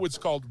 We do what's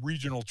called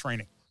regional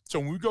training. So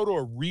when we go to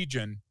a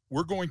region,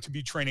 we're going to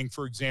be training,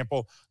 for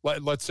example,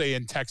 let's say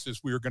in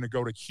Texas, we are going to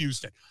go to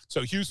Houston.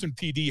 So Houston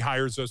PD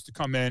hires us to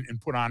come in and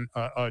put on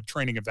a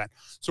training event.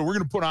 So we're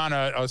going to put on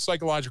a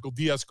psychological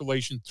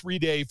de-escalation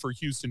 3-day for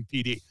Houston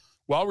PD.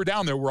 While we're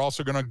down there, we're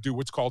also going to do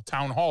what's called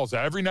town halls.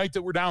 Every night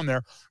that we're down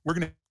there, we're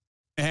going to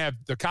have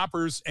the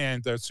coppers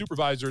and the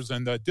supervisors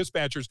and the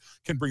dispatchers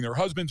can bring their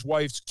husbands,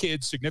 wives,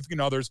 kids, significant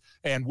others,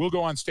 and we'll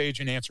go on stage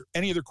and answer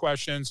any of their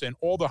questions, and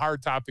all the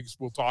hard topics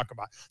we'll talk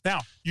about. Now,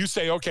 you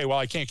say, okay, well,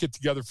 I can't get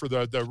together for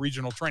the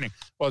regional training.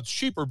 Well, it's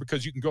cheaper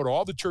because you can go to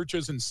all the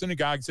churches and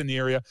synagogues in the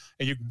area,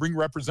 and you can bring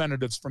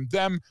representatives from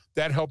them.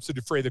 That helps to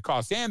defray the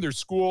cost. And there's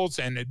schools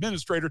and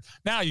administrators.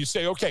 Now you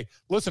say, okay,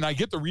 listen, I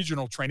get the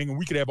regional training, and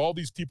we could have all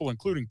these people,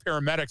 including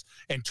paramedics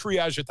and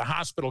triage at the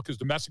hospital, because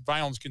domestic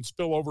violence can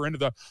spill over into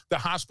the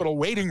hospital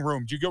waiting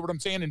room. Do you get what I'm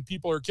saying? And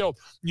people are killed.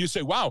 And you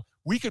say, wow,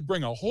 we could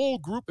bring a whole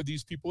group of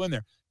these people in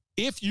there.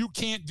 If you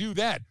can't do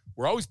that,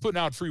 we're always putting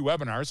out free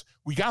webinars.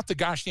 We got the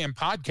gosh damn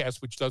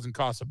podcast, which doesn't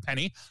cost a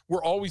penny.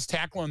 We're always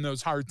tackling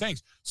those hard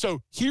things.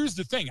 So here's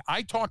the thing.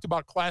 I talked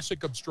about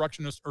classic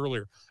obstructionists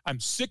earlier.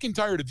 I'm sick and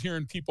tired of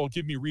hearing people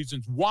give me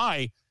reasons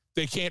why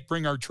they can't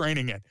bring our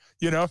training in,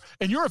 you know,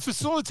 and you're a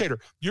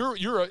facilitator.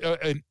 You're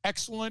an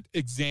excellent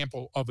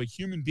example of a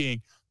human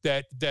being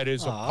that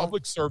is a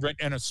public servant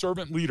and a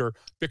servant leader,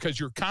 because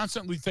you're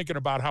constantly thinking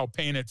about how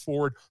paying it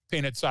forward,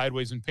 paying it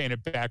sideways, and paying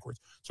it backwards.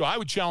 So I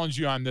would challenge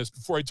you on this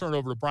before I turn it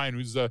over to Brian,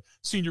 who's the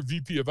senior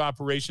VP of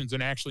operations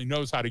and actually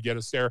knows how to get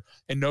us there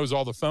and knows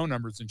all the phone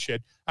numbers and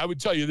shit. I would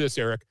tell you this,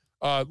 Eric,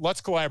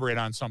 let's collaborate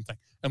on something,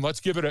 and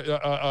let's give it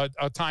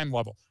a time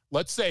level.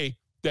 Let's say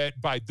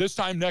that by this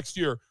time next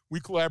year, we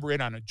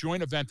collaborate on a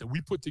joint event that we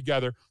put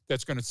together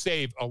that's going to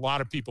save a lot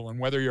of people. And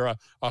whether you're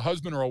a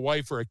husband or a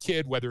wife or a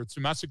kid, whether it's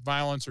domestic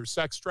violence or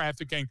sex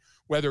trafficking,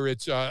 whether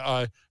it's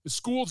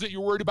schools that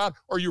you're worried about,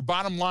 or your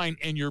bottom line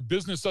and your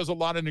business does a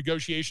lot of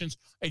negotiations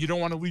and you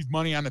don't want to leave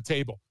money on the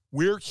table,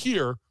 we're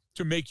here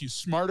to make you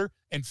smarter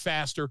and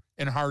faster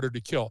and harder to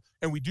kill.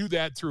 And we do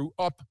that through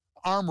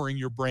armoring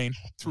your brain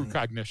through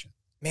cognition.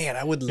 Man,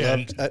 I would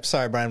love to,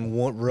 sorry, Brian,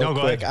 real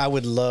quick. I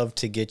would love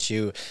to get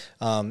you,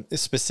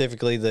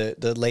 specifically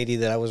the lady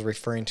that I was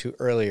referring to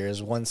earlier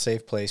is One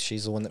Safe Place.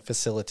 She's the one that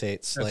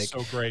facilitates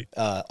so great.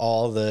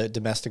 All the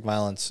domestic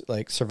violence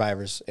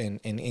survivors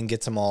and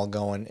gets them all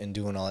going and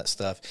doing all that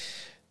stuff.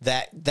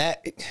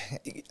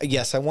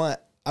 Yes, I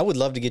would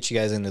love to get you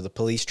guys into the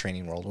police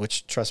training world,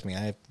 which, trust me,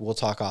 we'll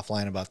talk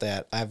offline about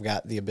that. I've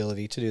got the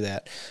ability to do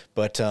that,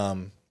 but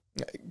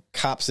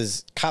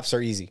cops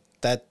are easy.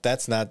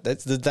 That's not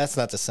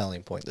the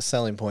selling point. The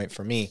selling point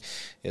for me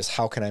is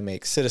how can I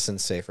make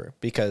citizens safer?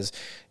 Because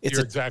you're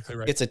exactly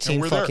right. It's a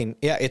team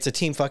it's a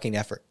team fucking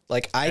effort.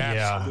 Like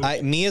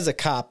me as a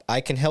cop,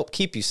 I can help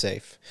keep you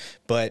safe,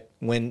 but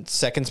when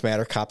seconds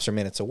matter, cops are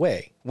minutes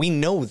away. We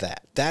know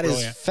that. That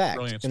is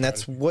fact, and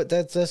that's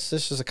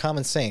this is a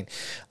common saying.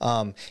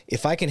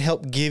 If I can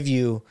help give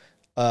you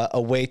a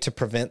way to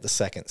prevent the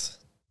seconds,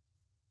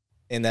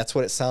 And that's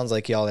what it sounds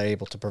like y'all are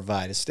able to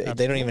provide.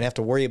 They don't even have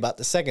to worry about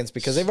the seconds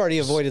because they've already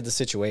avoided the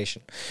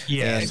situation.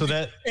 Yeah. And, so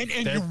that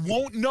you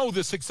won't know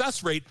the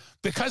success rate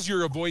because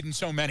you're avoiding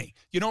so many.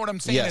 You know what I'm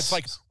saying? Yes. It's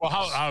like, well,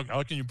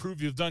 how can you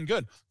prove you've done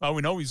good? Well,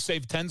 we know we've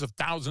saved tens of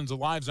thousands of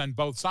lives on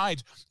both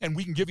sides, and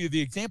we can give you the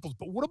examples.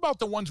 But what about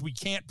the ones we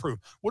can't prove?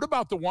 What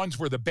about the ones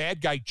where the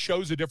bad guy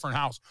chose a different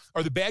house,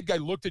 or the bad guy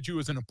looked at you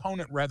as an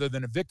opponent rather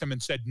than a victim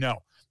and said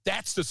no?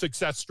 That's the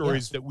success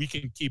stories that we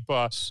can keep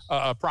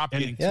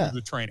propagating through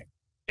the training.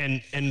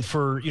 And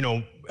for, you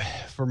know,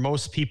 for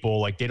most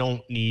people, like, they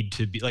don't need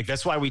to be like,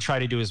 that's why we try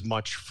to do as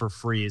much for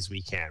free as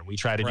we can. We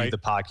try to do the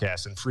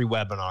podcast and free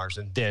webinars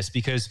and this,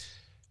 because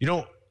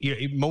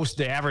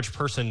the average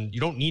person, you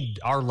don't need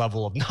our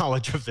level of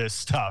knowledge of this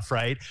stuff,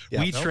 right? Yeah,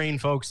 we train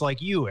folks like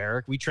you,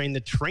 Eric. We train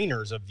the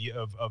trainers of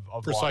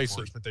law Precisely.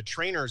 enforcement, the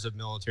trainers of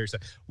military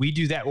stuff. We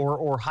do that,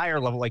 or higher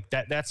level, like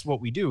that. That's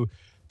what we do.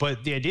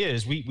 But the idea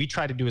is we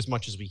try to do as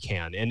much as we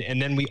can.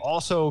 And then we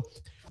also,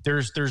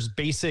 there's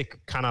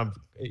basic kind of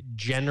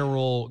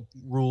general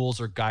rules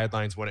or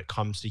guidelines when it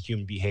comes to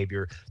human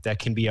behavior that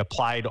can be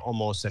applied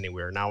almost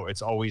anywhere. Now,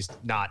 it's always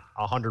not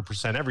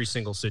 100% every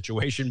single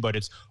situation, but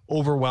it's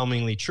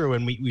overwhelmingly true.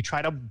 And we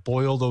try to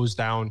boil those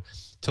down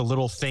to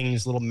little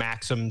things, little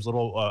maxims,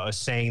 little a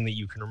saying that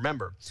you can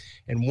remember.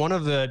 And one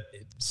of the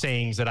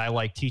sayings that I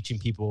like teaching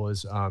people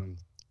is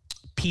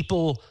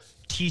people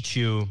teach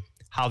you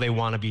how they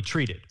want to be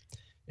treated.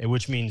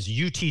 Which means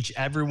you teach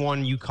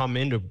everyone you come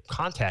into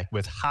contact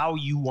with how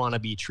you want to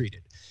be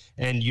treated.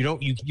 And you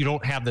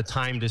don't have the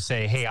time to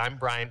say, hey, I'm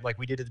Brian, like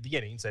we did at the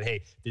beginning, said,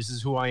 hey, this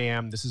is who I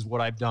am, this is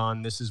what I've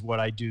done, this is what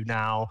I do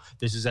now,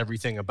 this is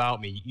everything about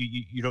me.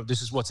 You don't,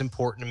 this is what's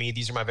important to me,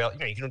 these are my values.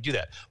 You don't do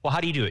that. Well,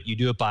 how do you do it? You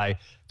do it by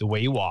the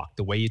way you walk,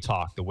 the way you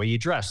talk, the way you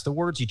dress, the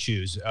words you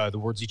choose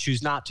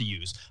not to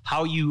use,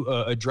 how you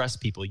address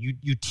people.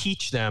 You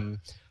teach them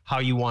how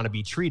you want to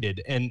be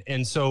treated.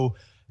 And so,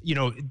 you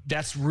know,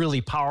 that's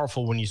really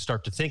powerful when you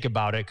start to think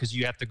about it, because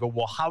you have to go,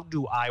 well, how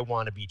do I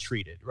want to be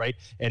treated, right?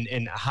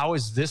 And how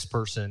is this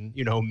person,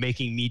 you know,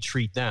 making me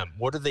treat them?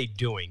 What are they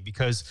doing?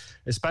 Because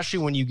especially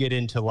when you get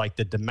into like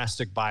the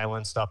domestic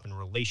violence stuff and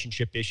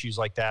relationship issues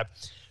like that,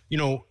 you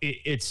know,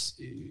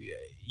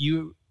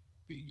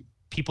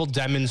 people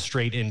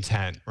demonstrate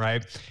intent,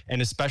 right?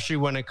 And especially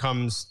when it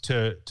comes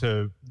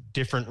to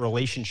different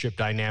relationship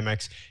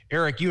dynamics.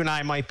 Eric, you and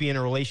I might be in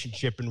a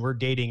relationship and we're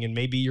dating, and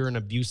maybe you're an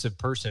abusive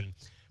person.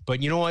 But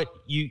you know what?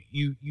 You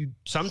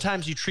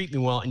sometimes you treat me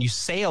well and you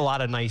say a lot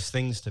of nice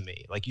things to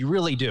me, like you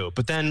really do.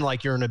 But then,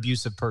 like, you're an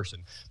abusive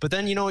person. But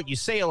then, you know what? You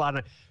say a lot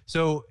of.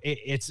 So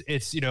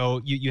it's you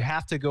know, you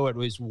have to go at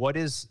what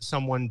is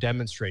someone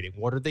demonstrating?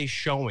 What are they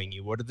showing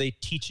you? What are they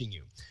teaching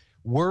you?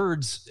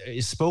 Words,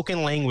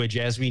 spoken language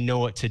as we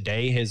know it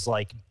today has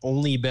like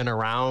only been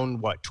around,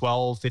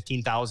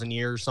 15,000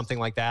 years, something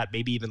like that,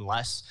 maybe even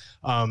less.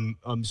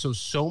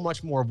 So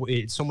much more,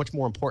 it's so much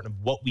more important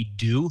of what we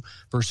do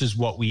versus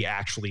what we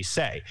actually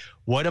say.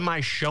 What am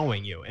I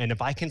showing you? And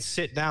if I can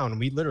sit down, and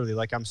we literally,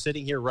 like I'm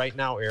sitting here right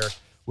now, Eric,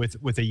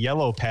 with a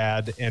yellow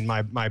pad and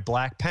my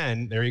black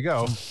pen, there you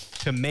go,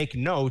 to make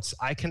notes,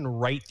 I can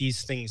write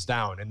these things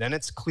down. And then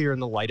it's clear in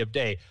the light of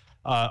day.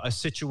 A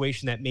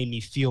situation that made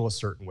me feel a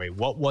certain way.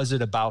 What was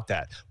it about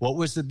that? What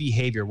was the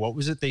behavior? What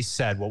was it they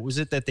said? What was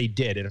it that they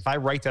did? And if I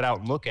write that out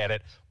and look at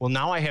it, well,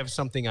 now I have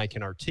something I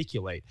can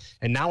articulate.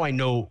 And now I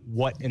know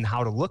what and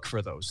how to look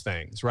for those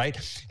things, right?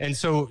 And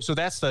so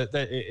that's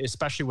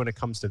especially when it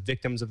comes to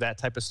victims of that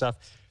type of stuff,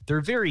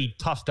 they're very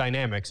tough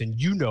dynamics. And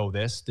you know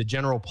this, the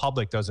general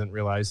public doesn't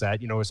realize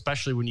that, you know,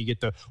 especially when you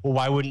get well,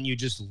 why wouldn't you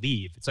just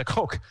leave? It's like,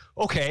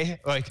 okay,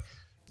 like,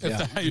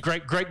 yeah.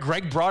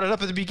 Greg brought it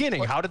up at the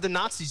beginning. How did the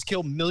Nazis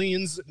kill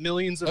millions of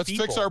people? Let's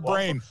fix our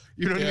brain.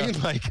 You know what I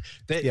mean? Like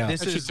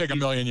this should take a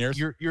million years.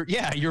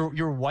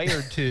 You're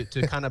wired to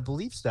kind of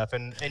believe stuff,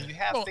 and you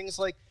have things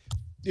like,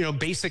 you know,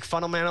 basic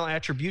fundamental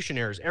attribution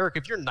errors. Eric,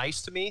 if you're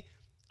nice to me,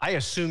 I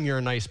assume you're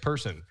a nice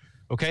person.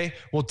 Okay.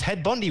 Well,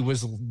 Ted Bundy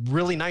was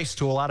really nice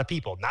to a lot of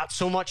people, not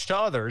so much to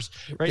others,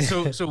 right?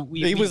 So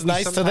he was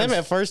nice to them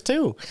at first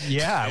too.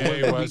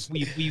 Yeah,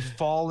 we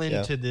fall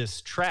into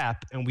this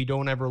trap, and we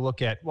don't ever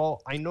look at,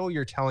 well, I know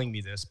you're telling me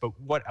this, but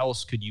what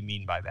else could you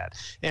mean by that?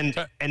 And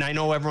I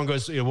know everyone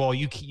goes, well,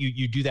 you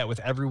do that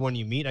with everyone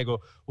you meet. I go,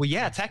 well,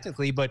 yeah,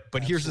 technically, but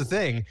here's the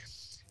thing.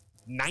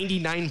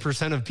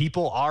 99% of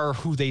people are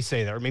who they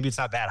say they are. Or maybe it's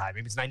not that high.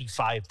 Maybe it's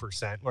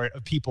 95%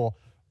 of people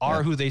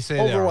are who they say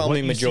they are.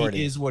 Overwhelming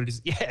majority is what it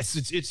is. Yes,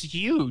 it's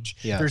huge.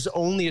 Yeah. There's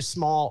only a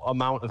small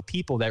amount of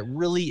people that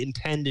really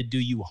intend to do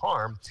you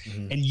harm,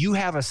 and you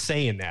have a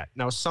say in that.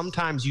 Now,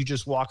 sometimes you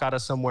just walk out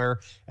of somewhere,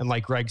 and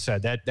like Greg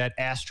said, that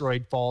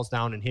asteroid falls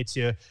down and hits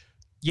you.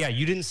 Yeah,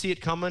 you didn't see it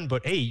coming,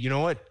 but hey, you know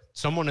what?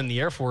 Someone in the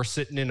Air Force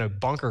sitting in a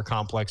bunker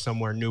complex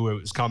somewhere knew it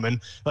was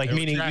coming. Like,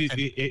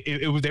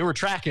 they were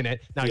tracking it.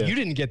 Now, you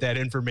didn't get that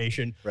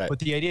information, right. But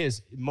the idea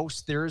is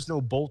there is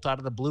no bolt out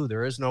of the blue.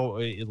 There is no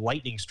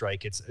lightning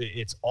strike.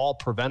 It's all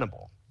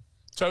preventable.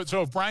 So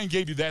if Brian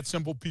gave you that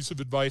simple piece of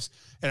advice,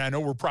 and I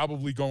know we're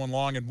probably going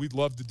long, and we'd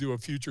love to do a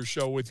future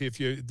show with you if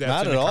you.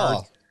 That's not at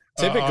all.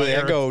 Typically,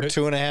 I go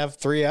 2.5,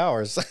 3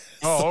 hours.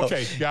 Oh,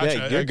 okay. Gotcha.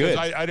 Yeah, you're good.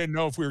 I didn't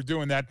know if we were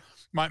doing that.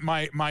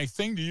 My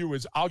thing to you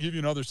is I'll give you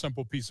another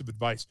simple piece of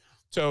advice.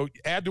 So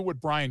add to what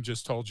Brian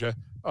just told you.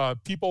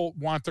 People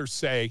want their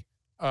say,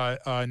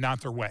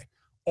 not their way.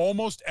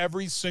 Almost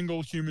every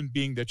single human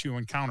being that you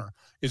encounter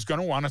is going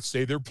to want to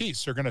say their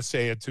piece. They're going to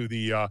say it to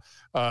the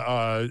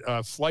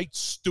flight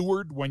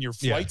steward when your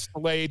flight's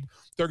delayed.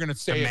 They're going to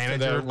say it to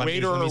the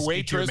waiter or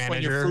waitress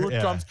when your food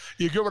comes.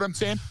 You get what I'm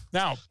saying?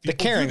 Now, the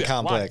Karen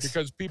complex. Why?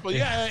 Because people,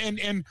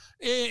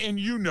 and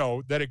you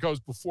know that it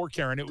goes before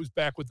Karen. It was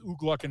back with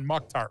Ugluk and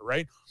Mukhtar,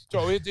 right?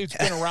 So it's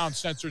been around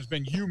since there's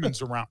been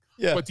humans around.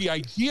 Yeah. But the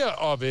idea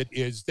of it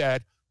is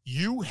that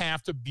you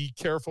have to be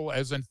careful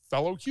as a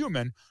fellow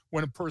human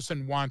when a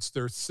person wants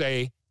their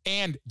say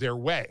and their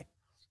way.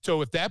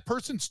 So if that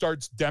person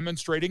starts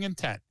demonstrating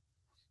intent,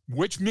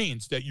 which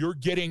means that you're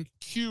getting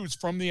cues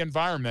from the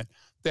environment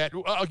that,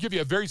 I'll give you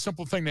a very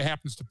simple thing that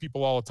happens to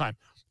people all the time.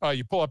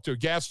 You pull up to a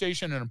gas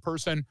station and a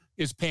person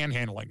is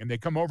panhandling and they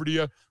come over to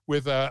you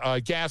with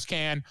a gas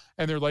can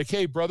and they're like,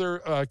 hey, brother,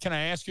 can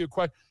I ask you a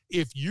question?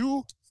 If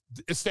you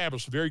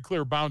establish a very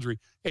clear boundary,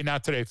 hey,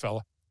 not today,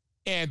 fella,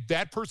 and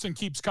that person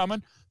keeps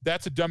coming,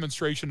 that's a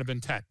demonstration of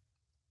intent.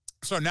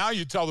 So now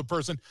you tell the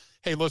person,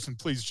 hey, listen,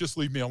 please just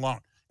leave me alone.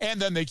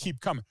 And then they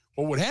keep coming.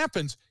 Well, what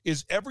happens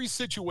is every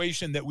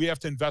situation that we have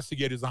to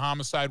investigate as a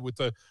homicide with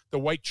the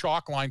white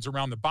chalk lines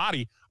around the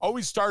body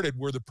always started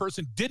where the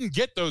person didn't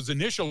get those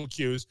initial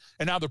cues,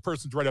 and now the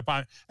person's right up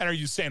on it. And are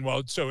you saying,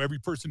 well, so every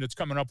person that's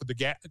coming up with the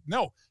gas?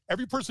 No,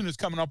 every person that's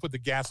coming up with the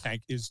gas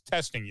tank is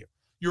testing you.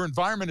 Your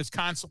environment is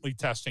constantly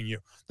testing you.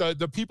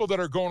 The people that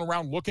are going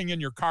around looking in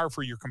your car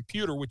for your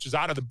computer, which is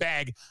out of the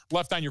bag,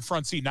 left on your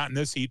front seat, not in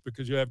this heat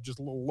because you have just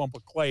a little lump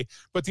of clay.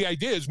 But the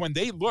idea is when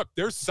they look,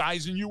 they're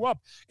sizing you up.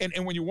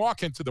 And when you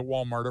walk into the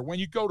Walmart or when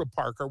you go to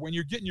Park or when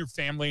you're getting your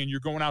family and you're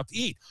going out to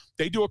eat,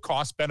 they do a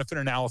cost-benefit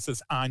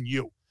analysis on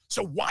you.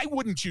 So why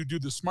wouldn't you do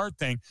the smart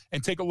thing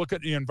and take a look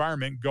at the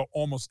environment and go,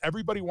 almost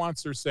everybody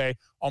wants their say,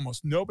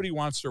 almost nobody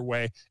wants their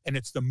way, and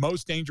it's the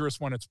most dangerous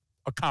when it's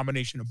a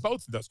combination of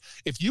both of those.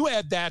 If you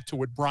add that to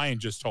what Brian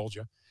just told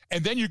you,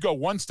 and then you go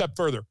one step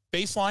further,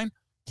 baseline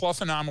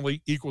plus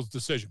anomaly equals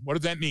decision. What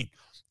does that mean?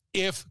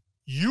 If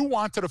you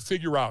wanted to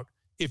figure out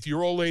if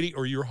your old lady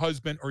or your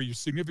husband or your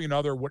significant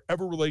other,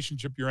 whatever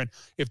relationship you're in,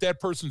 if that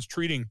person's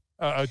cheating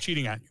on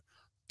you,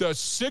 the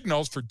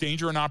signals for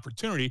danger and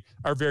opportunity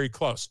are very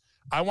close.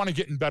 I want to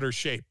get in better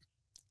shape.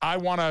 I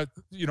want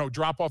to,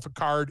 drop off a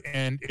card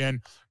and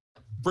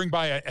bring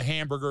by a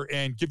hamburger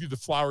and give you the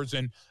flowers.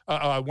 And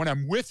when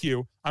I'm with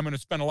you, I'm going to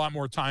spend a lot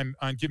more time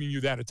on giving you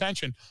that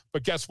attention.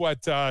 But guess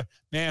what,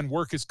 man,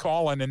 work is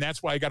calling. And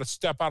that's why I got to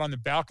step out on the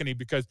balcony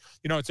because,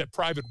 it's that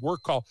private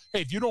work call.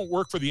 Hey, if you don't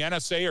work for the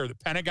NSA or the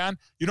Pentagon,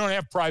 you don't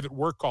have private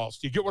work calls.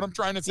 Do you get what I'm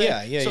trying to say?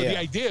 Yeah. The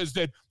idea is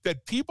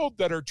that people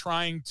that are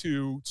trying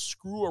to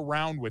screw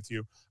around with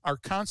you are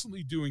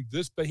constantly doing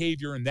this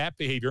behavior and that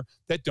behavior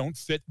that don't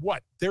fit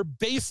what? Their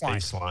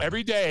baseline.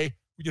 Every day,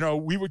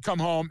 we would come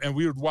home and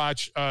we would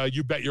watch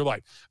You Bet Your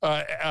Life.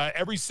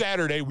 Every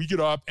Saturday, we get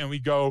up and we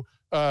go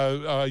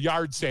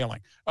yard sailing.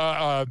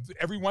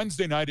 Every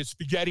Wednesday night, it's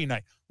spaghetti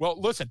night. Well,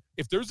 listen,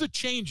 if there's a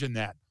change in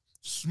that,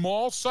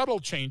 small, subtle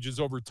changes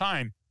over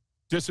time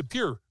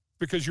disappear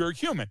because you're a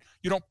human.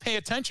 You don't pay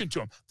attention to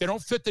them. They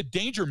don't fit the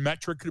danger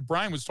metric that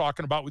Brian was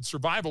talking about with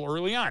survival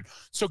early on.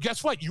 So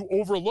guess what? You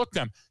overlook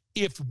them.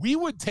 If we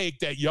would take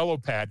that yellow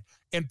pad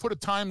and put a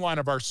timeline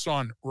of our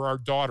son or our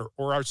daughter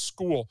or our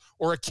school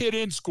or a kid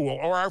in school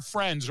or our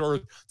friends or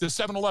the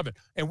 7-Eleven,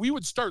 and we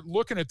would start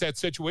looking at that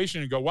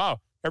situation and go, wow,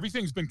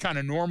 everything's been kind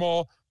of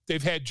normal.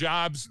 They've had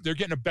jobs. They're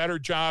getting a better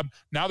job.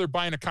 Now they're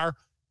buying a car.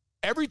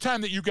 Every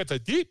time that you get the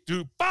deep,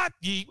 do, bot,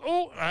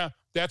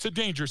 that's a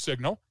danger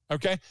signal,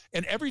 okay?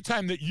 And every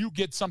time that you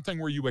get something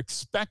where you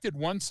expected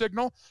one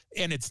signal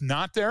and it's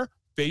not there,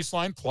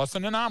 baseline plus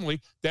an anomaly,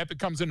 that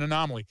becomes an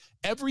anomaly.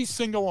 Every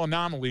single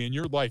anomaly in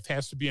your life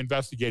has to be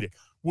investigated.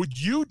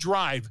 Would you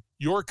drive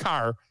your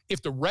car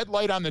if the red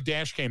light on the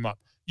dash came up?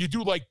 You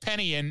do like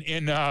Penny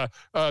in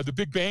the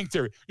Big Bang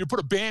Theory. You put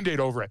a Band-Aid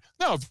over it.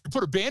 No, if you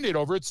put a Band-Aid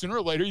over it, sooner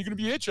or later, you're going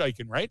to be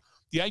hitchhiking, right?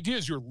 The idea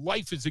is your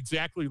life is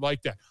exactly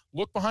like that.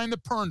 Look behind the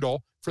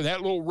perndle for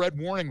that little red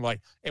warning light.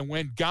 And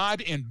when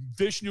God and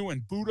Vishnu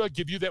and Buddha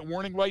give you that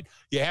warning light,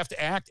 you have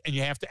to act, and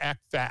you have to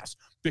act fast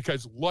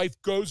because life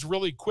goes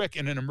really quick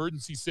in an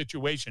emergency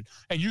situation.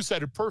 And you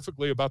said it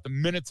perfectly about the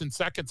minutes and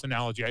seconds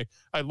analogy.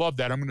 I love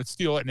that. I'm going to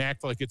steal it and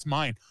act like it's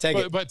mine.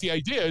 But the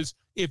idea is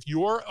if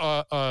you're,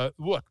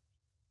 look,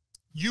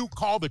 you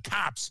call the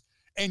cops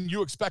and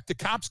you expect the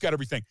cops got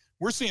everything.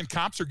 We're seeing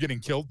cops are getting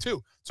killed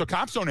too. So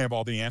cops don't have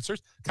all the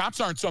answers. Cops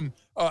aren't some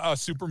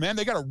Superman.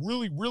 They got a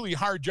really, really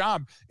hard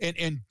job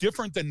and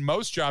different than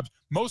most jobs.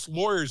 Most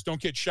lawyers don't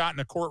get shot in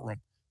a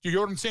courtroom. Do you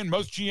get what I'm saying?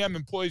 Most GM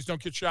employees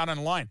don't get shot on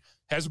a line.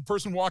 Has a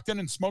person walked in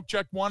and smoke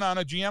checked one on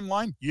a GM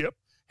line? Yep.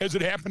 Has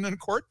it happened in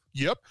court?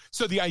 Yep.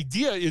 So the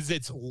idea is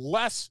it's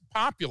less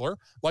popular,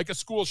 like a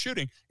school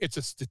shooting. It's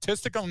a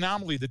statistical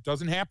anomaly that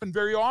doesn't happen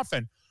very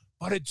often,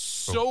 but it's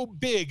so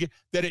big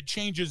that it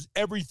changes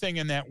everything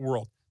in that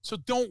world. So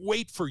don't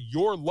wait for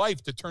your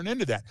life to turn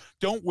into that.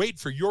 Don't wait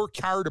for your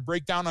car to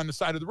break down on the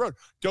side of the road.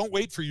 Don't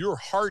wait for your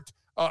heart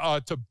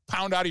to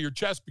pound out of your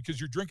chest because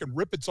you're drinking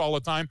Rippets all the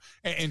time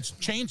and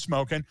chain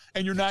smoking,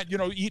 and you're not,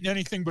 eating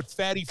anything but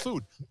fatty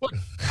food. Look,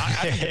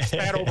 I didn't get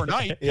fat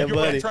overnight. Yeah, you know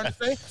what buddy. I'm trying to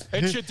say?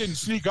 That shit didn't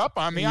sneak up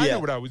on me. I knew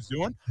what I was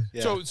doing.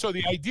 Yeah. So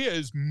the idea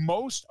is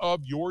most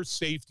of your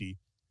safety,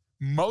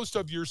 most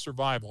of your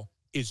survival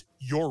is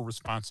your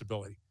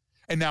responsibility.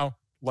 And now,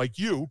 like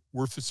you,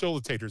 we're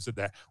facilitators of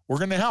that. We're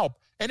going to help.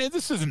 And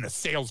this isn't a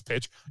sales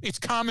pitch. It's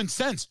common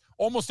sense.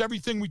 Almost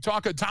everything we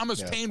talk about,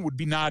 Thomas Paine would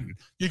be nodding.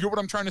 You get what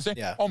I'm trying to say?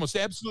 Yeah. Almost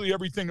absolutely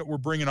everything that we're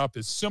bringing up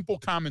is simple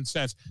common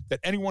sense that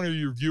any one of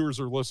your viewers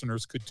or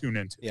listeners could tune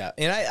into. Yeah,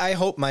 and I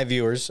hope my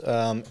viewers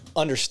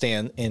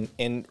understand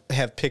and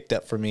have picked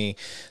up for me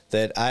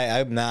that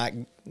I'm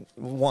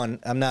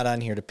not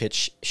on here to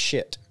pitch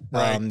shit.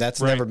 Right, that's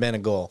never been a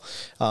goal.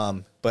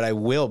 But I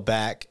will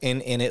back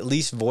and at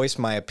least voice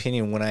my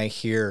opinion when I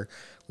hear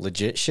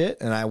legit shit,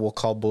 and I will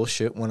call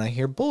bullshit when I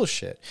hear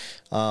bullshit.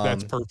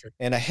 That's perfect.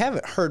 And I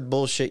haven't heard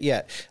bullshit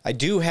yet. I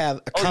do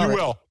have a counter. You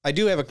will. I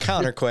do have a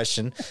counter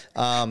question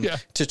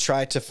to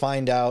try to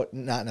find out,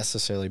 not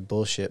necessarily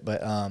bullshit,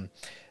 but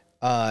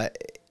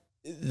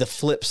the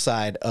flip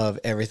side of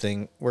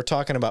everything. We're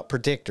talking about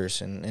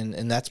predictors,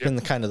 and that's been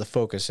the kind of the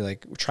focus,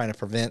 like we're trying to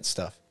prevent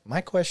stuff. My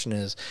question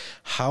is,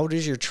 how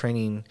does your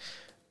training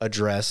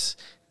address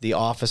the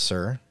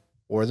officer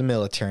or the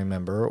military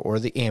member or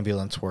the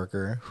ambulance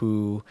worker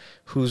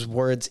whose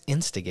words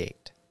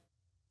instigate?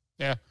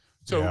 Yeah.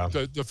 So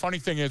the funny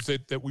thing is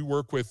that we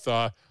work with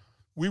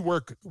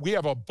we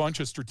have a bunch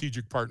of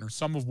strategic partners,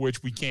 some of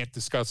which we can't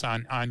discuss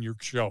on your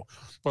show.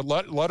 But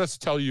let us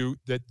tell you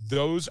that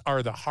those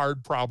are the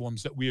hard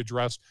problems that we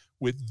address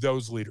with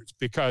those leaders,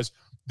 because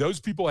those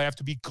people have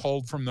to be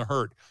culled from the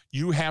herd.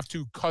 You have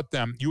to cut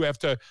them. You have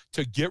to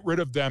get rid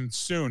of them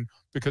soon,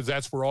 because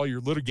that's where all your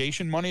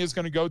litigation money is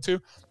going to go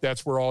to.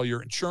 That's where all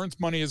your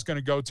insurance money is going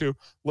to go to.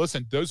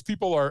 Listen, those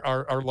people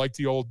are like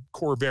the old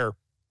Corvair,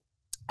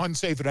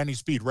 unsafe at any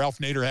speed. Ralph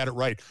Nader had it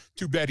right.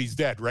 Too bad he's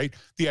dead, right?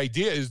 The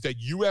idea is that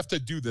you have to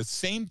do the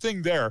same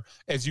thing there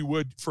as you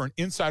would for an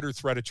insider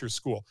threat at your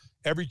school.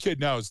 Every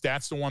kid knows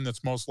that's the one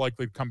that's most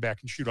likely to come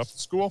back and shoot up the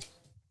school.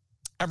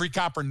 Every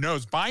copper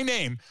knows by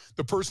name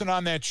the person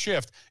on that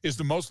shift is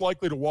the most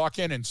likely to walk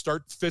in and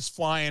start fist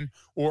flying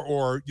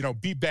or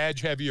be badge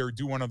heavy or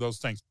do one of those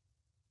things.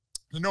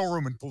 There's no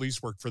room in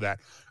police work for that.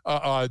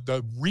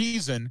 The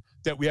reason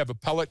that we have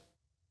appellate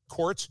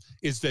courts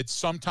is that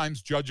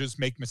sometimes judges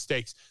make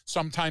mistakes.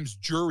 Sometimes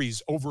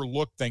juries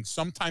overlook things.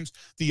 Sometimes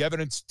the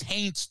evidence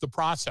taints the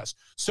process.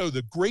 So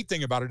the great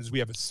thing about it is we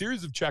have a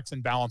series of checks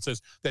and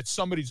balances that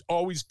somebody's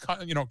always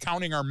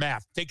counting our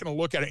math, taking a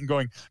look at it and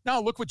going,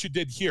 now look what you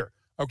did here.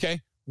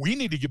 Okay, we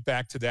need to get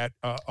back to that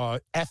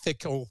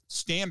ethical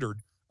standard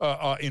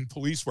in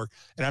police work.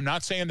 And I'm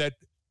not saying that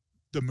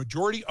the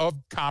majority of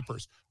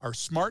coppers are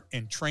smart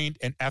and trained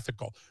and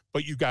ethical,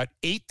 but you got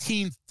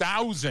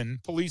 18,000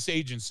 police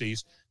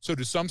agencies. So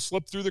do some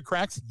slip through the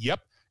cracks?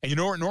 Yep. And you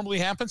know what normally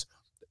happens?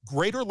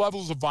 Greater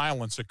levels of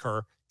violence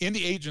occur in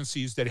the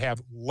agencies that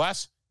have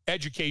less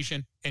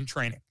education and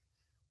training.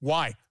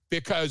 Why?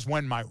 Because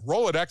when my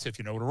Rolodex, if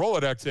you know what a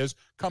Rolodex is,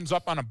 comes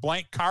up on a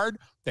blank card,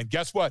 then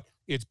guess what?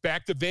 It's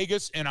back to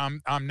Vegas, and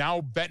I'm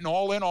now betting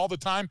all in all the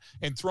time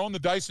and throwing the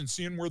dice and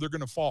seeing where they're going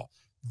to fall.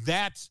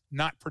 That's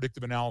not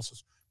predictive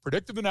analysis.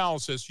 Predictive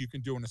analysis you can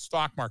do in a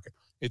stock market.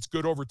 It's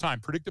good over time.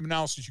 Predictive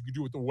analysis you can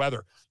do with the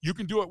weather. You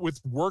can do it with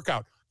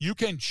workout. You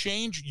can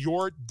change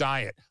your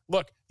diet.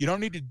 Look, you don't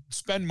need to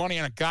spend money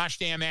on a gosh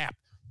damn app.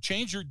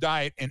 Change your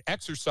diet and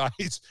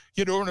exercise,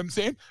 you know what I'm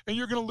saying? And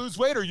you're going to lose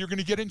weight or you're going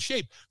to get in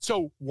shape.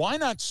 So why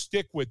not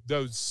stick with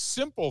those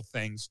simple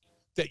things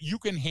that you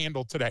can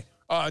handle today?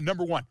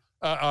 Number one,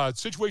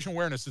 situation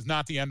awareness is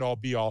not the end-all,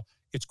 be-all.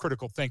 It's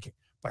critical thinking.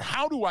 But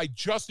how do I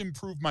just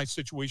improve my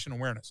situation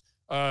awareness?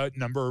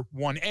 Number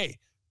 1A,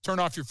 turn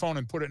off your phone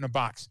and put it in a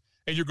box.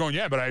 And you're going,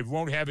 yeah, but I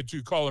won't have it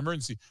to call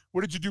emergency.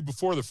 What did you do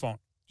before the phone?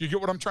 You get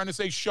what I'm trying to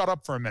say? Shut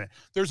up for a minute.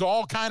 There's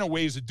all kind of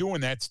ways of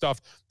doing that stuff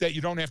that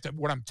you don't have to.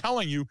 What I'm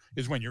telling you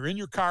is when you're in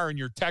your car and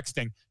you're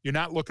texting, you're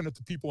not looking at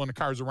the people in the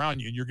cars around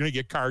you, and you're going to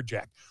get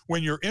carjacked.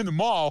 When you're in the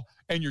mall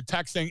and you're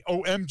texting,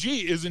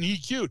 OMG, isn't he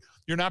cute?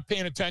 You're not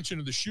paying attention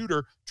to the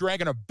shooter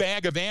dragging a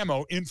bag of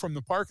ammo in from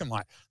the parking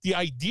lot. The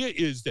idea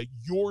is that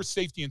your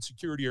safety and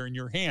security are in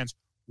your hands.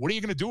 What are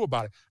you going to do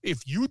about it? If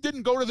you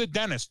didn't go to the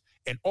dentist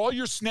and all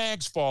your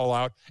snags fall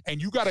out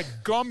and you got to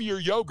gum your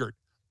yogurt,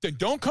 then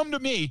don't come to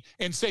me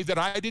and say that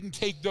I didn't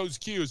take those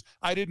cues.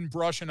 I didn't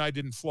brush and I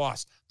didn't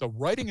floss. The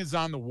writing is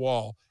on the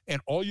wall,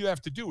 and all you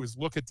have to do is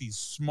look at these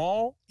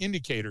small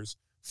indicators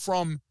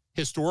from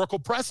historical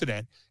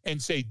precedent and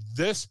say,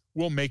 this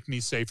will make me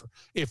safer.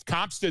 If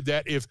cops did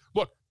that,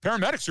 look,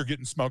 paramedics are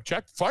getting smoke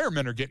checked,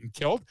 firemen are getting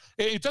killed.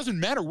 It doesn't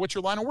matter what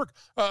your line of work.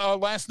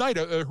 Last night,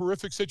 a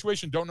horrific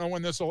situation, don't know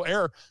when this will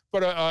air,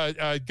 but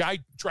a guy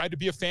tried to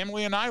be a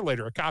family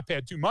annihilator. A cop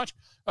had too much,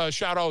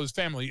 shot all his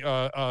family.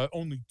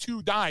 Only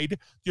 2 died,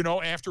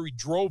 after he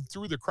drove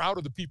through the crowd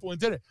of the people and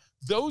did it.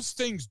 Those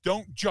things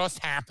don't just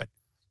happen.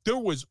 There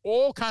was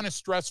all kind of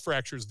stress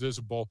fractures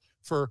visible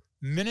for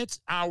minutes,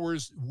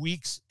 hours,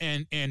 weeks,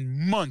 and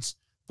months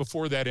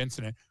before that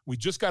incident. We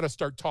just got to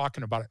start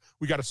talking about it.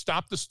 We got to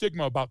stop the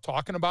stigma about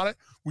talking about it.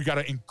 We got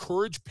to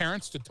encourage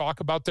parents to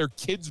talk about their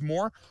kids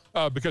more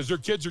because their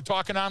kids are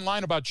talking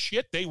online about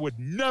shit they would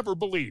never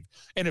believe.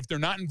 And if they're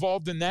not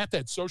involved in that,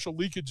 that social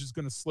leakage is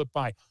going to slip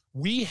by.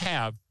 We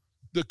have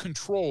the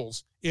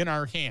controls in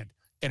our hand.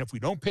 And if we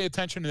don't pay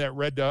attention to that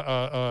red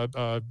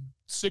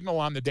signal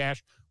on the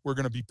dash, we're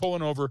going to be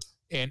pulling over.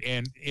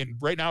 And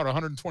right now at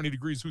 120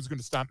 degrees, who's going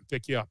to stop and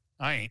pick you up?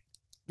 I ain't.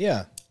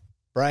 Yeah.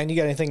 Brian, you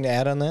got anything to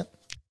add on that?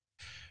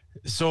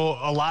 So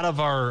a lot of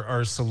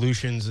our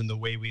solutions and the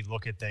way we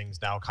look at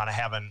things now kind of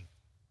haven't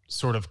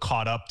sort of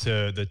caught up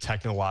to the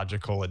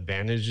technological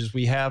advantages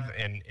we have.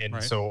 And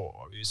Right.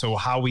 so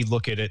how we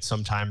look at it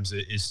sometimes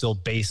is still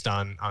based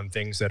on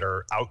things that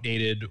are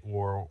outdated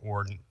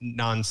or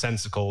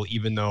nonsensical,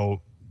 even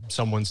though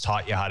someone's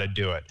taught you how to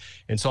do it.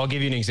 And so I'll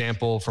give you an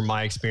example from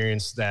my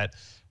experience that,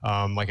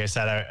 like I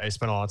said, I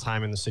spent a lot of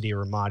time in the city of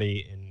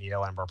Ramadi in the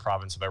Al Anbar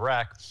province of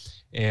Iraq.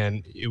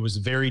 And it was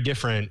very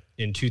different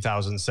in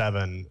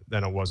 2007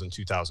 than it was in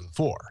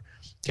 2004.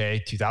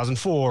 Okay,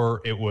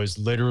 2004, it was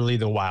literally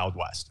the Wild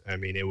West. I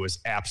mean, it was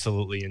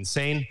absolutely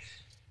insane.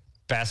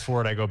 Fast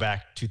forward, I go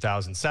back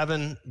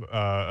 2007,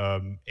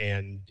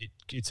 and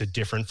it's a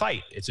different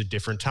fight. It's a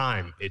different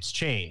time. It's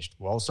changed.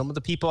 Well, some of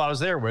the people I was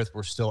there with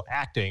were still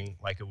acting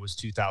like it was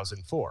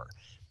 2004.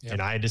 Yep.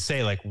 And I had to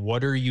say, like,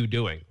 what are you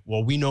doing?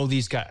 Well, we know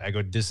these guys. I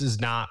go, this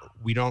is not,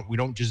 we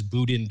don't just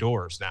boot in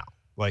doors now.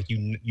 Like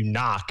you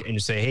knock and you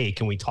say, hey,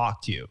 can we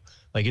talk to you?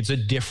 Like it's a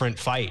different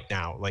fight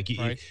now. Like,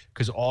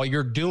 because all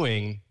you're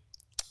doing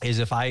is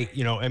I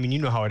mean, you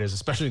know how it is,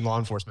 especially in law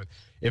enforcement.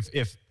 If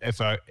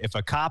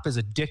a cop is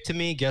a dick to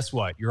me, guess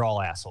what? You're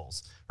all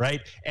assholes,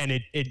 right? And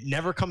it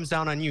never comes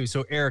down on you.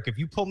 So Eric, if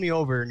you pull me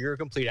over and you're a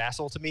complete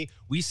asshole to me,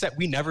 we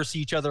never see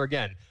each other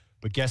again.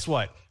 But guess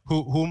what?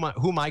 Who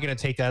am I going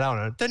to take that out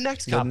on? The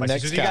next cop.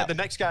 You got the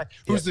next guy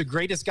who's the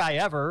greatest guy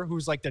ever,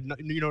 who's like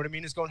you know what I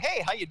mean, is going,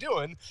 hey, how you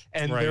doing?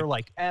 And they're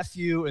like, F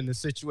you, and the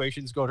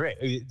situation's going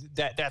right.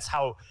 That's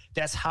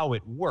how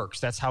it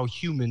works. That's how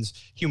humans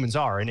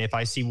are. And if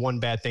I see one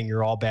bad thing,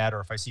 you're all bad, or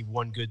if I see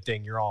one good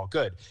thing, you're all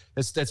good.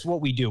 That's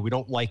what we do. We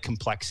don't like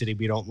complexity.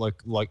 We don't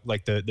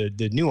like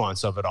the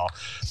nuance of it all.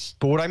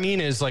 But what I mean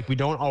is, like, we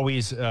don't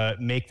always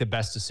make the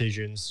best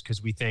decisions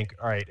because we think,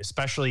 all right,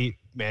 especially,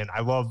 man,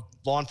 I love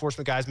law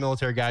enforcement guys,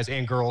 military guys,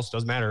 and girls,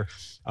 doesn't matter.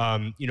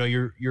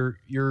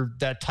 You're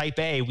that type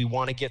A. We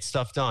want to get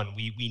stuff done.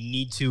 We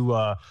need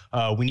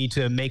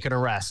to make an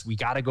arrest. We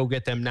got to go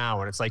get them now.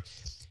 And it's like,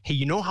 hey,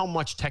 you know how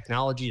much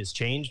technology has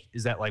changed?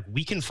 Is that, like,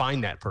 we can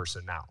find that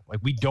person now. Like,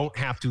 we don't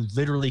have to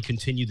literally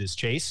continue this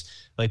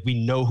chase. Like,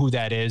 we know who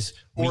that is.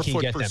 Or we can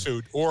foot get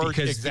pursuit, them. or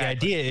because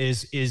exactly. the idea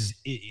is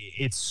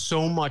it's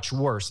so much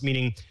worse.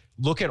 Meaning,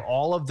 look at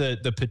all of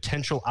the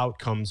potential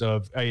outcomes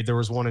of, there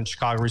was one in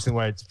Chicago recently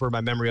where I spurred my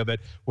memory of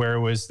it, where it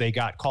was, they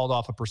got called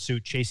off a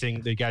pursuit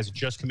chasing the guys who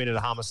just committed a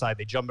homicide.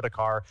 They jump in a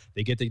car,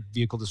 they get the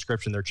vehicle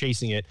description, they're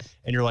chasing it.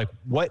 And you're like,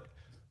 what?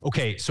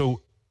 Okay.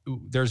 So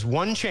there's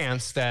one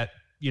chance that,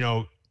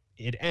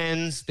 it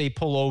ends, they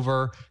pull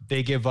over,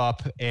 they give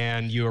up,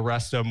 and you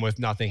arrest them with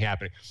nothing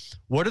happening.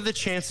 What are the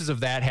chances of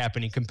that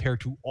happening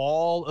compared to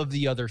all of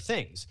the other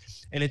things?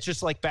 And it's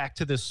just like back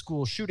to the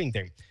school shooting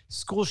thing.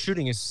 School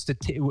shooting is,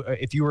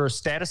 if you were a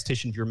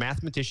statistician, if you're a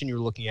mathematician, you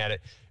were looking at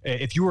it.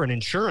 If you were an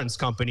insurance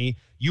company,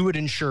 you would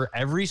insure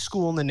every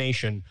school in the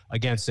nation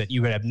against it.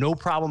 You would have no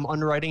problem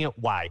underwriting it.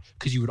 Why?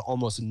 Because you would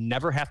almost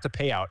never have to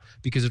pay out,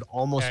 because it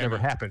almost never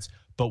happens.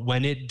 But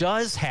when it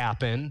does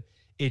happen,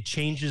 it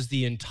changes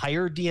the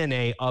entire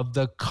DNA of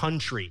the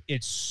country.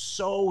 It's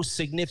so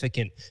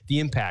significant, the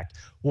impact.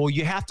 Well,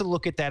 you have to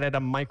look at that at a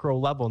micro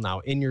level now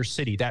in your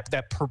city.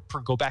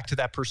 Go back to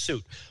that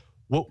pursuit.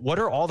 What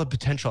are all the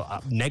potential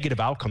negative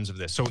outcomes of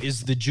this? So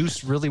is the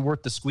juice really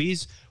worth the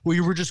squeeze? Well,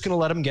 you were just going to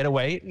let them get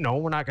away? No,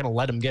 we're not going to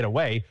let them get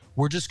away.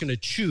 We're just going to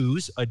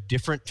choose a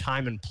different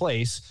time and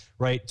place,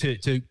 right,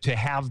 to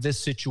have this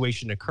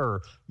situation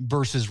occur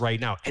versus right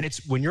now. And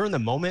it's, when you're in the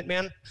moment,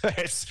 man,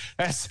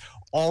 that's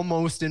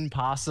almost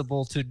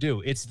impossible to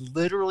do. It's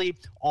literally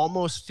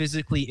almost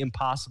physically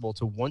impossible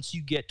to, once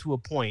you get to a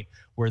point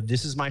where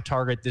this is my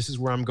target, this is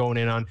where I'm going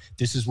in on,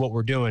 this is what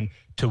we're doing,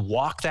 to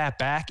walk that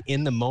back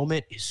in the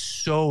moment is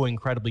so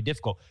incredibly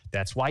difficult.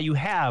 That's why you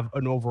have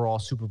an overall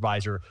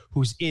supervisor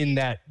who's in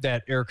that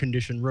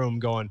air-conditioned room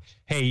going,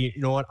 hey,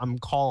 you know what, I'm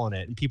calling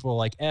it. And people are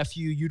like, F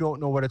you, you don't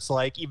know what it's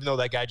like, even though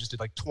that guy just did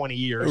like 20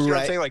 years. You know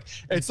what I'm saying? Like,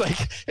 it's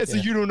like,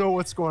 you don't know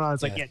what's going on.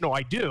 It's like, yeah, no,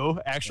 I do.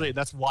 Actually,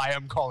 that's why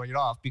I'm calling it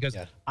off, because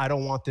I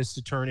don't want this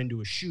to turn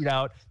into a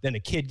shootout. Then a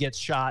kid gets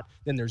shot.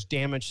 Then there's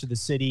damage to the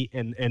city,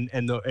 and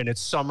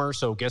it's summer.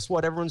 So guess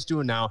what everyone's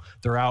doing now?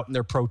 They're out and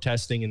they're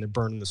protesting and they're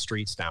burning the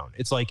streets down.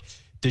 It's like,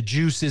 the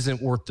juice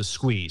isn't worth the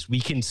squeeze. We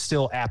can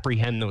still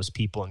apprehend those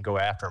people and go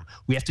after them.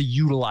 We have to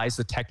utilize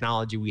the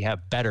technology we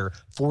have better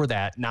for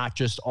that, not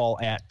just all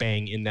at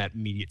bang in that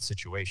immediate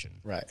situation.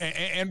 Right.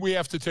 And we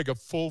have to take a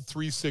full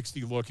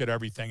 360 look at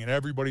everything, and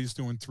everybody's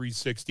doing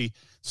 360.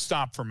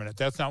 Stop for a minute.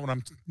 That's not what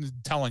I'm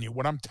telling you.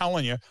 What I'm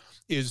telling you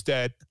is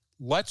that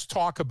let's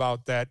talk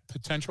about that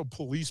potential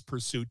police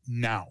pursuit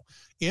now,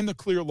 in the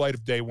clear light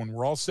of day, when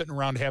we're all sitting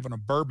around having a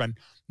bourbon,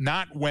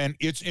 not when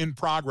it's in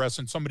progress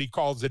and somebody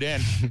calls it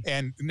in.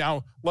 And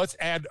now let's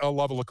add a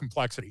level of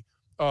complexity.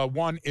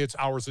 One, it's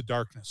hours of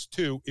darkness.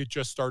 Two, it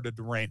just started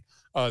to rain.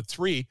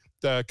 Three,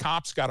 the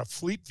cops got a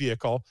fleet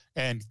vehicle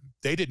and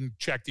they didn't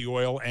check the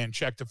oil and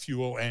check the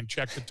fuel and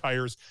check the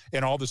tires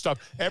and all this stuff.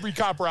 Every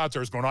copper out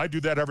there is going, I do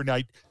that every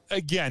night.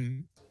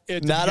 Again,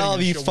 not all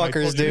of you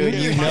fuckers do, and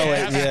you know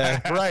it.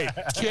 Yeah, right.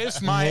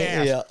 Kiss my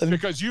ass,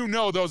 because you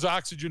know those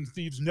oxygen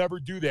thieves never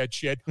do that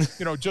shit.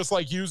 You know, just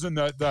like using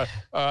the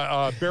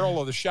barrel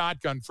of the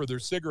shotgun for their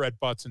cigarette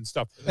butts and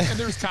stuff. And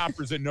there's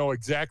coppers that know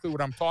exactly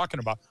what I'm talking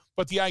about.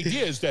 But the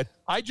idea is that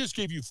I just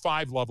gave you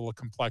 5 level of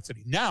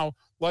complexity. Now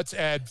let's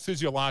add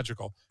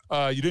physiological.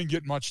 You didn't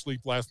get much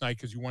sleep last night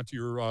because you went to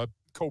your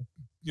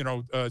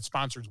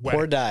sponsor's wedding.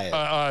 Poor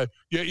diet.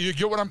 You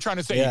get what I'm trying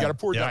to say. You got a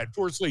poor diet,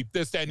 poor sleep,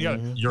 this, that, and the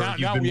other.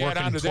 You've been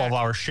working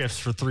 12-hour shifts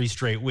for 3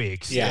 straight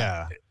weeks.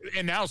 Yeah.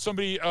 And now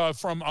somebody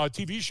from a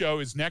TV show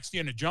is next to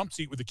you in a jump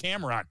seat with a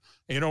camera on.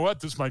 And you know what?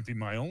 This might be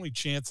my only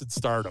chance at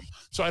stardom.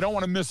 So I don't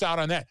want to miss out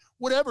on that.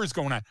 Whatever's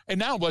going on. And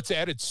now let's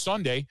add it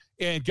Sunday.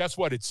 And guess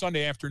what? It's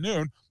Sunday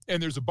afternoon.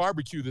 And there's a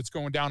barbecue that's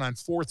going down on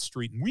 4th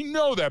Street. And we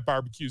know that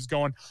barbecue is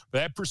going.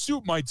 That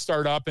pursuit might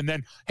start up. And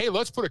then, hey,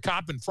 let's put a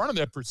cop in front of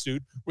that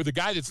pursuit with a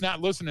guy that's not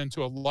listening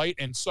to a light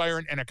and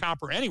siren and a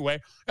copper anyway.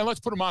 And let's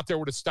put him out there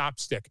with a stop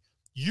stick.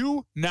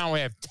 You now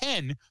have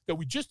 10 that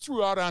we just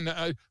threw out on.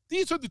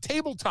 These are the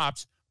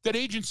tabletops that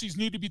agencies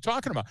need to be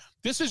talking about.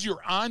 This is your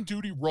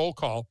on-duty roll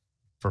call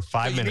for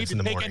 5 minutes in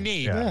the morning. You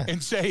need to take a knee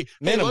and say,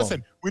 hey,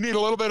 listen, we need a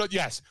little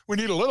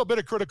bit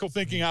of critical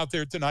thinking out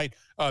there tonight.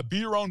 Be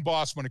your own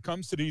boss when it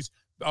comes to these.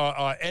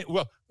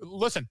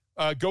 Listen,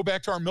 go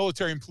back to our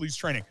military and police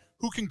training.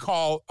 Who can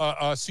call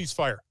a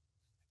ceasefire?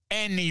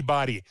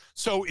 Anybody.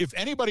 So if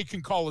anybody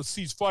can call a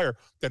ceasefire,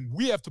 then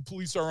we have to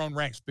police our own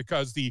ranks,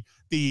 because the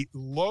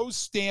low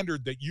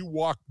standard that you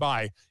walk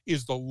by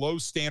is the low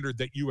standard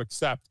that you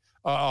accept.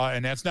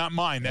 And that's not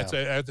mine.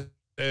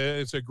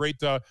 It's a great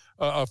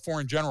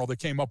foreign general that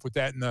came up with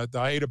that, and the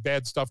height of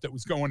bad stuff that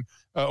was going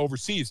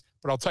overseas.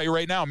 But I'll tell you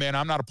right now, man,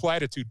 I'm not a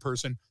platitude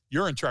person.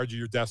 You're in charge of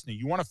your destiny.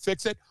 You want to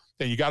fix it,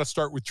 then you got to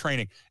start with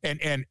training.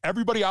 And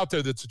everybody out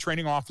there that's a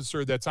training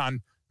officer that's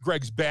on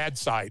Greg's bad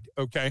side,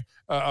 okay,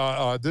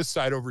 this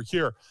side over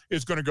here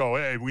is going to go,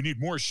 hey, we need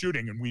more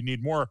shooting, and we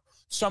need more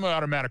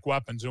semi-automatic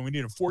weapons, and we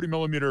need a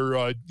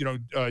 40-millimeter,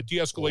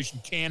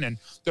 de-escalation cannon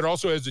that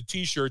also has a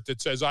T-shirt that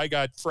says, I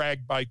got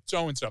fragged by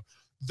so-and-so.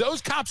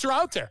 Those cops are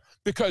out there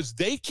because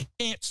they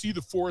can't see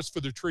the forest for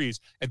the trees,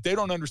 and they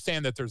don't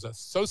understand that there's a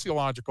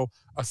sociological,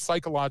 a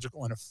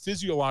psychological, and a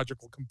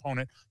physiological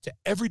component to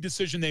every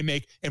decision they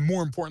make, and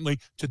more importantly,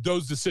 to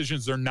those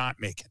decisions they're not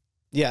making.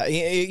 Yeah,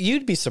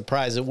 you'd be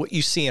surprised at what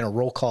you see in a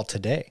roll call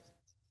today.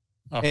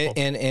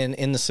 And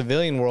in the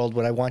civilian world,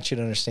 what I want you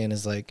to understand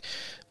is, like,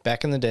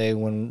 back in the day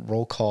when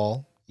roll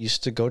call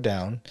used to go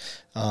down,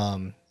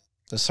 the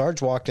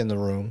Sarge walked in the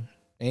room,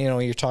 and, you know,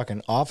 you're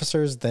talking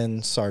officers,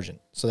 then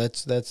sergeant. So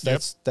that's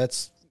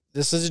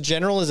this is a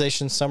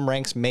generalization. Some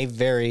ranks may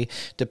vary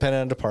depending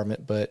on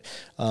department, but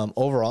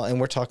overall, and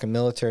we're talking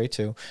military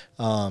too.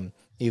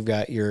 You've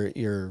got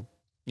your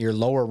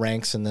lower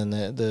ranks, and then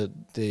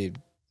the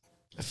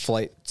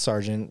flight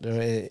sergeant,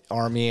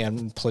 army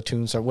and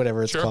platoons, or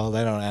whatever it's called.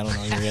 I don't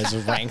know your guys'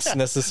 ranks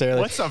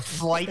necessarily. What's a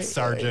flight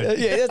sergeant?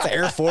 Yeah, it's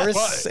Air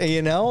Force.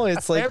 You know,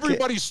 it's like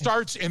everybody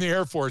starts in the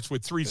Air Force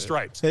with 3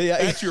 stripes.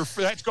 Yeah,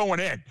 that's going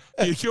in.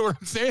 You hear what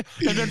I'm saying?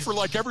 And then for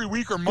like every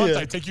week or month,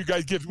 I think you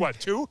guys give what,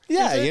 2?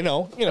 Yeah, you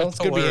know, it's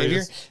good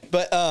behavior.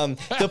 But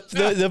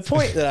the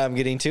point that I'm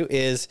getting to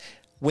is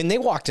when they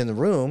walked in the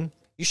room,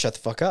 you shut the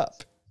fuck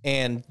up,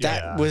 and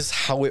that was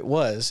how it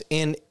was.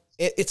 And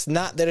it's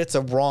not that it's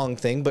a wrong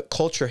thing, but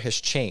culture has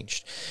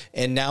changed.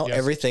 And now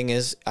everything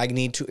is, I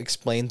need to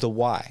explain the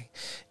why.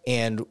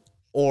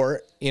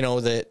 Or, you know,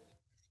 that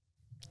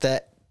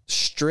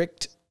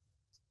strict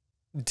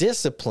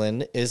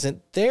discipline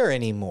isn't there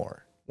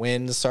anymore.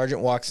 When the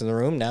sergeant walks in the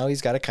room, now he's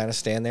got to kind of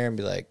stand there and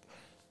be like,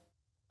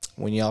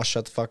 when y'all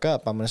shut the fuck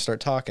up, I'm going to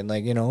start talking.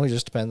 Like, you know, it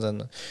just depends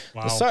on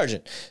the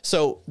sergeant.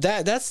 So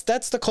that's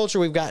the culture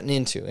we've gotten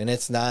into. And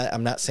it's not,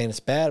 I'm not saying it's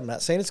bad. I'm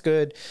not saying it's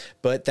good,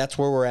 but that's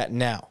where we're at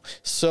now.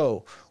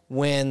 So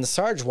when the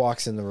sergeant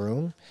walks in the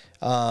room,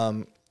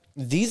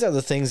 these are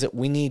the things that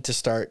we need to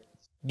start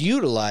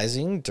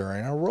utilizing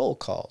during our roll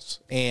calls.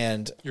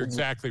 And you're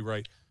exactly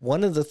right.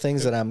 One of the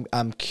things that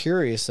I'm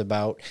curious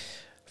about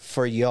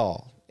for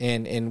y'all,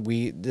 and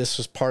this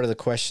was part of the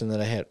question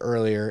that I had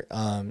earlier.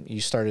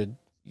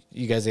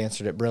 You guys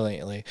answered it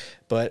brilliantly,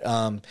 but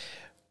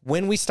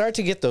when we start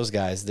to get those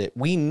guys that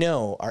we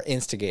know are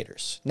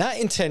instigators, not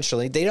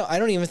intentionally, I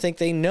don't even think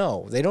they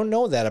know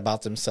that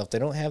about themselves. They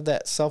don't have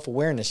that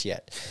self-awareness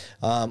yet,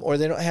 or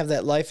they don't have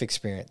that life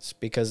experience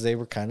because they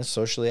were kind of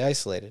socially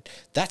isolated.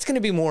 That's going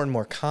to be more and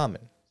more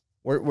common.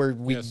 Where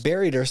we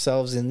buried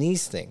ourselves in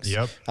these things.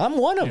 Yep. I'm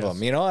one of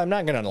them. You know, I'm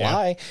not going to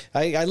lie.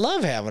 I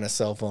love having a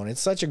cell phone. It's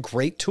such a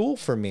great tool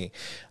for me.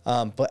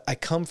 But I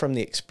come from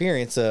the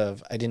experience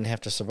of I didn't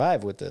have to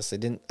survive with this. I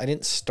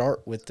didn't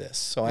start with this.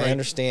 So I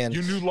understand.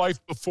 You knew life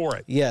before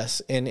it.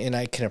 Yes, and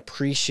I can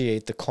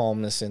appreciate the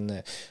calmness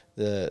and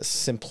the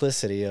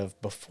simplicity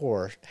of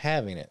before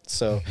having it.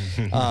 So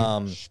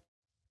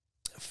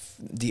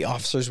the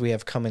officers we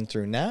have coming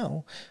through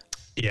now,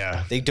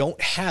 they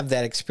don't have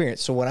that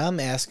experience. So what I'm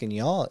asking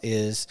y'all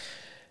is,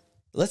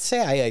 let's say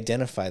I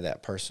identify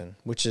that person,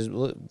 which is,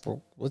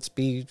 let's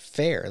be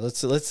fair. Let's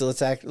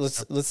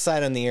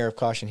side on the air of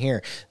caution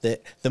here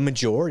that the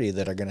majority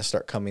that are going to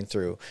start coming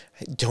through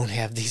don't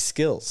have these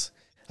skills.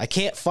 I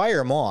can't fire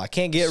them all. I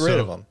can't get rid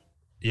of them.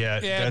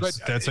 Yeah,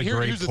 that's a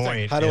great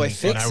point. How do I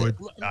fix it?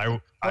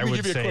 Let me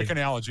give you a quick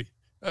analogy,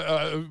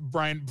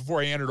 Brian,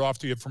 before I hand it off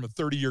to you from a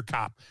 30-year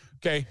cop.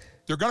 Okay,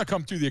 they're going to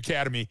come through the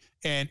academy,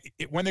 and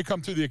when they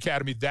come through the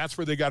academy, that's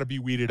where they got to be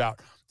weeded out.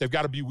 They've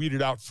got to be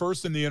weeded out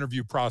first in the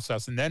interview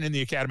process and then in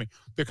the academy,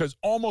 because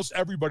almost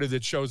everybody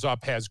that shows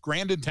up has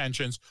grand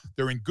intentions.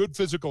 They're in good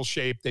physical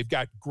shape. They've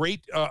got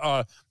great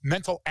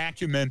mental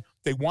acumen.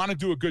 They want to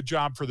do a good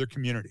job for their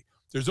community.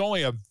 There's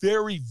only a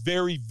very,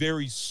 very,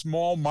 very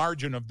small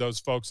margin of those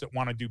folks that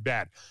want to do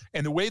bad.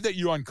 And the way that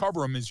you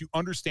uncover them is you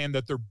understand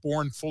that they're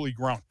born fully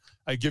grown.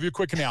 I give you a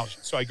quick analogy.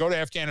 So I go to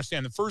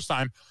Afghanistan the first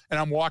time, and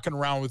I'm walking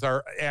around with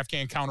our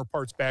Afghan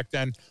counterparts back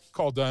then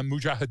called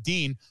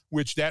Mujahideen,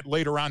 which that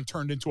later on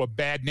turned into a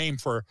bad name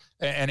for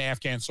an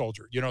Afghan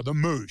soldier, you know, the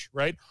Muj,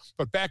 right?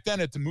 But back then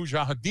at the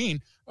Mujahideen,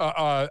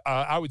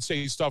 I would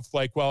say stuff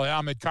like, well,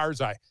 Ahmed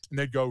Karzai. And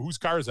they'd go, who's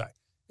Karzai?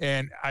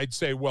 And I'd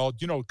say, well,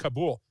 you know,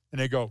 Kabul. And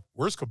they go,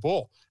 where's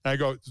Kabul? And I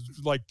go,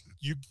 like,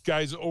 you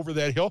guys over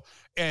that hill?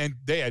 And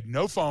they had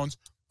no phones.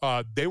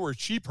 They were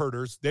sheep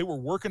herders. They were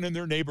working in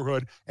their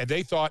neighborhood, and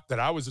they thought that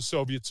I was a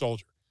Soviet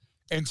soldier.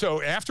 And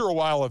so after a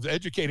while of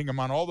educating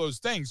them on all those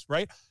things,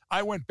 right,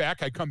 I went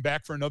back. I come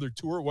back for another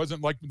tour. It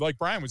wasn't like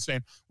Brian was saying,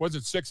 it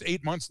wasn't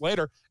 6-8 months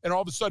later. And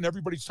all of a sudden,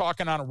 everybody's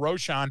talking on a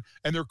Roshan,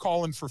 and they're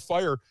calling for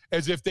fire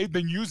as if they've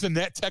been using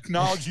that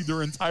technology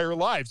their entire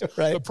lives.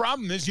 Right. The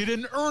problem is you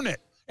didn't earn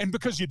it. And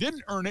because you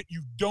didn't earn it,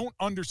 you don't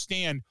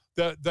understand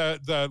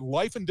the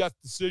life and death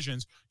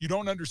decisions. You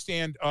don't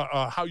understand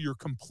how you're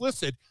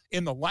complicit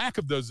in the lack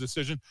of those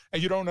decisions,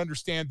 and you don't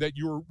understand that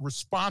you're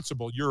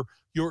responsible.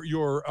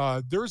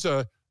 There's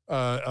a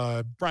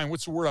Brian,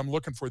 what's the word I'm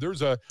looking for?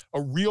 There's a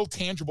real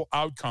tangible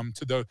outcome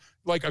to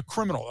like a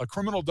criminal. A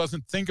criminal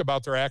doesn't think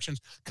about their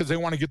actions because they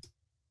want to get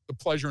the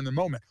pleasure in the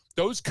moment.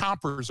 Those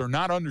coppers are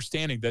not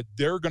understanding that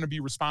they're going to be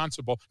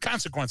responsible,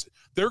 consequences.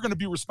 They're going to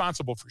be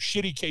responsible for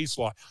shitty case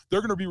law.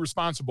 They're going to be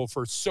responsible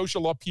for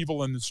social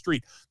upheaval in the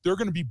street. They're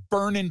going to be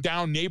burning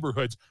down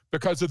neighborhoods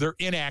because of their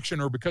inaction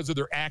or because of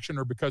their action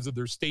or because of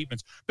their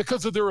statements,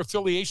 because of their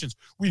affiliations.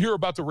 We hear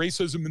about the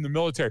racism in the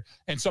military,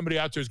 and somebody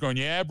out there is going,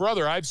 yeah,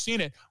 brother, I've seen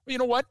it. Well, you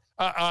know what?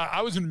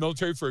 I was in the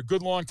military for a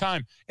good long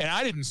time, and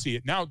I didn't see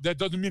it. Now, that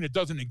doesn't mean it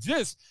doesn't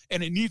exist,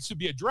 and it needs to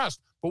be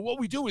addressed. But what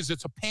we do is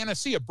it's a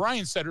panacea.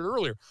 Brian said it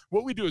earlier.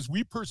 What we do is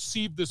we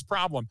perceive this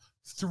problem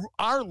through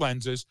our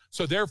lenses,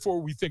 so therefore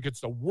we think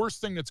it's the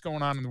worst thing that's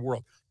going on in the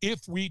world.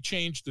 If we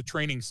change the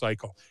training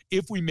cycle,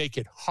 if we make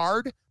it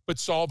hard but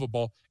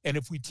solvable, and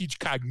if we teach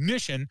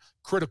cognition,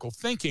 critical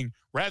thinking,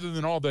 rather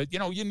than all the,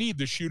 you need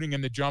the shooting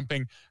and the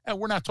jumping, and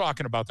we're not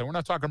talking about that. We're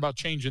not talking about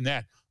changing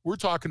that. We're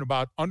talking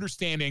about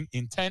understanding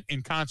intent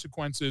and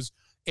consequences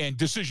and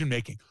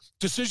decision-making.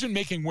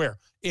 Decision-making where?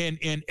 In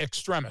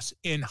extremis,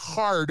 in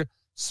hard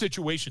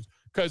situations.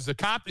 Because the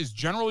cop is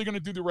generally going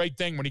to do the right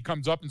thing when he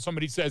comes up and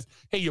somebody says,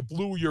 hey, you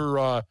blew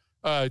your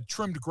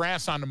trimmed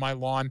grass onto my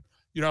lawn.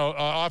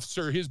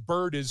 Officer, his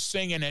bird is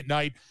singing at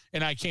night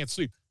and I can't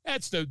sleep.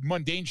 That's the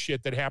mundane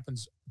shit that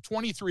happens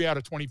 23 out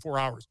of 24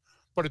 hours.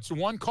 But it's the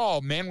one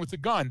call, man with a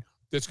gun,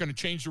 that's going to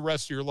change the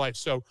rest of your life.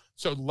 So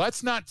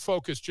let's not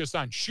focus just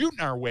on shooting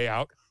our way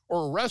out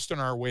or arresting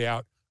our way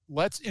out.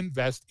 Let's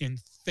invest in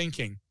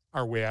thinking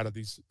our way out of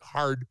these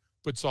hard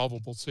but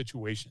solvable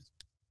situations.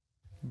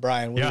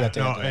 Brian, what do you got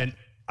to add?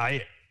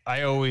 And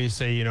I always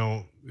say,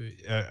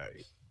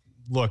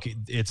 look,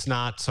 it's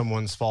not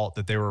someone's fault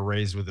that they were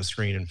raised with a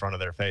screen in front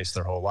of their face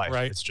their whole life.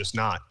 Right. It's just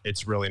not.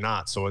 It's really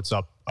not. So it's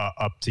up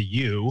to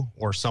you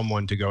or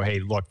someone to go, hey,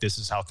 look, this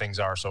is how things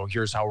are. So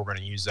here's how we're going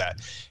to use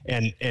that.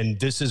 And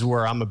this is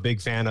where I'm a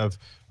big fan of,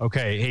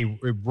 okay, hey,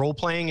 role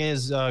playing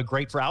is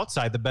great for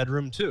outside the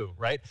bedroom too,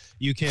 right?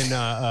 You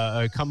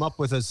can come up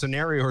with a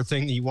scenario or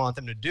thing that you want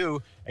them to do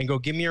and go,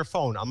 give me your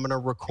phone. I'm going to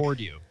record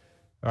you.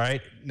 All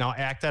right, now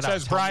act that out.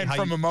 Says Brian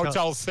from a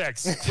Motel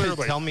 6,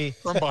 clearly. Tell me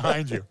from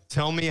behind you.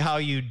 Tell me how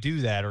you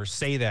do that, or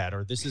say that,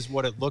 or this is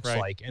what it looks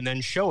like, and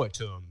then show it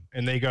to them.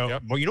 And they go,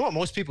 well, you know what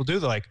most people do?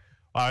 They're like,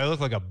 I look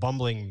like a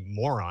bumbling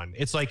moron.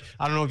 It's like,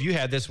 I don't know if you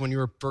had this when you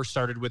were first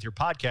started with your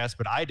podcast,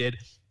 but I did.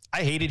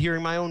 I hated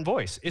hearing my own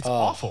voice. It's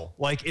awful.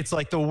 Like, it's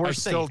like the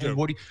worst thing. And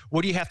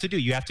what do you have to do?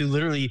 You have to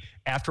literally,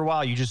 after a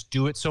while, you just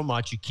do it so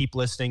much, you keep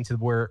listening to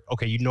where,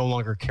 okay, you no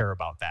longer care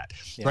about that.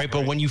 Right.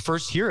 But when you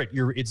first hear it,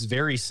 it's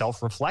very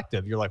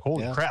self-reflective. You're like,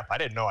 holy crap, I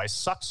didn't know I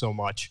suck so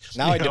much.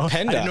 Now I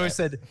depend on it.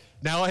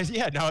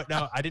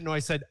 I didn't know I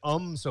said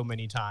so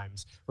many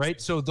times. Right.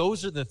 So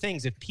those are the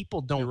things. If people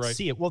don't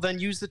see it, well, then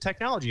use the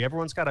technology.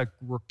 Everyone's got a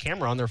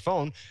camera on their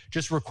phone.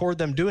 Just record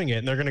them doing it.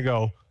 And they're going to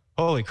go,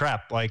 holy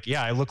crap, like,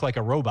 yeah, I look like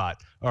a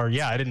robot, or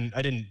yeah, I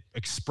didn't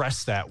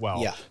express that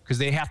well. Because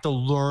they have to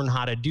learn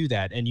how to do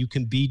that. And you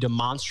can be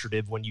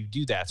demonstrative when you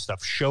do that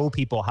stuff. Show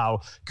people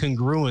how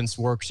congruence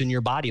works in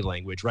your body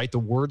language, right? The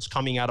words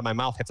coming out of my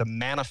mouth have to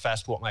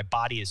manifest what my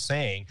body is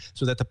saying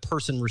so that the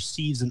person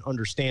receives and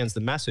understands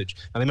the message.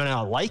 Now, they might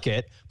not like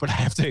it, but I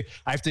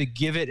have to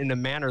give it in a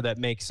manner that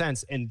makes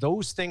sense. And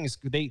those things,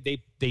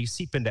 they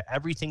seep into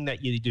everything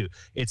that you do.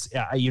 It's,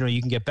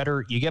 you can get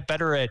better. You get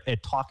better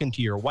at talking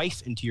to your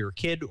wife and to your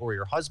kid or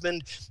your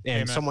husband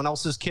and someone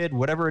else's kid,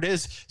 whatever it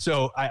is.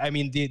 So, I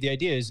mean, the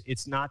idea is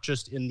it's not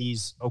just in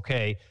these,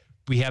 okay,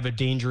 we have a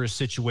dangerous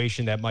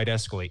situation that might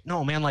escalate.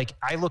 No, man, like,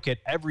 I look at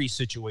every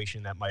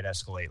situation that might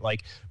escalate.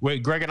 Like,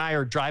 when Greg and I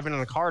are driving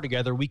in a car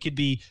together, we could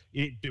be,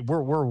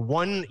 we're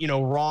one,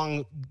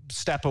 wrong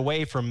step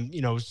away from,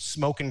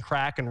 smoking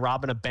crack and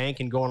robbing a bank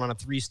and going on a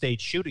 3-state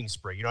shooting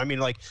spree. I mean,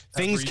 like,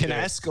 things can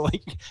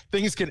escalate.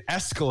 Things can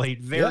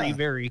escalate very,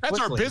 very quickly.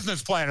 That's our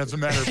business plan, as a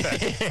matter of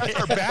fact. That's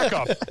our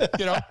backup.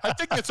 I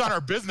think it's on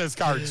our business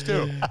cards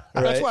too.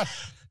 Right.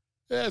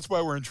 That's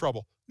why we're in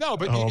trouble. No,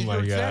 but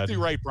you're exactly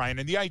right, Brian.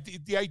 And the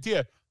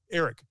idea,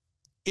 Eric,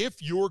 if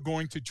you're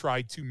going to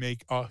try to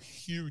make a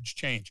huge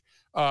change,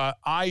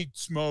 I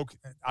smoke,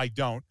 I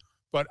don't,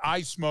 but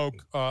I smoke,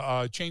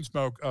 chain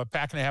smoke, a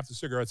pack and a half of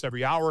cigarettes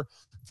every hour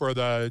for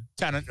the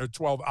 10 or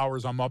 12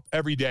 hours I'm up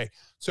every day.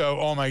 So,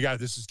 oh my God,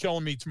 this is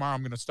killing me. Tomorrow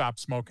I'm going to stop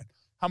smoking.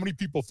 How many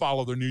people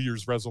follow their New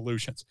Year's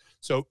resolutions?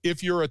 So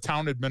if you're a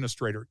town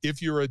administrator, if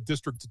you're a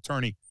district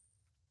attorney,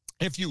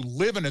 if you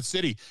live in a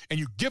city and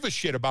you give a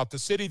shit about the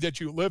city that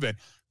you live in,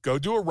 go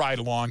do a ride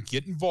along,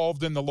 get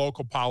involved in the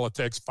local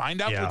politics,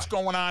 find out what's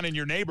going on in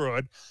your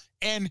neighborhood,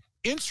 and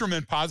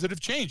instrument positive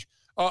change.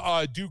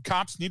 Do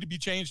cops need to be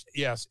changed?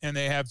 Yes, and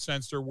they have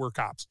since there were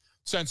cops.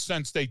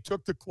 Since they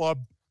took the club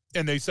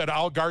and they said,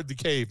 I'll guard the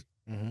cave.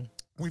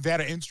 We've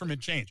had an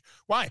instrument change.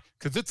 Why?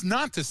 Because it's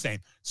not the same.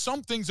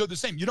 Some things are the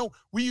same.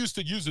 We used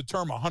to use a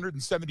term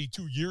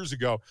 172 years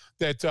ago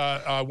that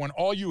when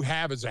all you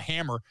have is a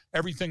hammer,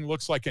 everything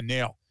looks like a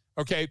nail.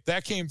 Okay,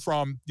 that came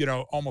from,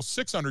 almost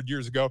 600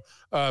 years ago,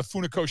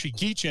 Funakoshi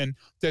Gichin,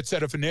 that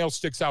said if a nail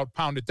sticks out,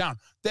 pound it down.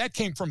 That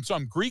came from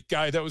some Greek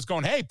guy that was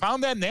going, hey,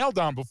 pound that nail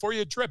down before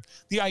you trip.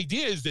 The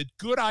idea is that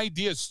good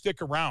ideas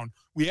stick around.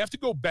 We have to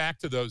go back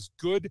to those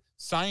good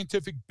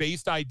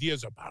scientific-based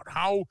ideas about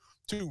how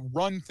to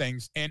run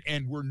things, and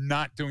we're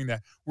not doing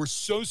that. We're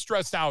so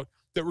stressed out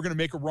that we're going to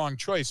make a wrong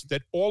choice,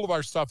 that all of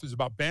our stuff is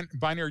about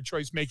binary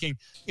choice making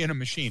in a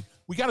machine.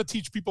 We got to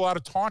teach people how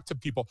to talk to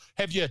people.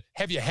 Have you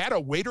had a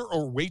waiter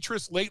or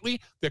waitress lately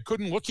that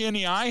couldn't look you in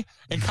the eye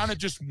and kind of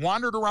just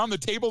wandered around the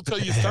table till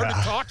you started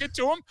talking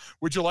to them?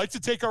 Would you like to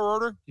take our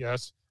order?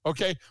 Yes.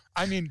 Okay.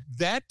 I mean,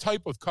 that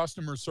type of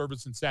customer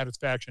service and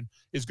satisfaction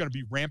is going to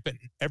be rampant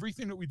in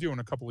everything that we do in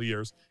a couple of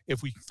years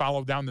if we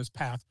follow down this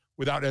path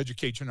without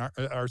educating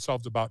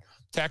ourselves about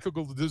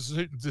tactical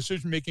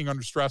decision-making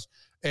under stress,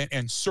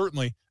 and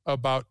certainly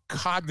about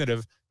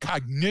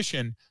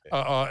cognition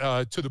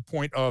to the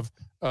point of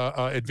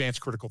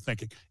advanced critical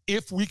thinking.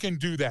 If we can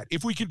do that,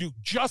 if we can do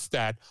just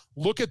that,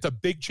 look at the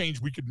big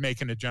change we could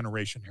make in a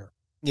generation here.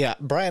 Yeah,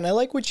 Brian, I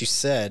like what you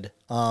said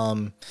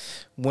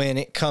when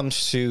it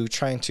comes to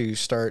trying to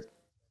start,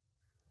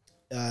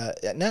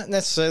 not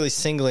necessarily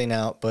singling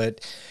out,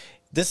 but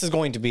this is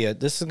going to be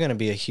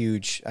a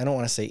huge, I don't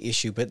want to say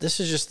issue, but this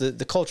is just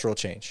the cultural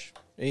change.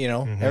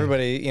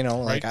 Everybody,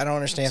 like, I don't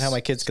understand how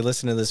my kids could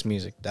listen to this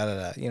music,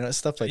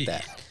 stuff like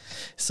that.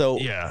 So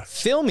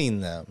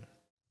filming them,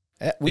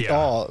 we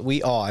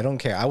all, I don't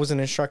care. I was an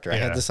instructor. I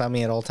had this on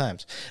me at all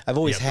times. I've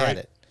always had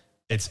it.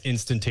 It's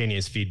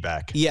instantaneous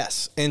feedback.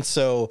 Yes. And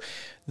so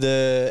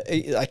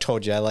I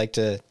told you,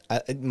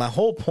 my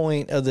whole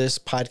point of this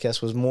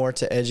podcast was more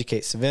to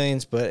educate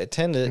civilians, but it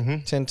tend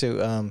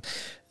to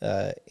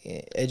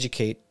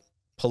educate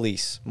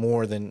police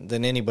more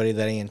than anybody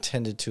that I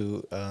intended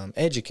to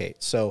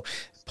educate. So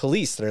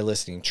police that are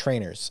listening,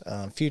 trainers,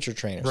 future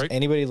trainers,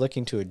 anybody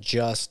looking to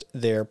adjust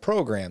their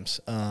programs,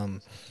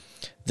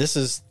 this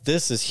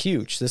is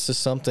huge. This is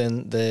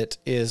something that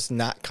is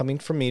not coming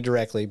from me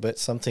directly, but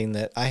something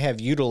that I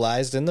have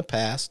utilized in the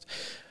past,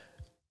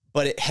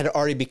 but it had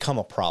already become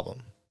a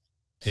problem.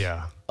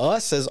 Yeah.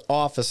 Us as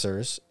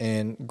officers,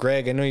 and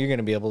Greg, I know you're going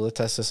to be able to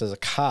test this as a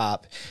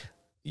cop.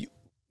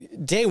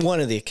 Day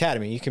one of the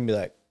academy, you can be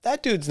like,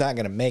 that dude's not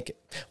going to make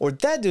it, or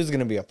that dude's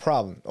going to be a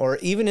problem, or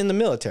even in the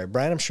military.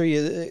 Brian, I'm sure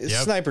you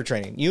sniper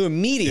training. You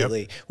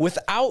immediately,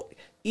 without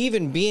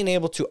even being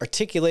able to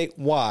articulate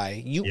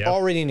why, you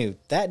already knew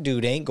that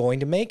dude ain't going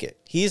to make it.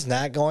 He's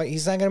not going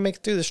to make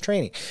it through this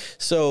training.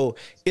 So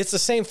it's the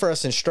same for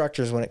us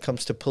instructors when it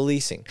comes to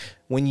policing.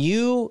 When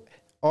you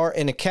are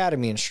an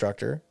academy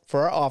instructor,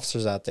 for our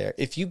officers out there,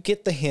 if you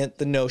get the hint,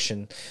 the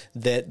notion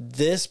that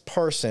this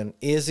person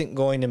isn't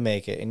going to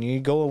make it, and you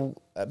go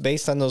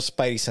based on those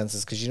spidey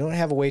senses because you don't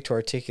have a way to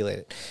articulate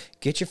it,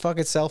 get your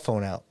fucking cell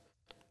phone out.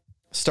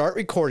 Start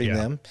recording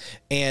them,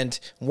 and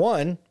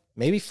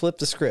maybe flip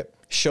the script.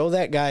 Show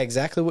that guy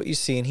exactly what you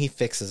see, and he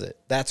fixes it.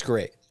 That's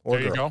great. Or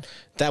there you go.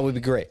 That would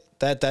be great.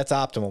 That's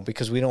optimal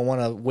because we don't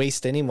want to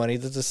waste any money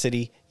that the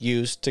city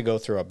used to go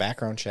through a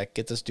background check,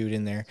 get this dude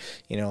in there.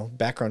 You know,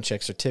 background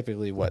checks are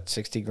typically what,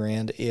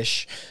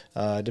 $60,000-ish,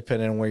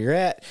 depending on where you're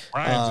at.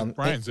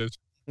 Brian's is.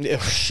 Oh,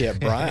 shit,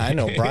 Brian. I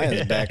know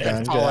Brian's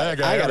background. I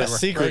got a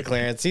secret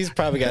clearance. He's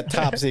probably got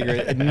top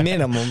secret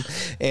minimum,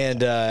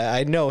 and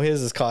I know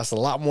his has cost a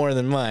lot more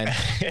than mine.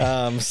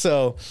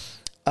 So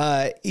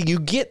you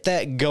get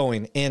that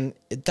going, and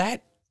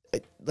that.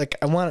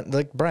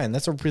 Brian,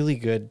 that's a really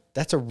good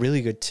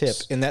tip.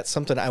 And that's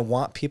something I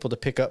want people to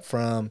pick up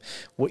from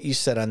what you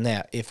said on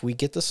that. If we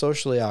get the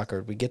socially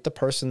awkward, we get the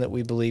person that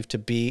we believe to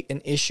be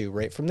an issue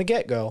right from the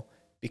get-go,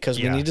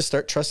 because we need to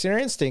start trusting our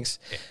instincts,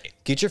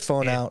 get your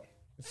phone out,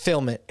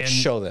 film it, and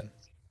show them.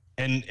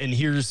 And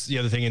here's the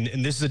other thing.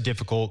 And this is a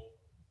difficult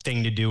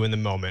thing to do in the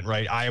moment,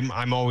 right?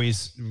 I'm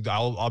always,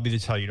 I'll be the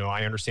tell you,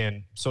 I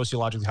understand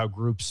sociologically how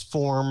groups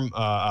form,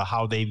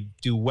 how they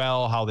do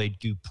well, how they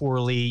do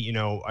poorly.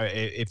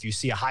 If you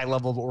see a high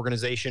level of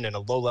organization and a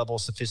low level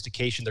of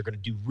sophistication, they're going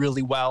to do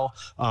really well.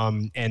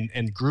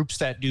 And groups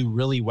that do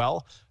really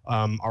well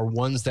are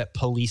ones that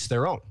police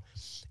their own.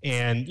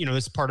 And,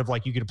 this is part of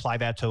you could apply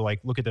that to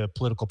look at the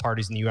political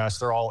parties in the U.S.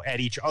 They're all at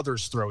each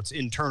other's throats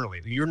internally.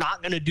 You're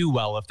not going to do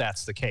well if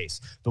that's the case.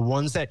 The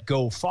ones that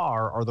go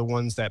far are the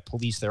ones that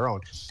police their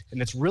own.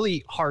 And it's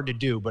really hard to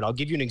do, but I'll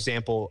give you an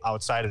example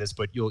outside of this,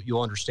 but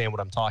you'll understand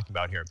what I'm talking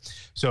about here.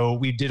 So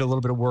we did a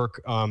little bit of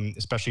work,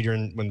 especially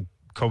when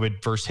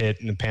COVID first hit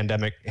and the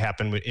pandemic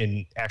happened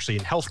in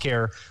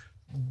healthcare,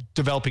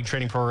 developing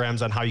training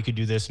programs on how you could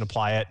do this and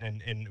apply it.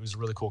 And it was a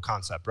really cool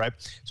concept, right?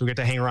 So we get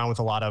to hang around with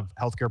a lot of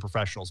healthcare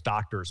professionals,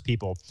 doctors,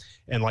 people,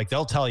 and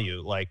they'll tell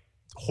you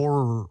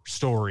horror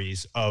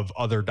stories of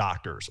other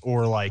doctors,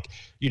 or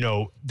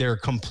they're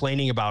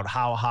complaining about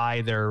how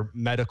high their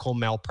medical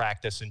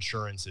malpractice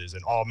insurance is.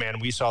 And, oh man,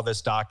 we saw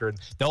this doctor, and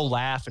they'll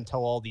laugh and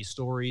tell all these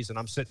stories. And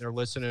I'm sitting there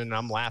listening and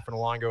I'm laughing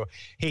along and go,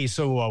 hey,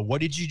 so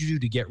what did you do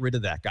to get rid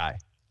of that guy?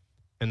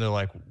 And they're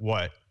like,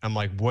 what? I'm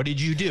like, what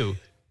did you do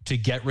to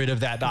get rid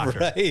of that doctor?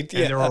 Right,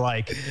 and they were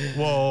like,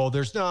 well,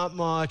 there's not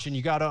much, and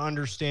you got to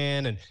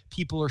understand, and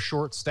people are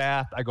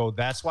short-staffed. I go,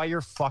 that's why your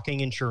fucking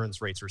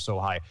insurance rates are so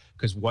high,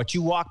 because what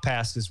you walk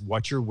past is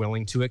what you're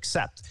willing to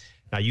accept.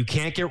 Now, you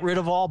can't get rid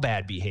of all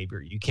bad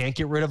behavior. You can't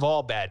get rid of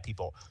all bad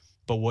people.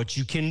 But what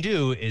you can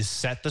do is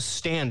set the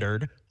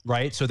standard,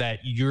 right, so that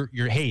you're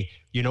hey,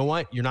 you know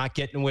what? You're not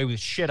getting away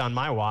with shit on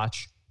my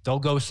watch. They'll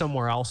go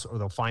somewhere else, or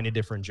they'll find a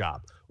different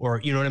job. Or,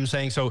 you know what I'm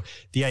saying? So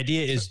the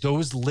idea is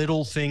those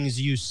little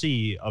things you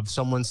see of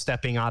someone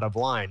stepping out of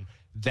line,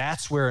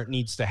 that's where it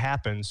needs to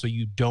happen, so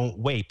you don't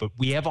wait. But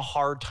we have a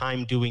hard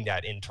time doing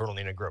that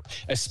internally in a group,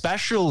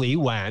 especially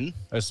when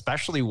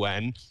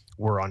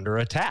we're under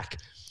attack.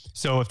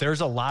 So if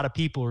there's a lot of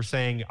people who are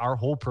saying our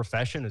whole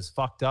profession is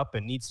fucked up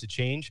and needs to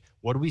change,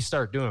 what do we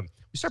start doing?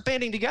 We start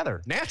banding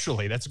together.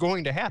 Naturally, that's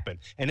going to happen.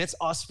 And it's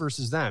us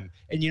versus them.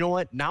 And you know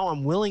what? Now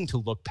I'm willing to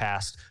look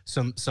past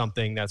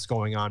something that's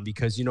going on,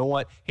 because you know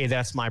what? Hey,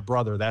 that's my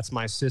brother. That's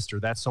my sister.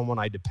 That's someone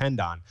I depend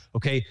on.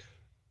 Okay.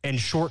 And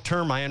short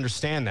term, I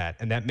understand that,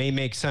 and that may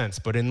make sense.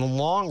 But in the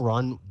long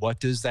run, what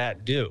does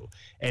that do?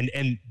 And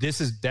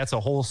that's a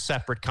whole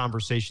separate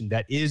conversation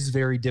that is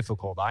very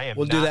difficult.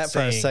 We'll do that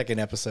for a second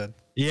episode.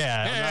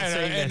 Yeah, I'm not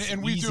saying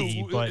that's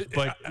easy,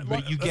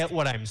 but you get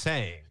what I'm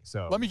saying.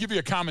 So let me give you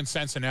a common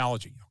sense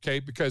analogy, okay?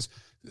 Because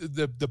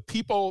the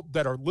people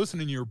that are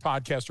listening to your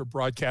podcast or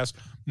broadcast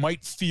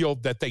might feel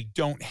that they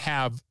don't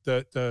have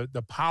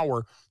the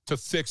power to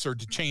fix or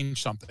to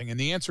change something. And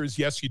the answer is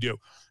yes, you do.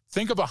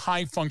 Think of a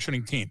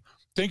high-functioning team.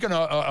 Think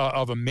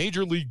of a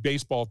Major League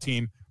Baseball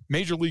team,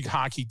 Major League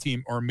Hockey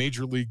team, or a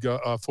Major League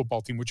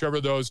football team, whichever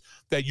of those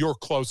that you're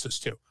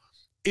closest to.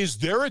 Is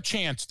there a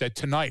chance that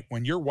tonight,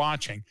 when you're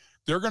watching,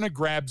 they're going to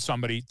grab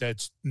somebody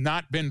that's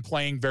not been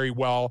playing very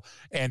well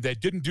and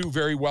that didn't do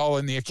very well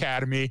in the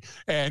academy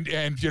and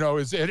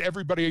is at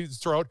everybody's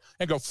throat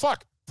and go,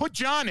 fuck, put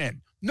John in?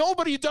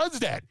 Nobody does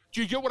that.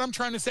 Do you get what I'm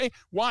trying to say?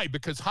 Why?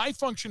 Because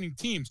high-functioning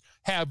teams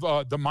have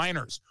the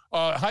minors.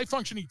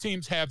 High-functioning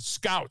teams have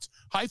scouts.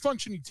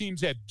 High-functioning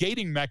teams have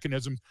gating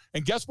mechanisms.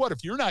 And guess what?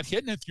 If you're not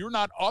hitting, if you're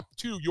not up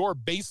to your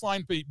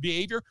baseline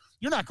behavior,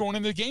 you're not going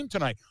into the game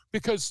tonight,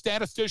 because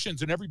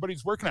statisticians and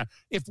everybody's working on it.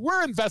 If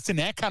we're investing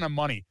that kind of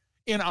money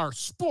in our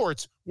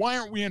sports, why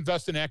aren't we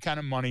investing that kind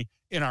of money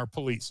in our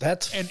police?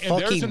 That's and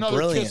there's another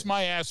brilliant. Kiss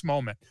my ass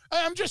moment.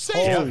 I'm just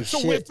saying. Holy so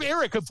shit.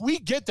 if we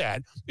get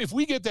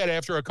that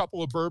after a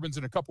couple of bourbons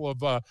and a couple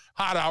of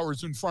hot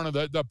hours in front of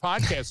the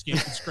podcast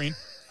screen,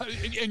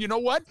 And you know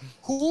what?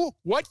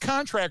 What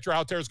contractor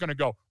out there is going to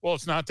go, well,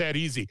 it's not that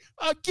easy?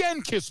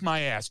 Again, kiss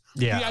my ass.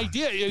 Yeah. The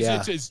idea is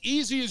it's as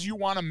easy as you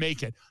want to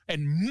make it.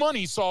 And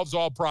money solves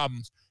all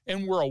problems.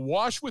 And we're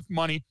awash with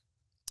money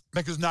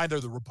because neither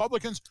the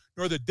Republicans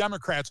nor the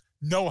Democrats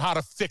know how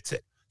to fix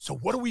it. So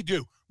what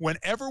do?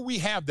 Whenever we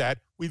have that,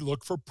 we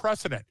look for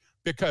precedent,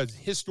 because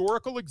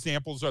historical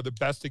examples are the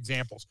best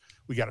examples.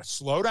 We got to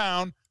slow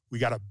down. We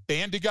got to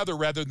band together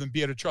rather than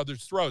be at each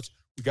other's throats.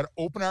 We got to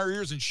open our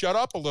ears and shut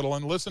up a little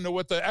and listen to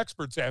what the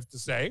experts have to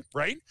say,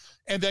 right?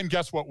 And then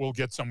guess what? We'll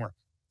get somewhere.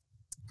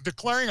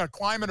 Declaring a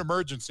climate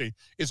emergency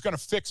is going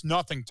to fix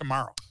nothing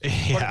tomorrow.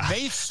 Yeah. But it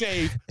may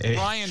save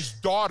Brian's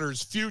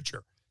daughter's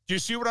future. Do you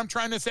see what I'm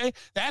trying to say?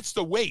 That's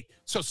the weight.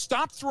 So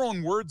stop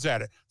throwing words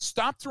at it.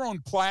 Stop throwing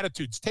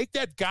platitudes. Take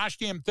that gosh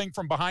damn thing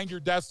from behind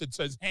your desk that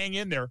says hang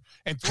in there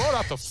and throw it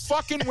out the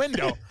fucking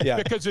window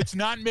because it's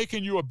not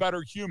making you a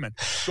better human.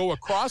 Go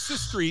across the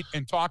street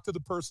and talk to the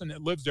person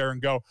that lives there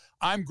and go,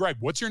 I'm Greg.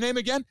 What's your name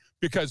again?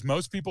 Because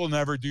most people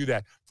never do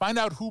that. Find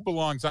out who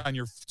belongs on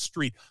your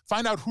street.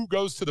 Find out who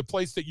goes to the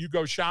place that you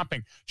go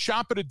shopping.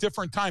 Shop at a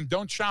different time.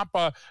 Don't shop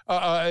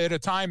at a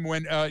time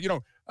when,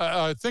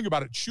 think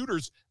about it.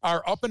 Shooters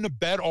are up in the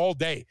bed all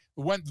day.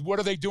 What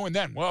are they doing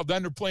then? Well,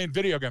 then they're playing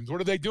video games. What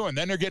are they doing?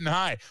 Then they're getting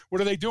high.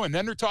 What are they doing?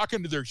 Then they're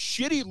talking to their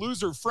shitty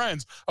loser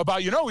friends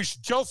about, we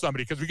should kill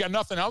somebody because we got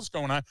nothing else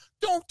going on.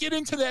 Don't get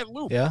into that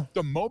loop. Yeah.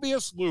 The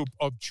Mobius loop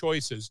of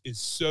choices is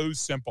so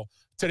simple.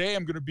 Today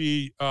I'm going to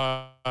be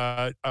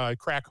a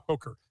crack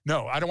hooker.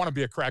 No, I don't want to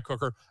be a crack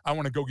hooker. I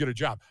want to go get a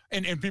job.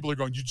 And people are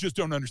going, you just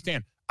don't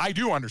understand. I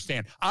do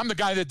understand. I'm the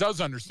guy that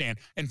does understand.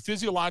 And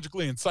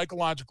physiologically and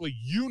psychologically,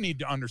 you need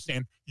to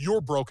understand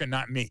you're broken,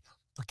 not me.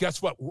 But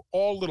guess what? We're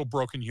all little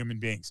broken human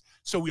beings.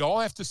 So we all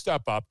have to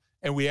step up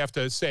and we have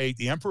to say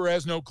the emperor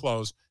has no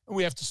clothes and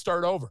we have to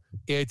start over.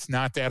 It's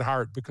not that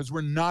hard because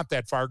we're not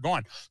that far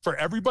gone. For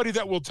everybody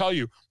that will tell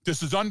you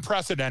this is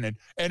unprecedented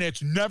and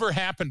it's never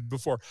happened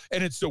before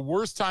and it's the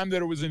worst time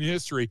that it was in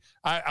history,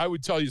 I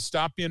would tell you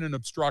stop being an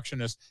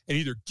obstructionist and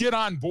either get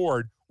on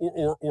board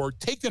or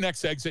take the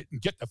next exit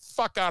and get the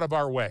fuck out of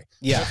our way.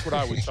 Yeah. That's what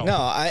I would tell you.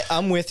 No,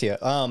 I'm with you.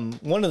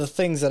 One of the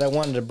things that I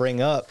wanted to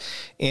bring up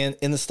in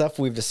the stuff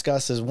we've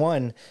discussed is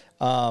one,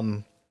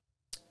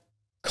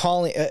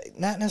 calling,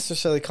 not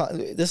necessarily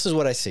calling, this is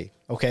what I see,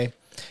 okay?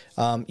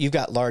 You've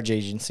got large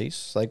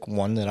agencies, like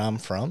one that I'm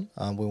from,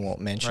 we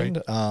won't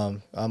mention. Right.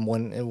 I'm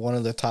one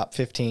of the top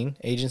 15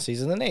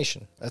 agencies in the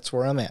nation. That's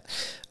where I'm at.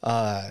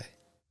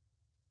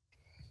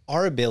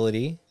 Our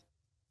ability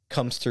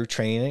comes through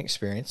training and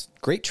experience,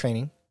 great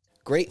training,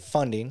 great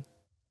funding.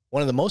 One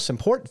of the most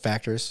important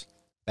factors,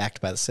 backed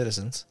by the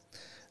citizens.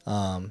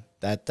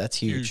 That's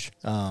huge.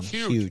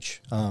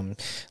 Huge.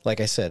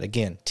 Like I said,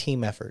 again,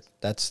 team effort.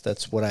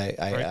 That's what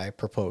I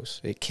propose.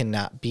 It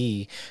cannot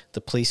be, the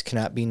police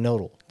cannot be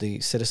nodal. The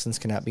citizens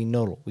cannot be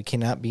nodal. We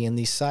cannot be in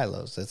these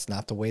silos. That's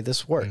not the way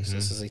this works. Mm-hmm.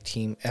 This is a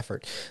team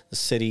effort. The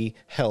city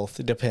health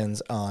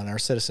depends on our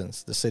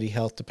citizens. The city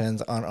health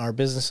depends on our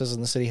businesses,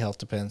 and the city health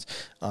depends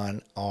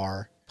on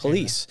our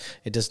police.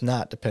 Mm-hmm. It does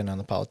not depend on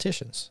the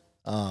politicians.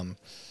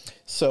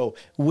 So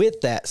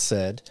with that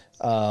said,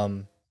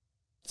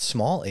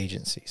 small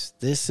agencies,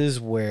 this is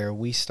where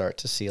we start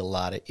to see a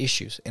lot of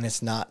issues, and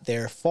it's not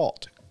their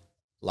fault.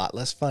 A lot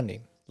less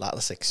funding, a lot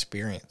less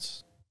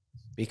experience.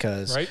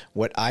 Because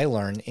what I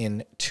learned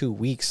in 2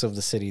 weeks of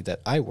the city that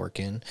I work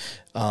in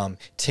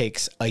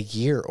takes a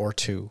year or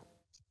two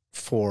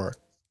for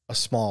a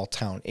small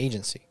town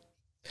agency.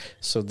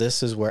 So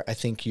this is where I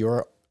think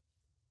your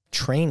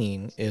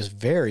training is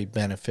very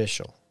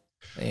beneficial.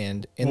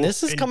 And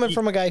this is coming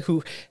from a guy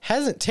who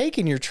hasn't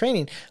taken your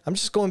training. I'm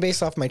just going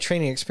based off my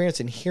training experience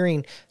and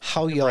hearing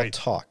how y'all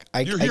talk.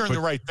 You're hearing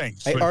the right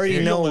things. I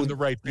already know the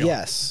right feeling.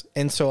 Yes,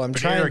 and so I'm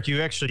trying. Eric,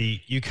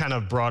 you kind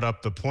of brought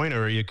up the point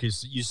earlier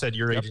because you said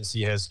your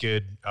agency has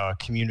good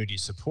community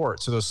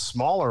support. So those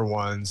smaller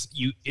ones,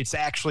 it's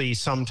actually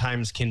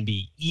sometimes can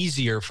be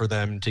easier for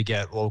them to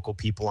get local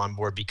people on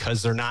board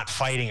because they're not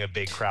fighting a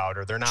big crowd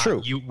or they're not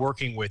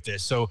working with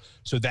this. So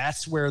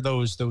that's where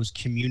those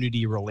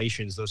community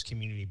relations, those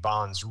community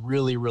bonds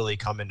really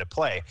come into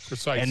play.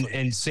 Precisely.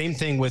 And same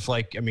thing with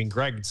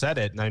Greg said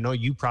it, and I know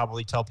you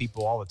probably tell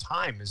people all the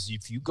time, is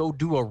if you go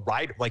do a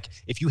ride, like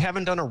if you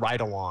haven't done a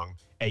ride along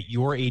at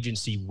your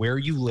agency where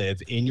you live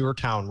in your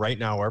town right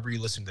now, wherever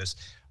you listen to this,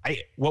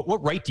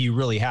 what right do you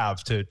really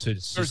have to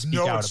speak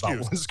out about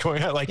what's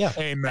going on?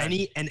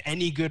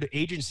 Any good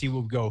agency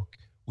will go,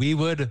 we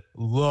would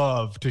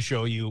love to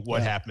show you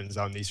what happens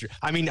on these streets.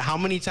 I mean, how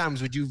many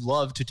times would you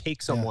love to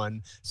take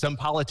someone, some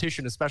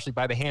politician, especially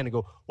by the hand and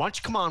go, why don't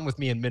you come on with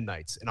me in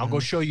Midnights and I'll go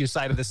show you a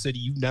side of the city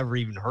you've never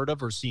even heard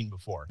of or seen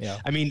before. Yeah.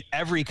 I mean,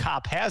 every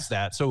cop has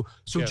that. So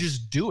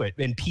just do it.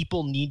 And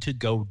people need to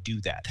go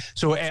do that.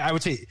 So I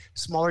would say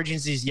smaller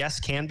agencies, yes,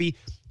 can be,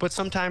 but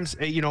sometimes,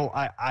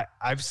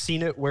 I've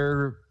seen it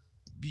where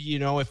you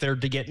know, if they're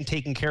getting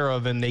taken care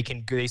of and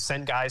they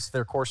send guys to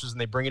their courses and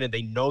they bring it in,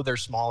 they know they're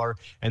smaller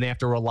and they have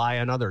to rely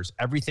on others.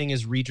 Everything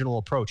is regional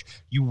approach.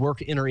 You work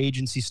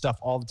interagency stuff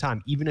all the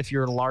time. Even if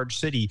you're in a large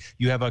city,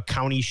 you have a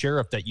county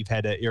sheriff that you've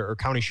had to, or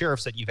county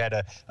sheriffs that you've had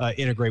to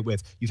integrate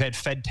with. You've had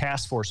Fed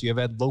task force. You have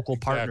had local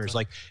partners.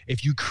 Like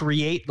if you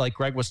create, like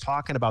Greg was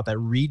talking about, that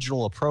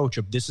regional approach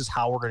of this is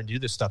how we're going to do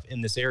this stuff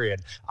in this area.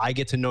 And I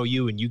get to know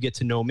you and you get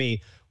to know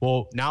me.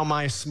 Well, now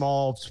my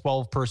small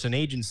 12-person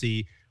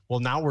agency, well,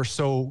 now we're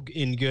so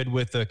in good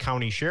with the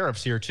county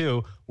sheriffs here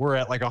too. We're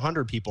at like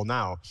 100 people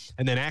now.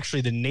 And then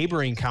actually the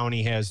neighboring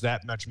county has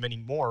that many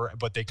more,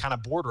 but they kind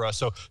of border us.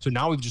 So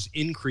now we've just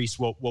increased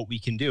what we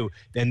can do.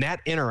 And that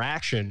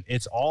interaction,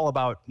 it's all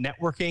about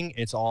networking.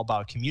 It's all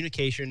about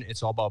communication.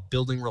 It's all about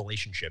building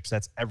relationships.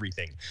 That's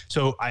everything.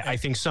 So I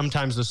think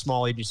sometimes the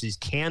small agencies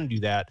can do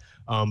that.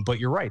 But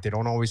you're right. They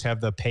don't always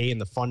have the pay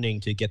and the funding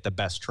to get the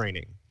best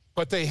training.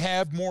 But they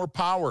have more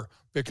power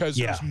because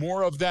there's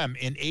more of them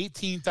in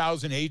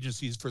 18,000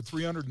 agencies for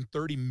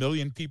 330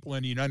 million people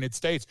in the United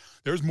States.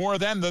 There's more of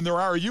them than there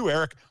are you,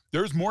 Eric.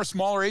 There's more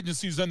smaller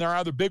agencies than there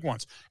are the big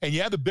ones. And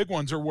yeah, the big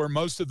ones are where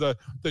most of the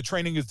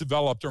training is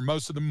developed, or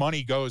most of the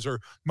money goes, or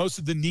most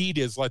of the need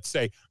is, let's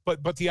say.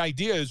 But the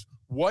idea is,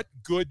 what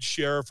good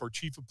sheriff or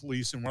chief of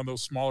police in one of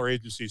those smaller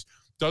agencies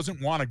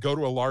doesn't want to go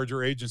to a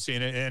larger agency,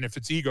 and if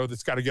it's ego,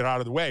 that's got to get out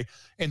of the way,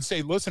 and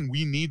say, listen,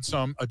 we need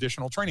some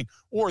additional training.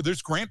 Or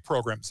there's grant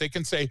programs. They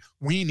can say,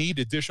 we need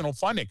additional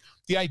funding.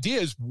 The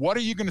idea is, what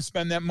are you going to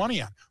spend that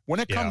money on?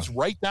 When it comes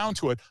right down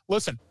to it,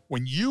 listen,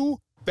 when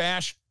you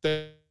bash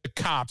the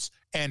cops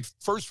and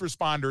first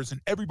responders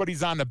and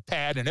everybody's on the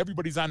pad and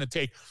everybody's on the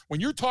take,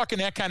 when you're talking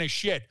that kind of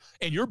shit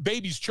and your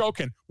baby's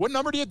choking, what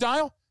number do you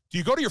dial? Do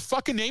you go to your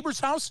fucking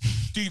neighbor's house?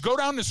 Do you go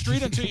down the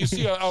street until you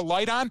see a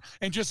light on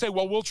and just say,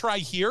 well, we'll try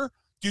here?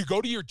 Do you go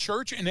to your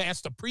church and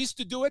ask the priest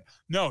to do it?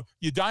 No,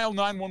 you dial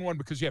 911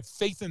 because you have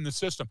faith in the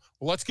system.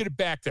 Well, let's get it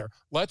back there.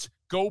 Let's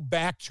go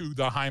back to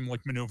the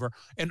Heimlich maneuver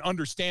and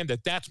understand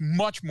that that's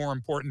much more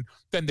important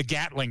than the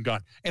Gatling gun.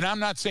 And I'm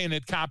not saying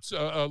that cops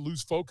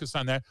lose focus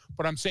on that,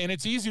 but I'm saying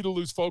it's easy to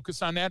lose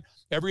focus on that.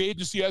 Every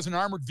agency has an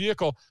armored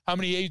vehicle. How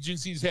many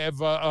agencies have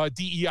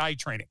DEI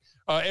training?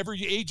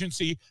 Every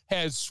agency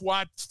has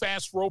SWAT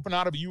fast roping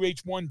out of a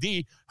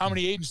UH-1D. How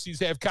many agencies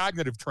have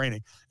cognitive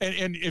training?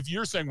 And if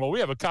you're saying, well, we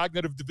have a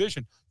cognitive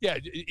division. Yeah,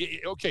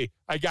 okay,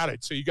 I got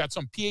it. So you got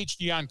some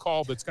PhD on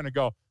call that's going to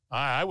go,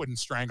 I wouldn't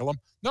strangle them.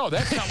 No,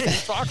 that's not what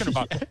we're talking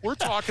about. We're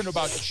talking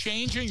about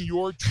changing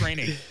your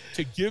training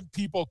to give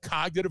people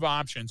cognitive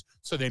options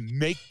so they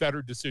make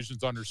better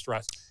decisions under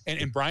stress.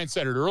 And Brian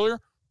said it earlier,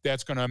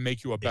 that's going to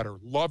make you a better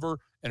lover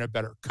and a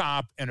better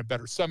cop and a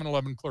better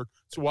 7-Eleven clerk.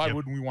 So why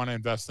wouldn't we want to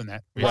invest in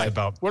that? It's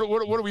about what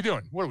are we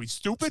doing? What are we,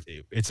 stupid?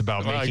 It's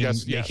about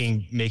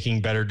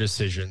making better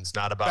decisions,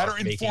 not about better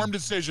informed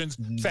decisions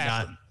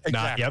faster.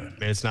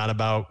 It's not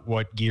about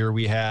what gear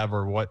we have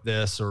or what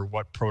this or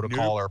what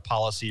protocol or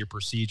policy or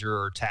procedure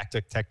or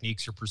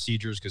techniques or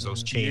procedures, because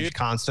those change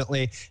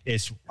constantly.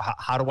 It's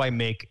how do I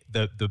make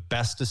the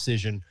best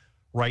decision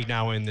right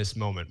now in this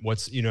moment?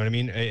 You know what I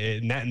mean?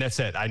 And that's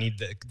it. I need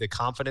the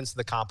confidence,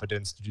 the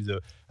competence to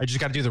I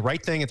just got to do the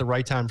right thing at the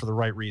right time for the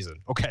right reason.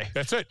 Okay.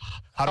 That's it.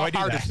 How do I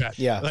do that?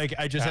 Yeah. Like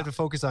I just have to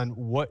focus on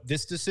what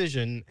this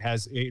decision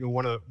has.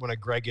 One of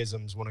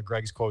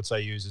Greg's quotes I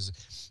use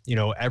is,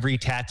 every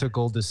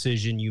tactical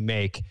decision you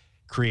make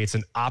creates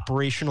an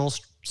operational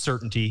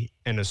certainty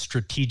and a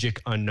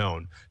strategic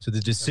unknown. So the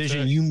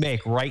decision you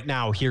make right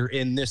now here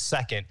in this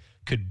second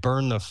could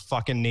burn the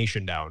fucking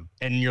nation down.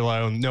 And you're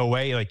like, oh, no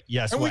way. Like,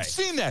 yes, and we've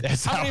seen that.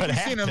 That's how many have we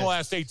seen in the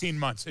last 18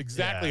 months?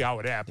 Exactly how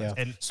it happens.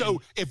 Yeah. And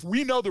so if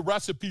we know the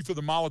recipe for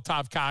the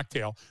Molotov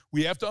cocktail,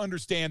 we have to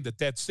understand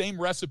that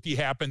same recipe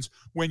happens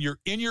when you're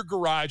in your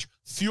garage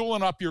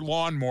fueling up your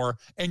lawnmower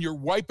and you're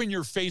wiping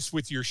your face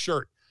with your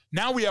shirt.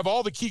 Now we have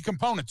all the key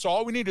components. So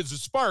all we need is a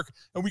spark,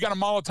 and we got a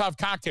Molotov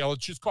cocktail.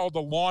 It's just called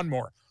the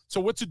lawnmower. So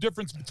what's the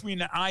difference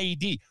between an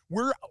IED?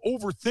 We're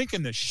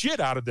overthinking the shit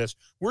out of this.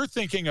 We're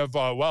thinking of,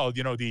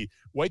 the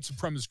white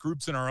supremacist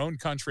groups in our own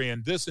country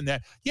and this and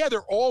that. Yeah,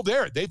 they're all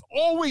there. They've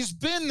always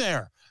been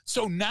there.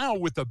 So now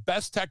with the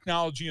best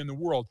technology in the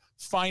world,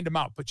 find them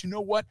out. But you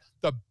know what?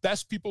 The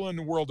best people in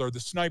the world are the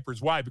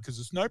snipers. Why? Because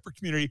the sniper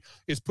community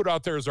is put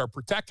out there as our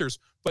protectors,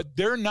 but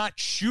they're not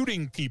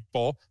shooting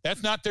people.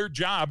 That's not their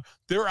job.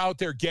 They're out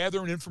there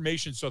gathering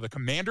information so the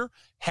commander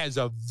has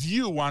a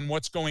view on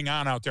what's going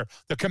on out there.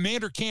 The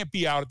commander can't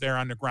be out there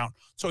on the ground.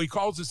 So he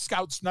calls his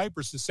scout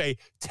snipers to say,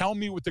 tell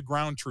me what the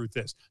ground truth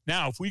is.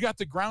 Now, if we got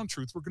the ground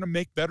truth, we're going to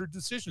make better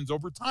decisions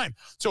over time.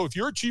 So if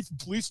you're a chief of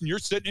police and you're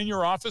sitting in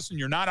your office and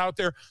you're not out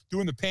there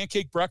doing the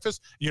pancake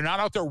breakfast, you're not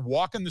out there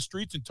walking the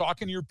streets and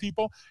talking to your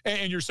people,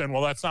 and you're saying,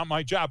 well, that's not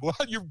my job. Well,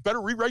 you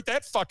better rewrite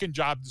that fucking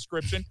job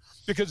description,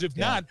 because if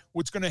not,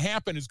 what's going to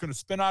happen is going to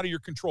spin out of your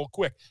control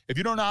quick. If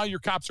you don't know how your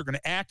cops are going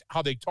to act,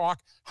 how they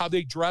talk, how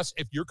they dress,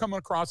 if you're coming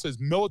across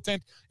as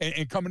militant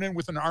and coming in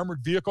with an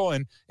armored vehicle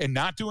and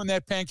not doing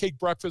that pancake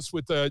breakfast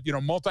with the,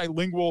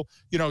 multilingual,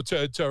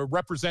 to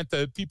represent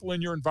the people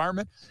in your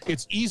environment,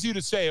 it's easy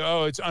to say,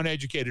 oh, it's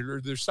uneducated, or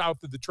they're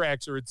south of the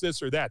tracks, or it's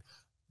this or that.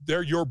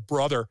 They're your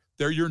brother.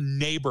 They're your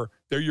neighbor.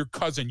 They're your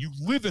cousin. You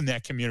live in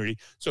that community.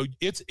 So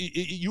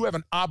you have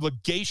an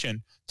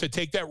obligation to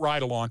take that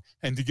ride along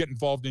and to get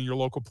involved in your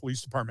local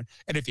police department.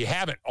 And if you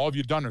haven't, all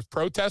you've done is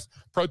protest.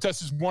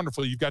 Protest is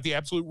wonderful. You've got the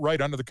absolute right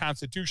under the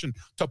Constitution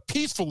to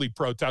peacefully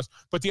protest.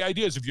 But the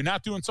idea is, if you're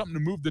not doing something to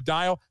move the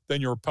dial,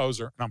 then you're a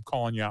poser, and I'm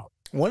calling you out.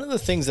 One of the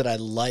things that I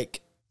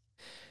like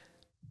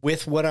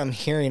with what I'm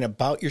hearing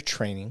about your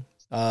training,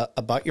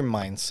 about your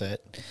mindset,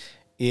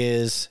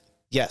 is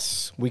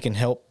yes, we can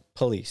help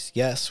police.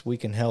 Yes, we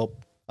can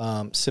help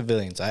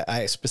civilians.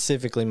 I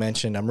specifically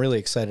mentioned I'm really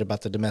excited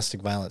about the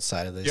domestic violence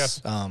side of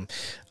this,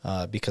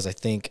 yes. Because I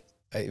think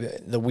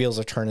the wheels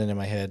are turning in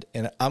my head,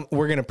 and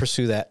we're going to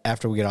pursue that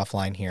after we get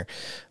offline here.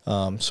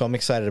 So I'm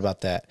excited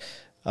about that.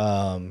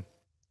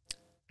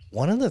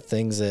 One of the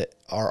things that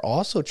are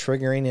also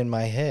triggering in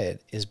my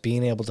head is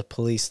being able to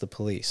police the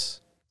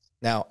police.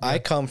 Now, I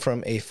come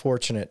from a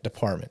fortunate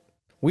department.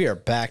 We are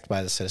backed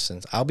by the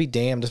citizens. I'll be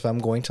damned if I'm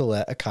going to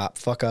let a cop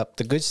fuck up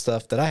the good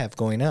stuff that I have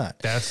going on.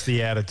 That's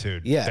the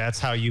attitude. Yeah. That's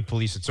how you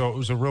police it. So it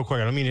was real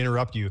quick. I don't mean to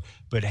interrupt you,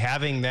 but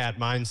having that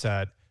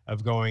mindset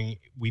of going,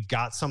 we've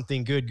got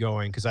something good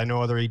going, because I know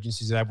other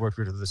agencies that I've worked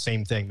with are the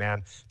same thing,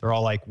 man. They're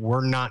all like,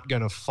 we're not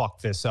going to fuck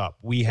this up.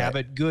 We have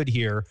it good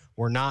here.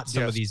 We're not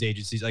some of these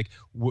agencies. Like,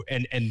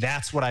 and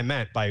that's what I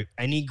meant by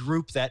any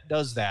group that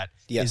does that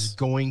is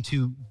going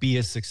to be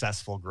a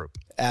successful group.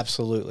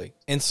 Absolutely.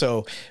 And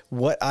so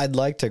what I'd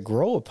like to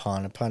grow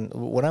upon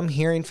what I'm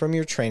hearing from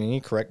your training,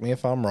 you correct me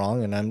if I'm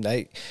wrong, and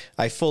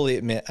I fully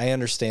admit, I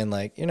understand,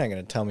 like, you're not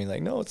going to tell me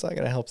like, no, it's not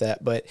going to help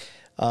that. But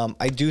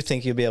I do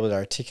think you'll be able to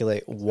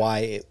articulate why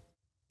it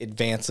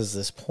advances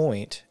this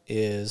point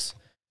is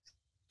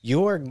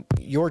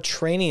your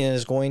training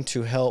is going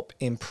to help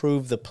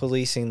improve the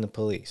policing the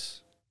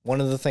police. One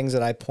of the things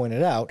that I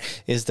pointed out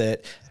is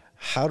that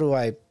how do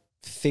I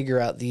figure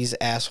out these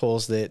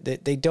assholes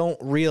that they don't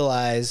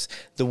realize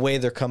the way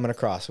they're coming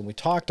across? And we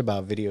talked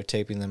about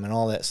videotaping them and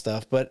all that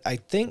stuff, but I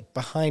think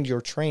behind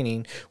your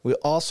training, we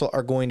also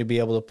are going to be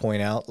able to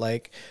point out,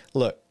 like,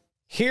 look,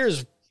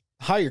 here's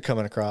how you're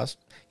coming across.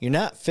 You're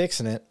not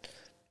fixing it.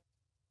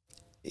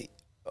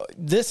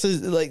 This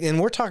is like, and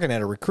we're talking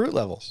at a recruit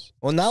level.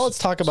 Well, now let's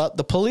talk about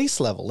the police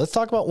level. Let's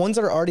talk about ones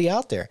that are already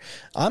out there.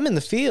 I'm in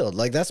the field.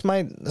 Like, that's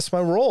my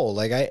role.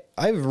 Like,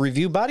 I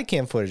review body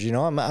cam footage.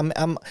 I'm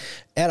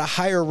at a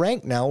higher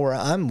rank now where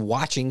I'm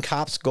watching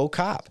cops go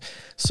cop.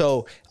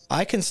 So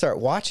I can start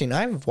watching.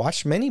 I've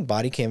watched many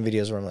body cam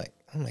videos where I'm like,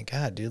 oh my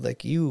God, dude,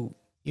 like you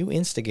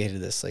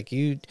instigated this. Like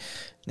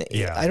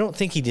I don't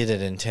think he did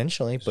it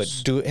intentionally, but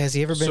has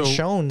he ever been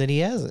shown that he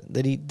hasn't,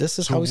 this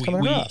is how he's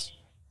coming across?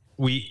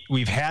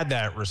 We've had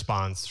that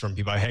response from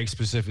people. I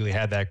specifically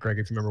had that, Greg,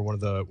 if you remember one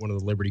of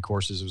the Liberty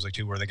courses, it was like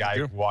where the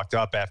guy walked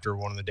up after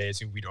one of the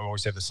days, and we'd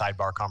always have the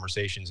sidebar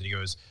conversations, and he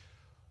goes,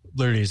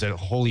 literally, he said,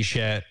 holy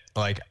shit,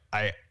 like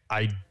I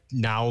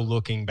now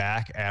looking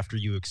back after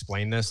you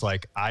explained this,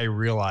 like I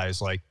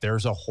realized like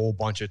there's a whole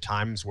bunch of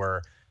times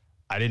where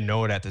I didn't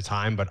know it at the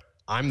time, but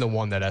I'm the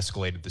one that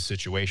escalated the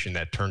situation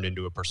that turned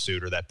into a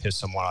pursuit or that pissed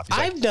someone off.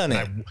 I've done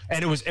it.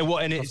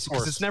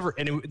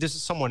 This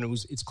is someone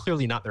it's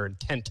clearly not their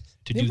intent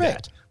to do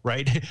that,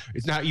 right?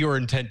 It's not your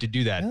intent to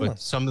do that, but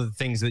some of the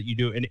things that you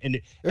do, and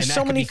there's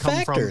so many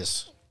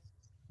factors.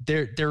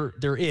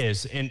 There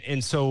is.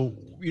 And so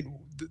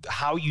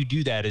how you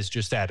do that is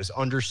just that, is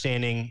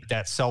understanding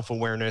that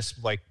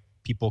self-awareness, like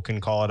people can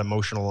call it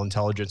emotional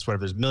intelligence,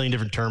 whatever. There's a million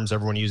different terms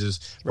everyone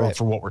uses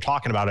for what we're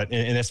talking about,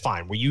 and that's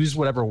fine. We use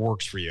whatever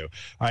works for you.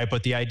 All right.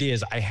 But the idea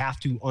is I have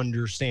to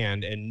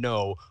understand and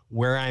know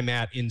where I'm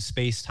at in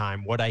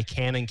space-time, what I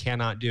can and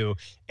cannot do.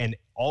 And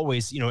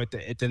always, at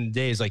the end of the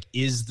day, is like,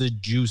 is the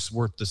juice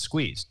worth the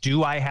squeeze?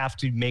 Do I have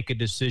to make a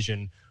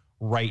decision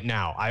right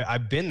now?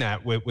 I've been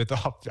that with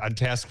on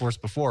task force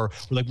before.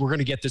 We're like, we're going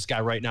to get this guy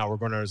right now.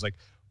 I was like,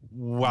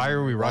 why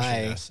are we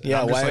rushing this? And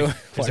yeah, why?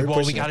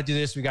 Well, we got to do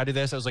this. We got to do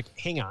this. I was like,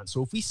 hang on.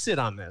 So if we sit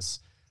on this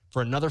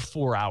for another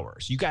 4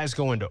 hours, you guys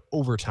go into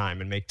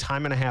overtime and make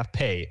time and a half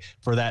pay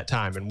for that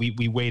time, and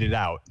we wait it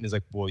out. And he's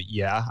like, well,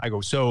 yeah. I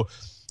go, so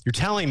you're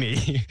telling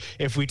me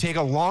if we take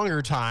a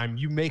longer time,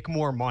 you make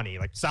more money?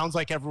 Like, sounds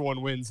like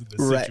everyone wins in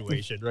this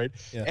situation, right?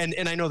 Yeah.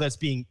 And I know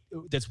that's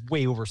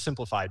way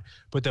oversimplified,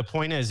 but the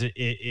point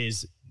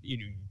is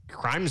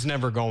crime's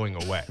never going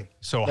away.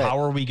 So how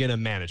are we going to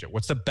manage it?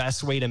 What's the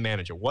best way to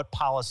manage it? What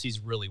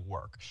policies really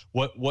work?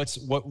 What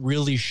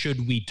really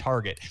should we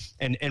target?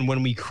 And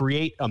when we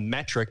create a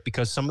metric,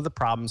 because some of the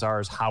problems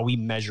is how we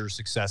measure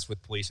success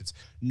with police. It's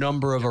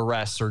number of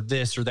arrests or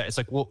this or that. It's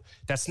like, well,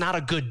 that's not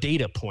a good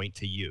data point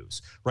to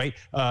use, right?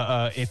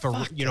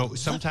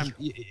 Sometimes,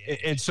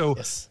 and so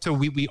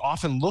we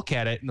often look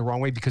at it in the wrong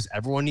way because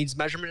everyone needs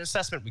measurement and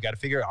assessment. We got to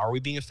figure out, are we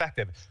being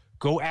effective?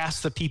 Go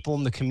ask the people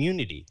in the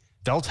community.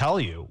 They'll tell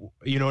you,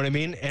 you know what I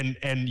mean?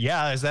 And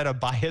yeah, is that a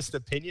biased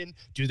opinion?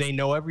 Do they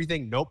know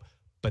everything? Nope.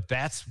 But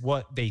that's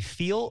what they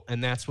feel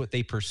and that's what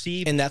they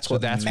perceive. And that's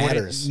what matters. What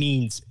it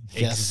means.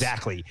 Yes,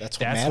 exactly.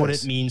 That's what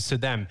it means to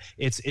them.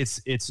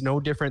 It's no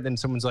different than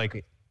someone's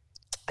like,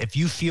 if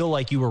you feel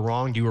like you were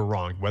wronged,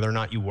 whether or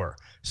not you were.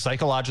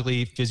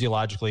 Psychologically,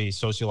 physiologically,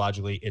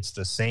 sociologically, it's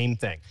the same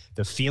thing.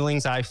 The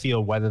feelings I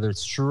feel, whether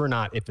it's true or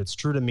not, if it's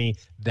true to me,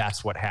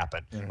 that's what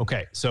happened. Mm-hmm.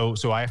 Okay, so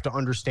I have to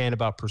understand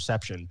about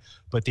perception.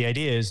 But the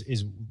idea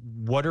is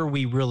what are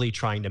we really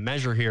trying to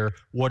measure here?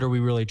 What are we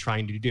really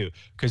trying to do?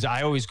 Because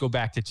I always go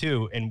back to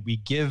two, and we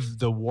give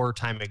the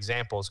wartime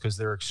examples because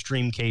they're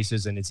extreme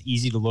cases and it's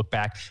easy to look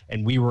back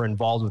and we were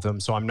involved with them.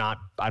 So I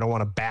don't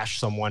want to bash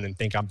someone and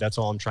think that's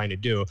all I'm trying to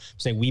do. I'm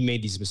saying we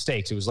made these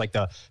mistakes. It was like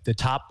the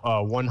top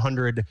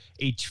 100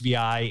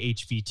 HVI,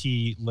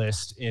 HVT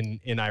list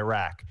in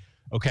Iraq.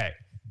 Okay.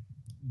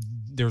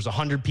 There's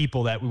 100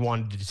 people that we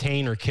wanted to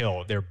detain or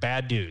kill. They're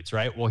bad dudes,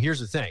 right? Well, here's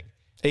the thing.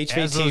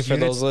 HVT for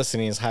those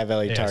listening is high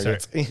value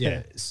targets.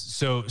 Yeah.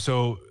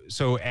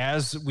 So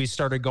as we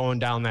started going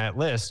down that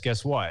list,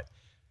 guess what?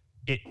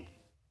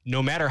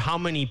 No matter how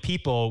many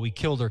people we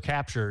killed or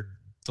captured,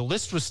 the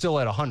list was still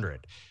at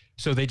 100.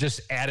 So they just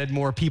added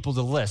more people to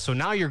the list. So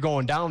now you're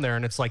going down there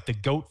and it's like the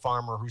goat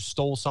farmer who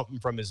stole something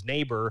from his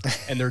neighbor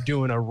and they're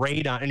doing a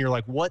raid on, and you're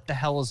like, what the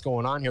hell is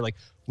going on here? Like,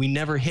 we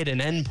never hit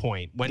an end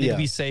point. When did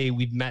we say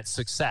we've met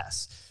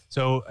success?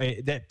 So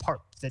that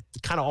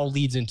kind of all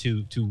leads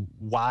into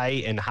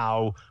why and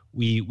how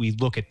we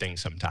look at things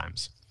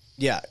sometimes.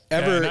 Yeah.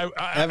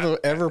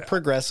 Ever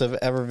progressive,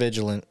 ever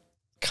vigilant,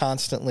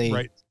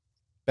 constantly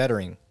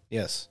bettering.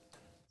 Yes.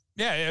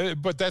 Yeah.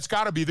 But that's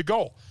gotta be the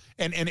goal.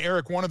 And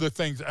Eric, one of the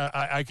things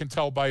I can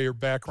tell by your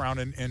background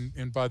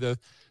and by the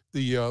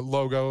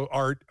logo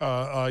art,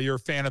 you're a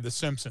fan of The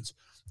Simpsons.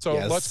 So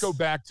let's go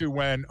back to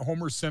when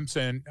Homer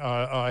Simpson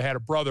had a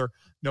brother.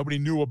 Nobody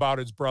knew about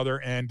his brother,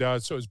 and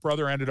so his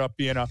brother ended up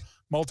being a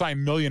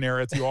multi-millionaire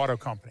at the auto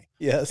company.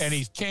 Yes. And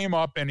he came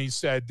up and he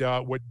said,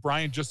 what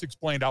Brian just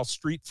explained, I'll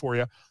street for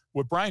you.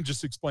 What Brian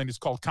just explained is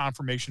called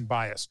confirmation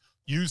bias.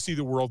 You see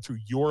the world through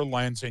your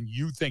lens, and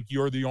you think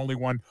you're the only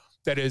one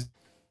that has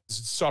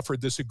suffered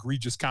this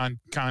egregious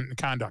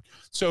conduct.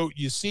 So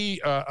you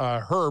see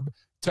Herb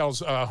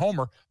tells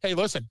Homer, hey,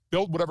 listen,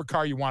 build whatever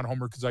car you want,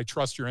 Homer, because I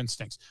trust your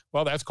instincts.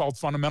 Well, that's called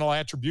fundamental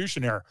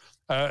attribution error.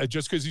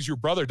 Just because he's your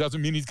brother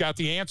doesn't mean he's got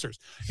the answers.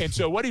 And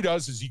so what he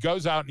does is he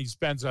goes out and he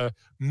spends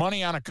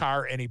money on a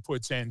car, and he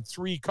puts in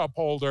 3 cup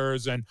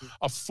holders and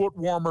a foot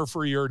warmer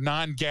for your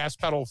non-gas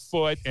pedal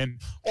foot and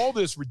all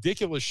this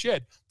ridiculous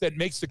shit that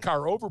makes the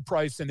car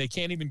overpriced, and they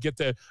can't even get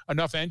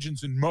enough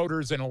engines and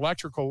motors and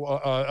electrical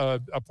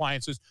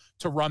appliances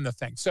to run the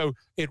thing. So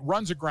it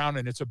runs aground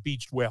and it's a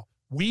beached whale.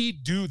 We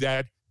do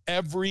that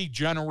every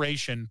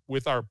generation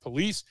with our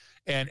police.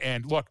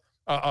 And look,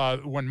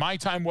 when my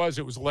time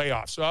it was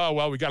layoffs. Oh,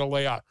 well, we got to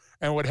lay off.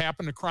 And what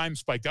happened to crime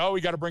spiked? Oh,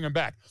 we got to bring them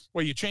back.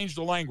 Well, you changed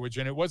the language,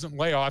 and it wasn't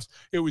layoffs.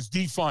 It was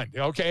defund,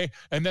 okay?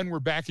 And then we're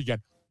back again.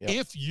 Yep.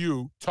 If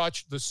you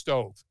touch the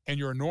stove and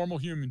you're a normal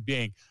human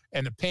being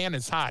and the pan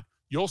is hot,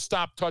 you'll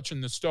stop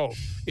touching the stove.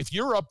 If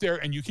you're up there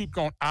and you keep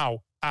going,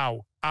 ow,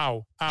 ow,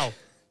 ow, ow.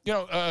 You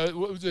know,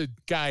 what was the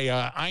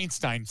guy,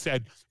 Einstein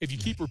said, if you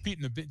keep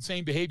repeating the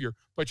same behavior,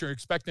 but you're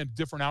expecting a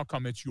different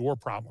outcome, it's your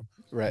problem.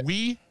 Right.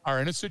 We are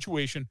in a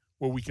situation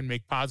where we can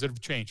make positive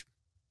change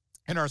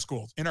in our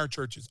schools, in our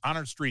churches, on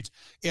our streets,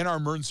 in our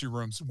emergency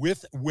rooms,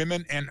 with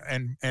women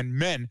and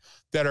men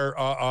that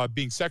are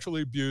being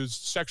sexually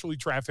abused, sexually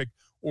trafficked,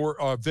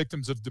 or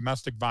victims of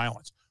domestic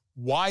violence.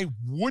 Why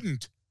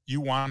wouldn't you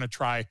want to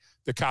try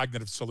the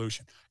cognitive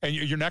solution? And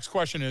your next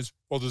question is,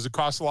 well, does it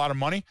cost a lot of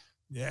money?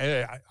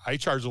 Yeah, I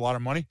charge a lot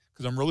of money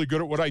because I'm really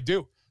good at what I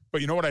do.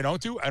 But you know what I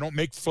don't do? I don't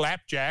make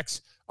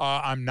flapjacks.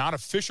 I'm not a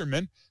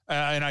fisherman,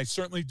 and I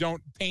certainly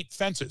don't paint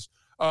fences.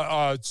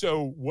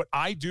 So what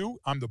I do,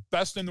 I'm the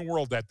best in the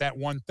world at that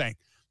one thing.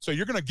 So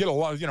you're going to get a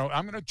lot,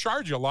 I'm going to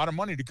charge you a lot of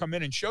money to come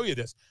in and show you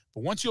this.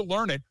 But once you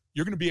learn it,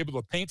 you're going to be able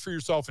to paint for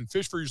yourself and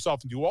fish for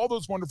yourself and do all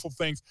those wonderful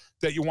things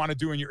that you want to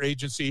do in your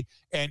agency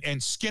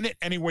and skin it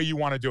any way you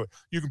want to do it.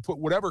 You can put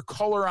whatever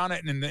color on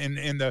it and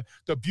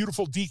the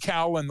beautiful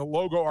decal and the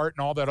logo art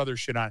and all that other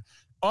shit on it.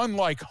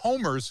 Unlike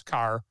Homer's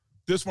car,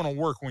 this one will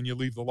work when you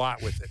leave the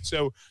lot with it.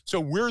 So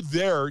we're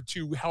there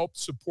to help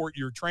support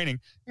your training.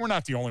 We're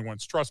not the only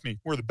ones. Trust me,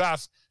 we're the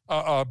best.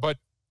 But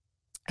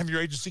if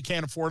your agency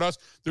can't afford us,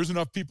 there's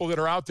enough people that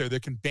are out there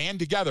that can band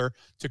together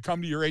to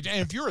come to your agency.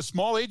 And if you're a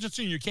small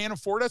agency and you can't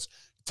afford us,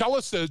 Tell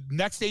us the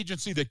next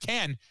agency that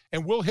can,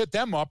 and we'll hit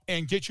them up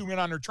and get you in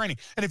on their training.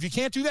 And if you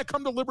can't do that,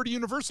 come to Liberty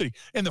University.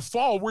 In the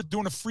fall, we're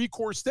doing a free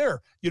course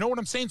there. You know what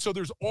I'm saying? So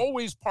there's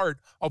always part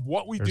of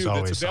what we do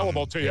that's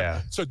available to you.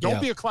 Yeah. So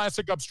don't be a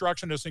classic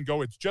obstructionist and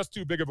go, it's just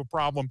too big of a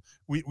problem.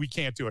 We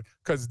can't do it,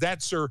 because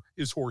that, sir,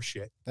 is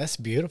horseshit. That's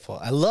beautiful.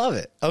 I love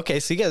it. Okay,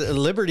 so you got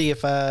Liberty,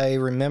 if I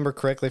remember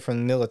correctly from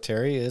the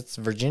military, it's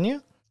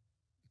Virginia?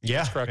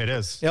 Yeah, it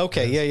is.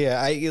 Okay,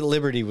 yeah.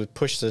 Liberty would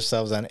push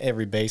themselves on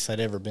every base I'd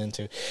ever been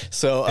to.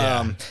 So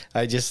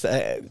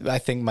I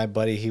think my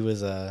buddy, he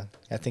was I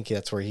think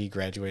that's where he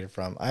graduated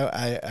from.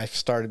 I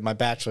started, my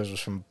bachelor's was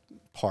from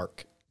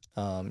Park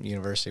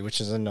University,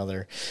 which is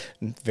another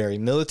very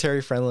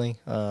military friendly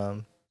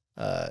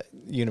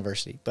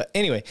university. But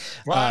anyway,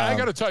 well, I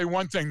got to tell you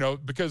one thing though,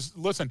 because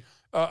listen,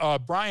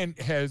 Brian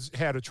has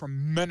had a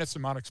tremendous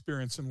amount of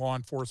experience in law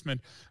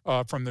enforcement,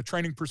 from the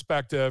training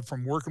perspective,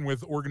 from working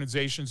with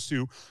organizations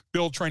to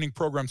build training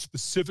programs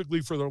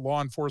specifically for their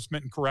law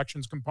enforcement and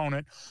corrections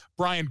component.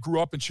 Brian grew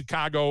up in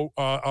Chicago,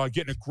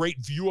 getting a great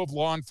view of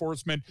law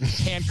enforcement,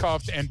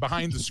 handcuffed and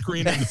behind the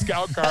screen in the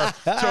scout car.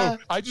 So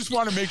I just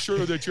want to make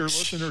sure that your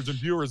listeners and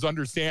viewers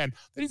understand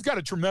that he's got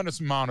a tremendous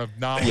amount of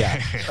knowledge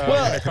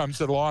when it comes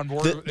to the law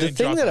enforcement. The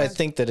thing that I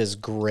think that is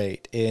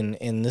great,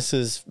 and this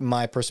is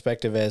my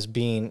perspective as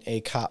being a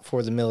cop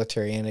for the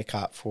military and a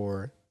cop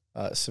for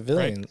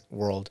civilian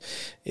world,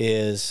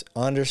 is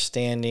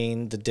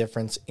understanding the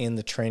difference in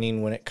the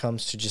training when it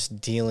comes to just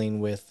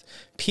dealing with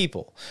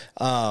people.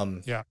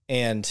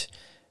 And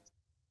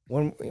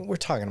when we're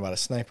talking about a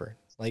sniper,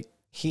 like,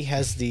 he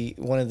has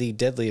one of the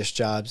deadliest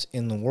jobs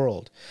in the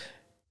world.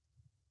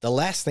 The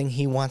last thing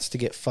he wants to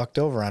get fucked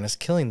over on is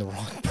killing the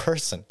wrong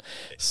person.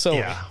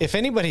 So if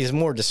anybody is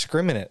more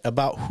discriminate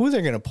about who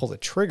they're going to pull the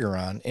trigger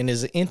on and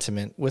is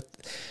intimate with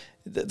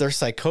their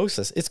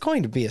psychosis, it's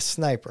going to be a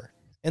sniper.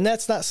 And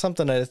that's not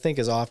something that I think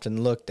is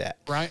often looked at.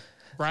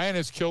 Brian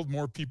has killed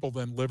more people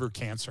than liver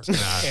cancer.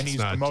 And he's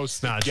the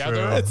most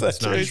together.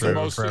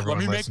 Let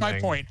me make my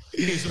point.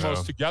 He's the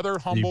most together,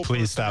 humble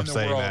person in the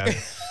world.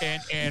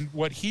 And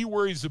what he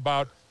worries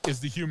about is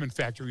the human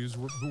factor. He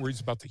worries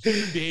about the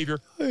human behavior,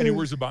 and he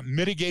worries about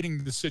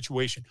mitigating the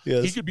situation.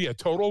 He could be a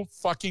total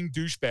fucking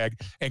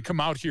douchebag and come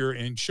out here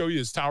and show you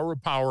his tower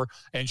of power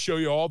and show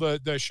you all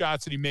the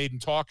shots that he made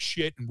and talk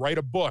shit and write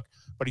a book,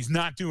 but he's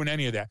not doing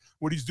any of that.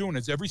 What he's doing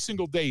is every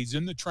single day he's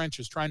in the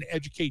trenches trying to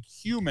educate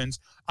humans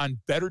on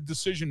better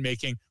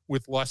decision-making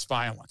with less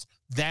violence.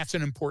 That's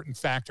an important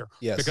factor,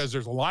 because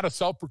there's a lot of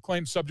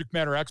self-proclaimed subject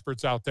matter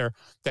experts out there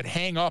that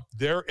hang up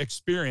their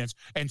experience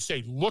and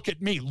say, look at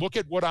me, look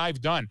at what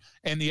I've done.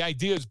 And the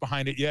ideas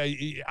behind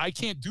it, I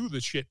can't do the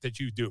shit that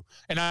you do.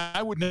 And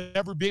I would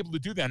never be able to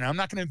do that. And I'm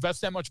not going to invest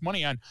that much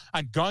money on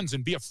guns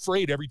and be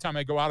afraid every time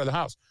I go out of the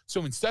house.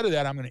 So instead of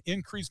that, I'm going to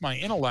increase my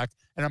intellect,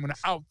 and I'm going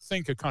to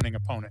outthink a cunning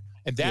opponent.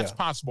 And that's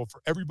possible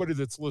for everybody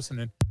that's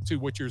listening to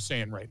what you're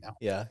saying right now.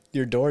 Yeah.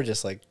 Your door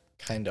just like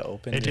kind of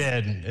open. It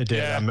did.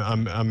 Yeah.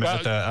 I'm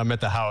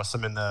at the house.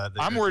 I'm in the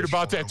I'm worried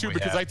about that too,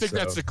 because I think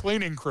that's the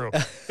cleaning crew.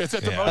 It's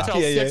at the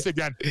Motel 6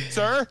 again.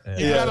 Sir,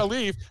 you gotta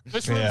leave.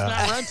 This room's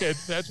not rented.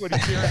 That's what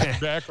he's hearing in the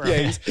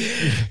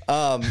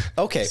background.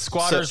 Okay.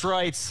 Squatters'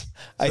 rights.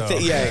 I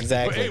think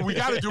exactly. But,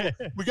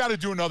 hey, we gotta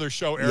do another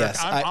show, Eric. Yes,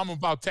 I'm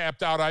about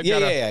tapped out. I've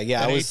got an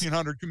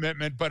 1800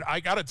 commitment, but I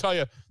gotta tell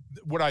you,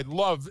 what I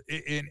love,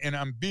 and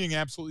I'm being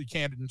absolutely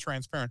candid and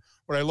transparent,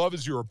 what I love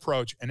is your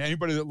approach. And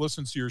anybody that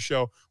listens to your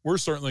show, we're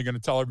certainly going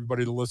to tell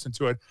everybody to listen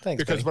to it. Thanks,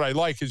 because buddy. What I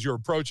like is your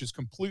approach is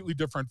completely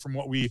different from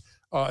what we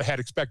had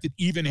expected,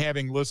 even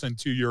having listened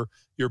to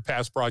your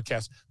past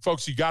broadcasts.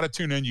 Folks, you got to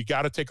tune in. You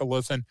got to take a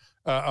listen.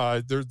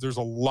 There's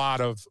a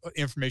lot of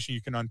information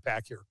you can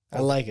unpack here.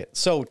 I like it.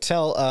 So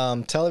tell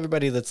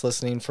everybody that's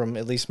listening from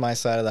at least my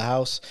side of the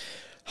house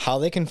how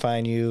they can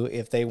find you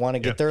if they want to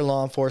get their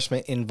law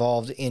enforcement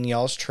involved in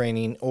y'all's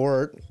training,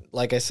 or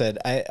like I said,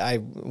 I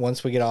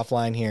once we get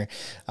offline here,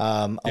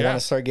 I want to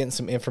start getting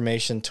some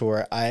information to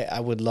where I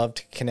would love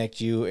to connect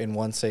you in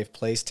one safe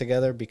place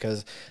together,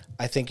 because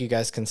I think you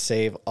guys can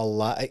save a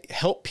lot,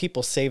 help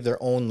people save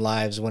their own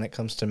lives when it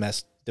comes to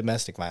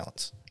domestic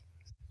violence.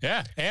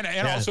 Yeah, and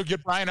also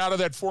get Brian out of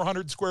that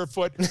 400 square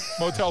foot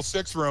Motel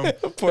 6 room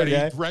that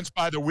he rents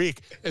by the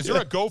week. Is there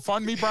a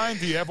GoFundMe, Brian?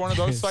 Do you have one of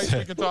those sites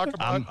we can talk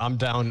about? I'm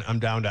down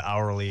to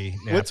hourly.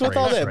 What's with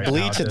all that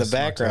bleach in the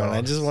background?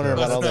 I just wonder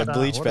about all that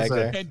bleach back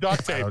there. And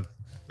duct tape.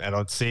 I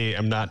don't see.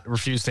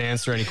 Refuse to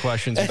answer any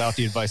questions without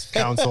the advice of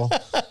counsel.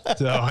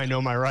 So I know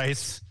my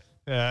rights.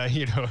 I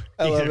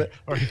love it.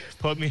 Or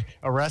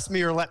arrest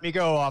me or let me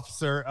go,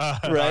 officer.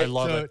 I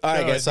love it. All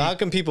right, guys. So how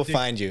can people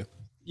find you?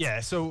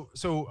 Yeah, so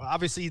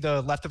obviously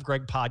the Left of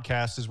Greg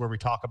podcast is where we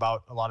talk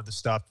about a lot of the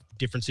stuff,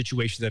 different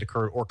situations that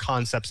occur or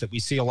concepts that we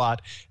see a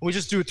lot. And we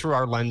just do it through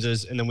our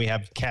lenses, and then we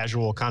have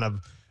casual kind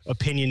of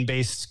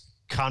opinion-based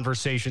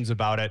conversations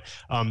about it.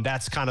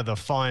 That's kind of the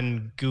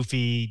fun,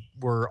 goofy,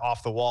 we're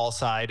off the wall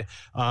side.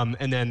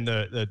 And then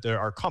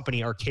our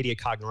company, Arcadia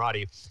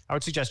Cognerati, I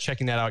would suggest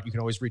checking that out. You can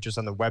always reach us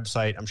on the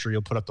website. I'm sure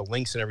you'll put up the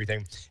links and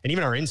everything, and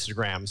even our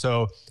Instagram.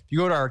 So if you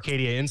go to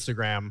Arcadia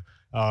Instagram,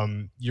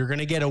 you're going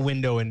to get a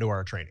window into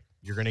our training.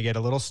 You're going to get a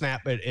little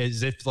snap, but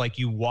as if like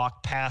you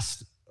walked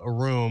past a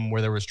room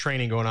where there was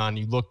training going on,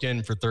 you looked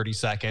in for 30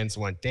 seconds,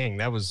 went, dang,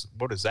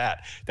 what is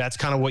that? That's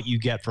kind of what you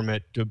get from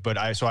it. But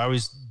I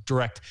always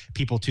direct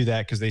people to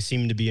that because they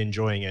seem to be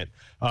enjoying it.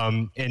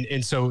 So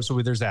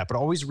there's that, but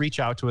always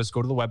reach out to us,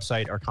 go to the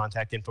website. Our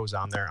contact info is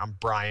on there. I'm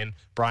Brian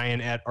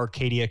at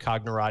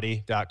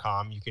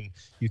arcadiacognerati.com.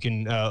 You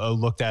can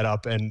look that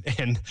up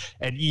and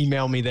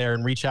email me there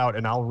and reach out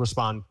and I'll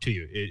respond to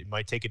you. It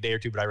might take a day or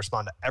two, but I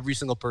respond to every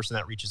single person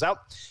that reaches out.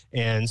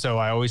 And so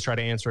I always try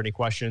to answer any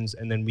questions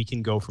and then we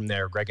can go from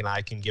there. Greg and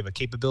I can give a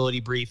capability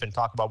brief and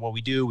talk about what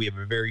we do. We have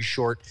a very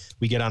short,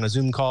 we get on a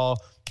Zoom call.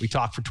 We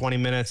talk for 20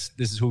 minutes.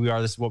 This is who we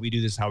are. This is what we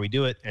do. This is how we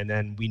do it. And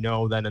then we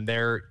know then and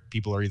there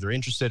people are either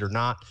interested or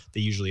not.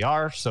 They usually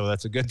are. So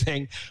that's a good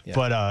thing. Yeah.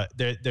 But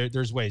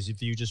there's ways.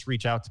 If you just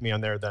reach out to me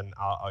on there, then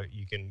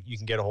you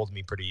can get a hold of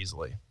me pretty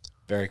easily.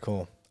 Very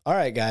cool. All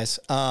right, guys.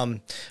 I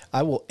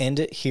will end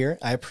it here.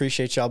 I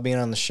appreciate y'all being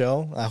on the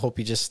show. I hope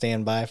you just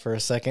stand by for a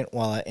second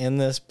while I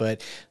end this.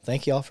 But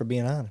thank you all for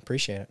being on.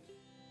 Appreciate it.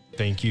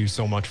 Thank you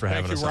so much for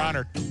having us on. Thank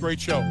you. We're honored. Great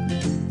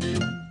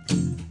show.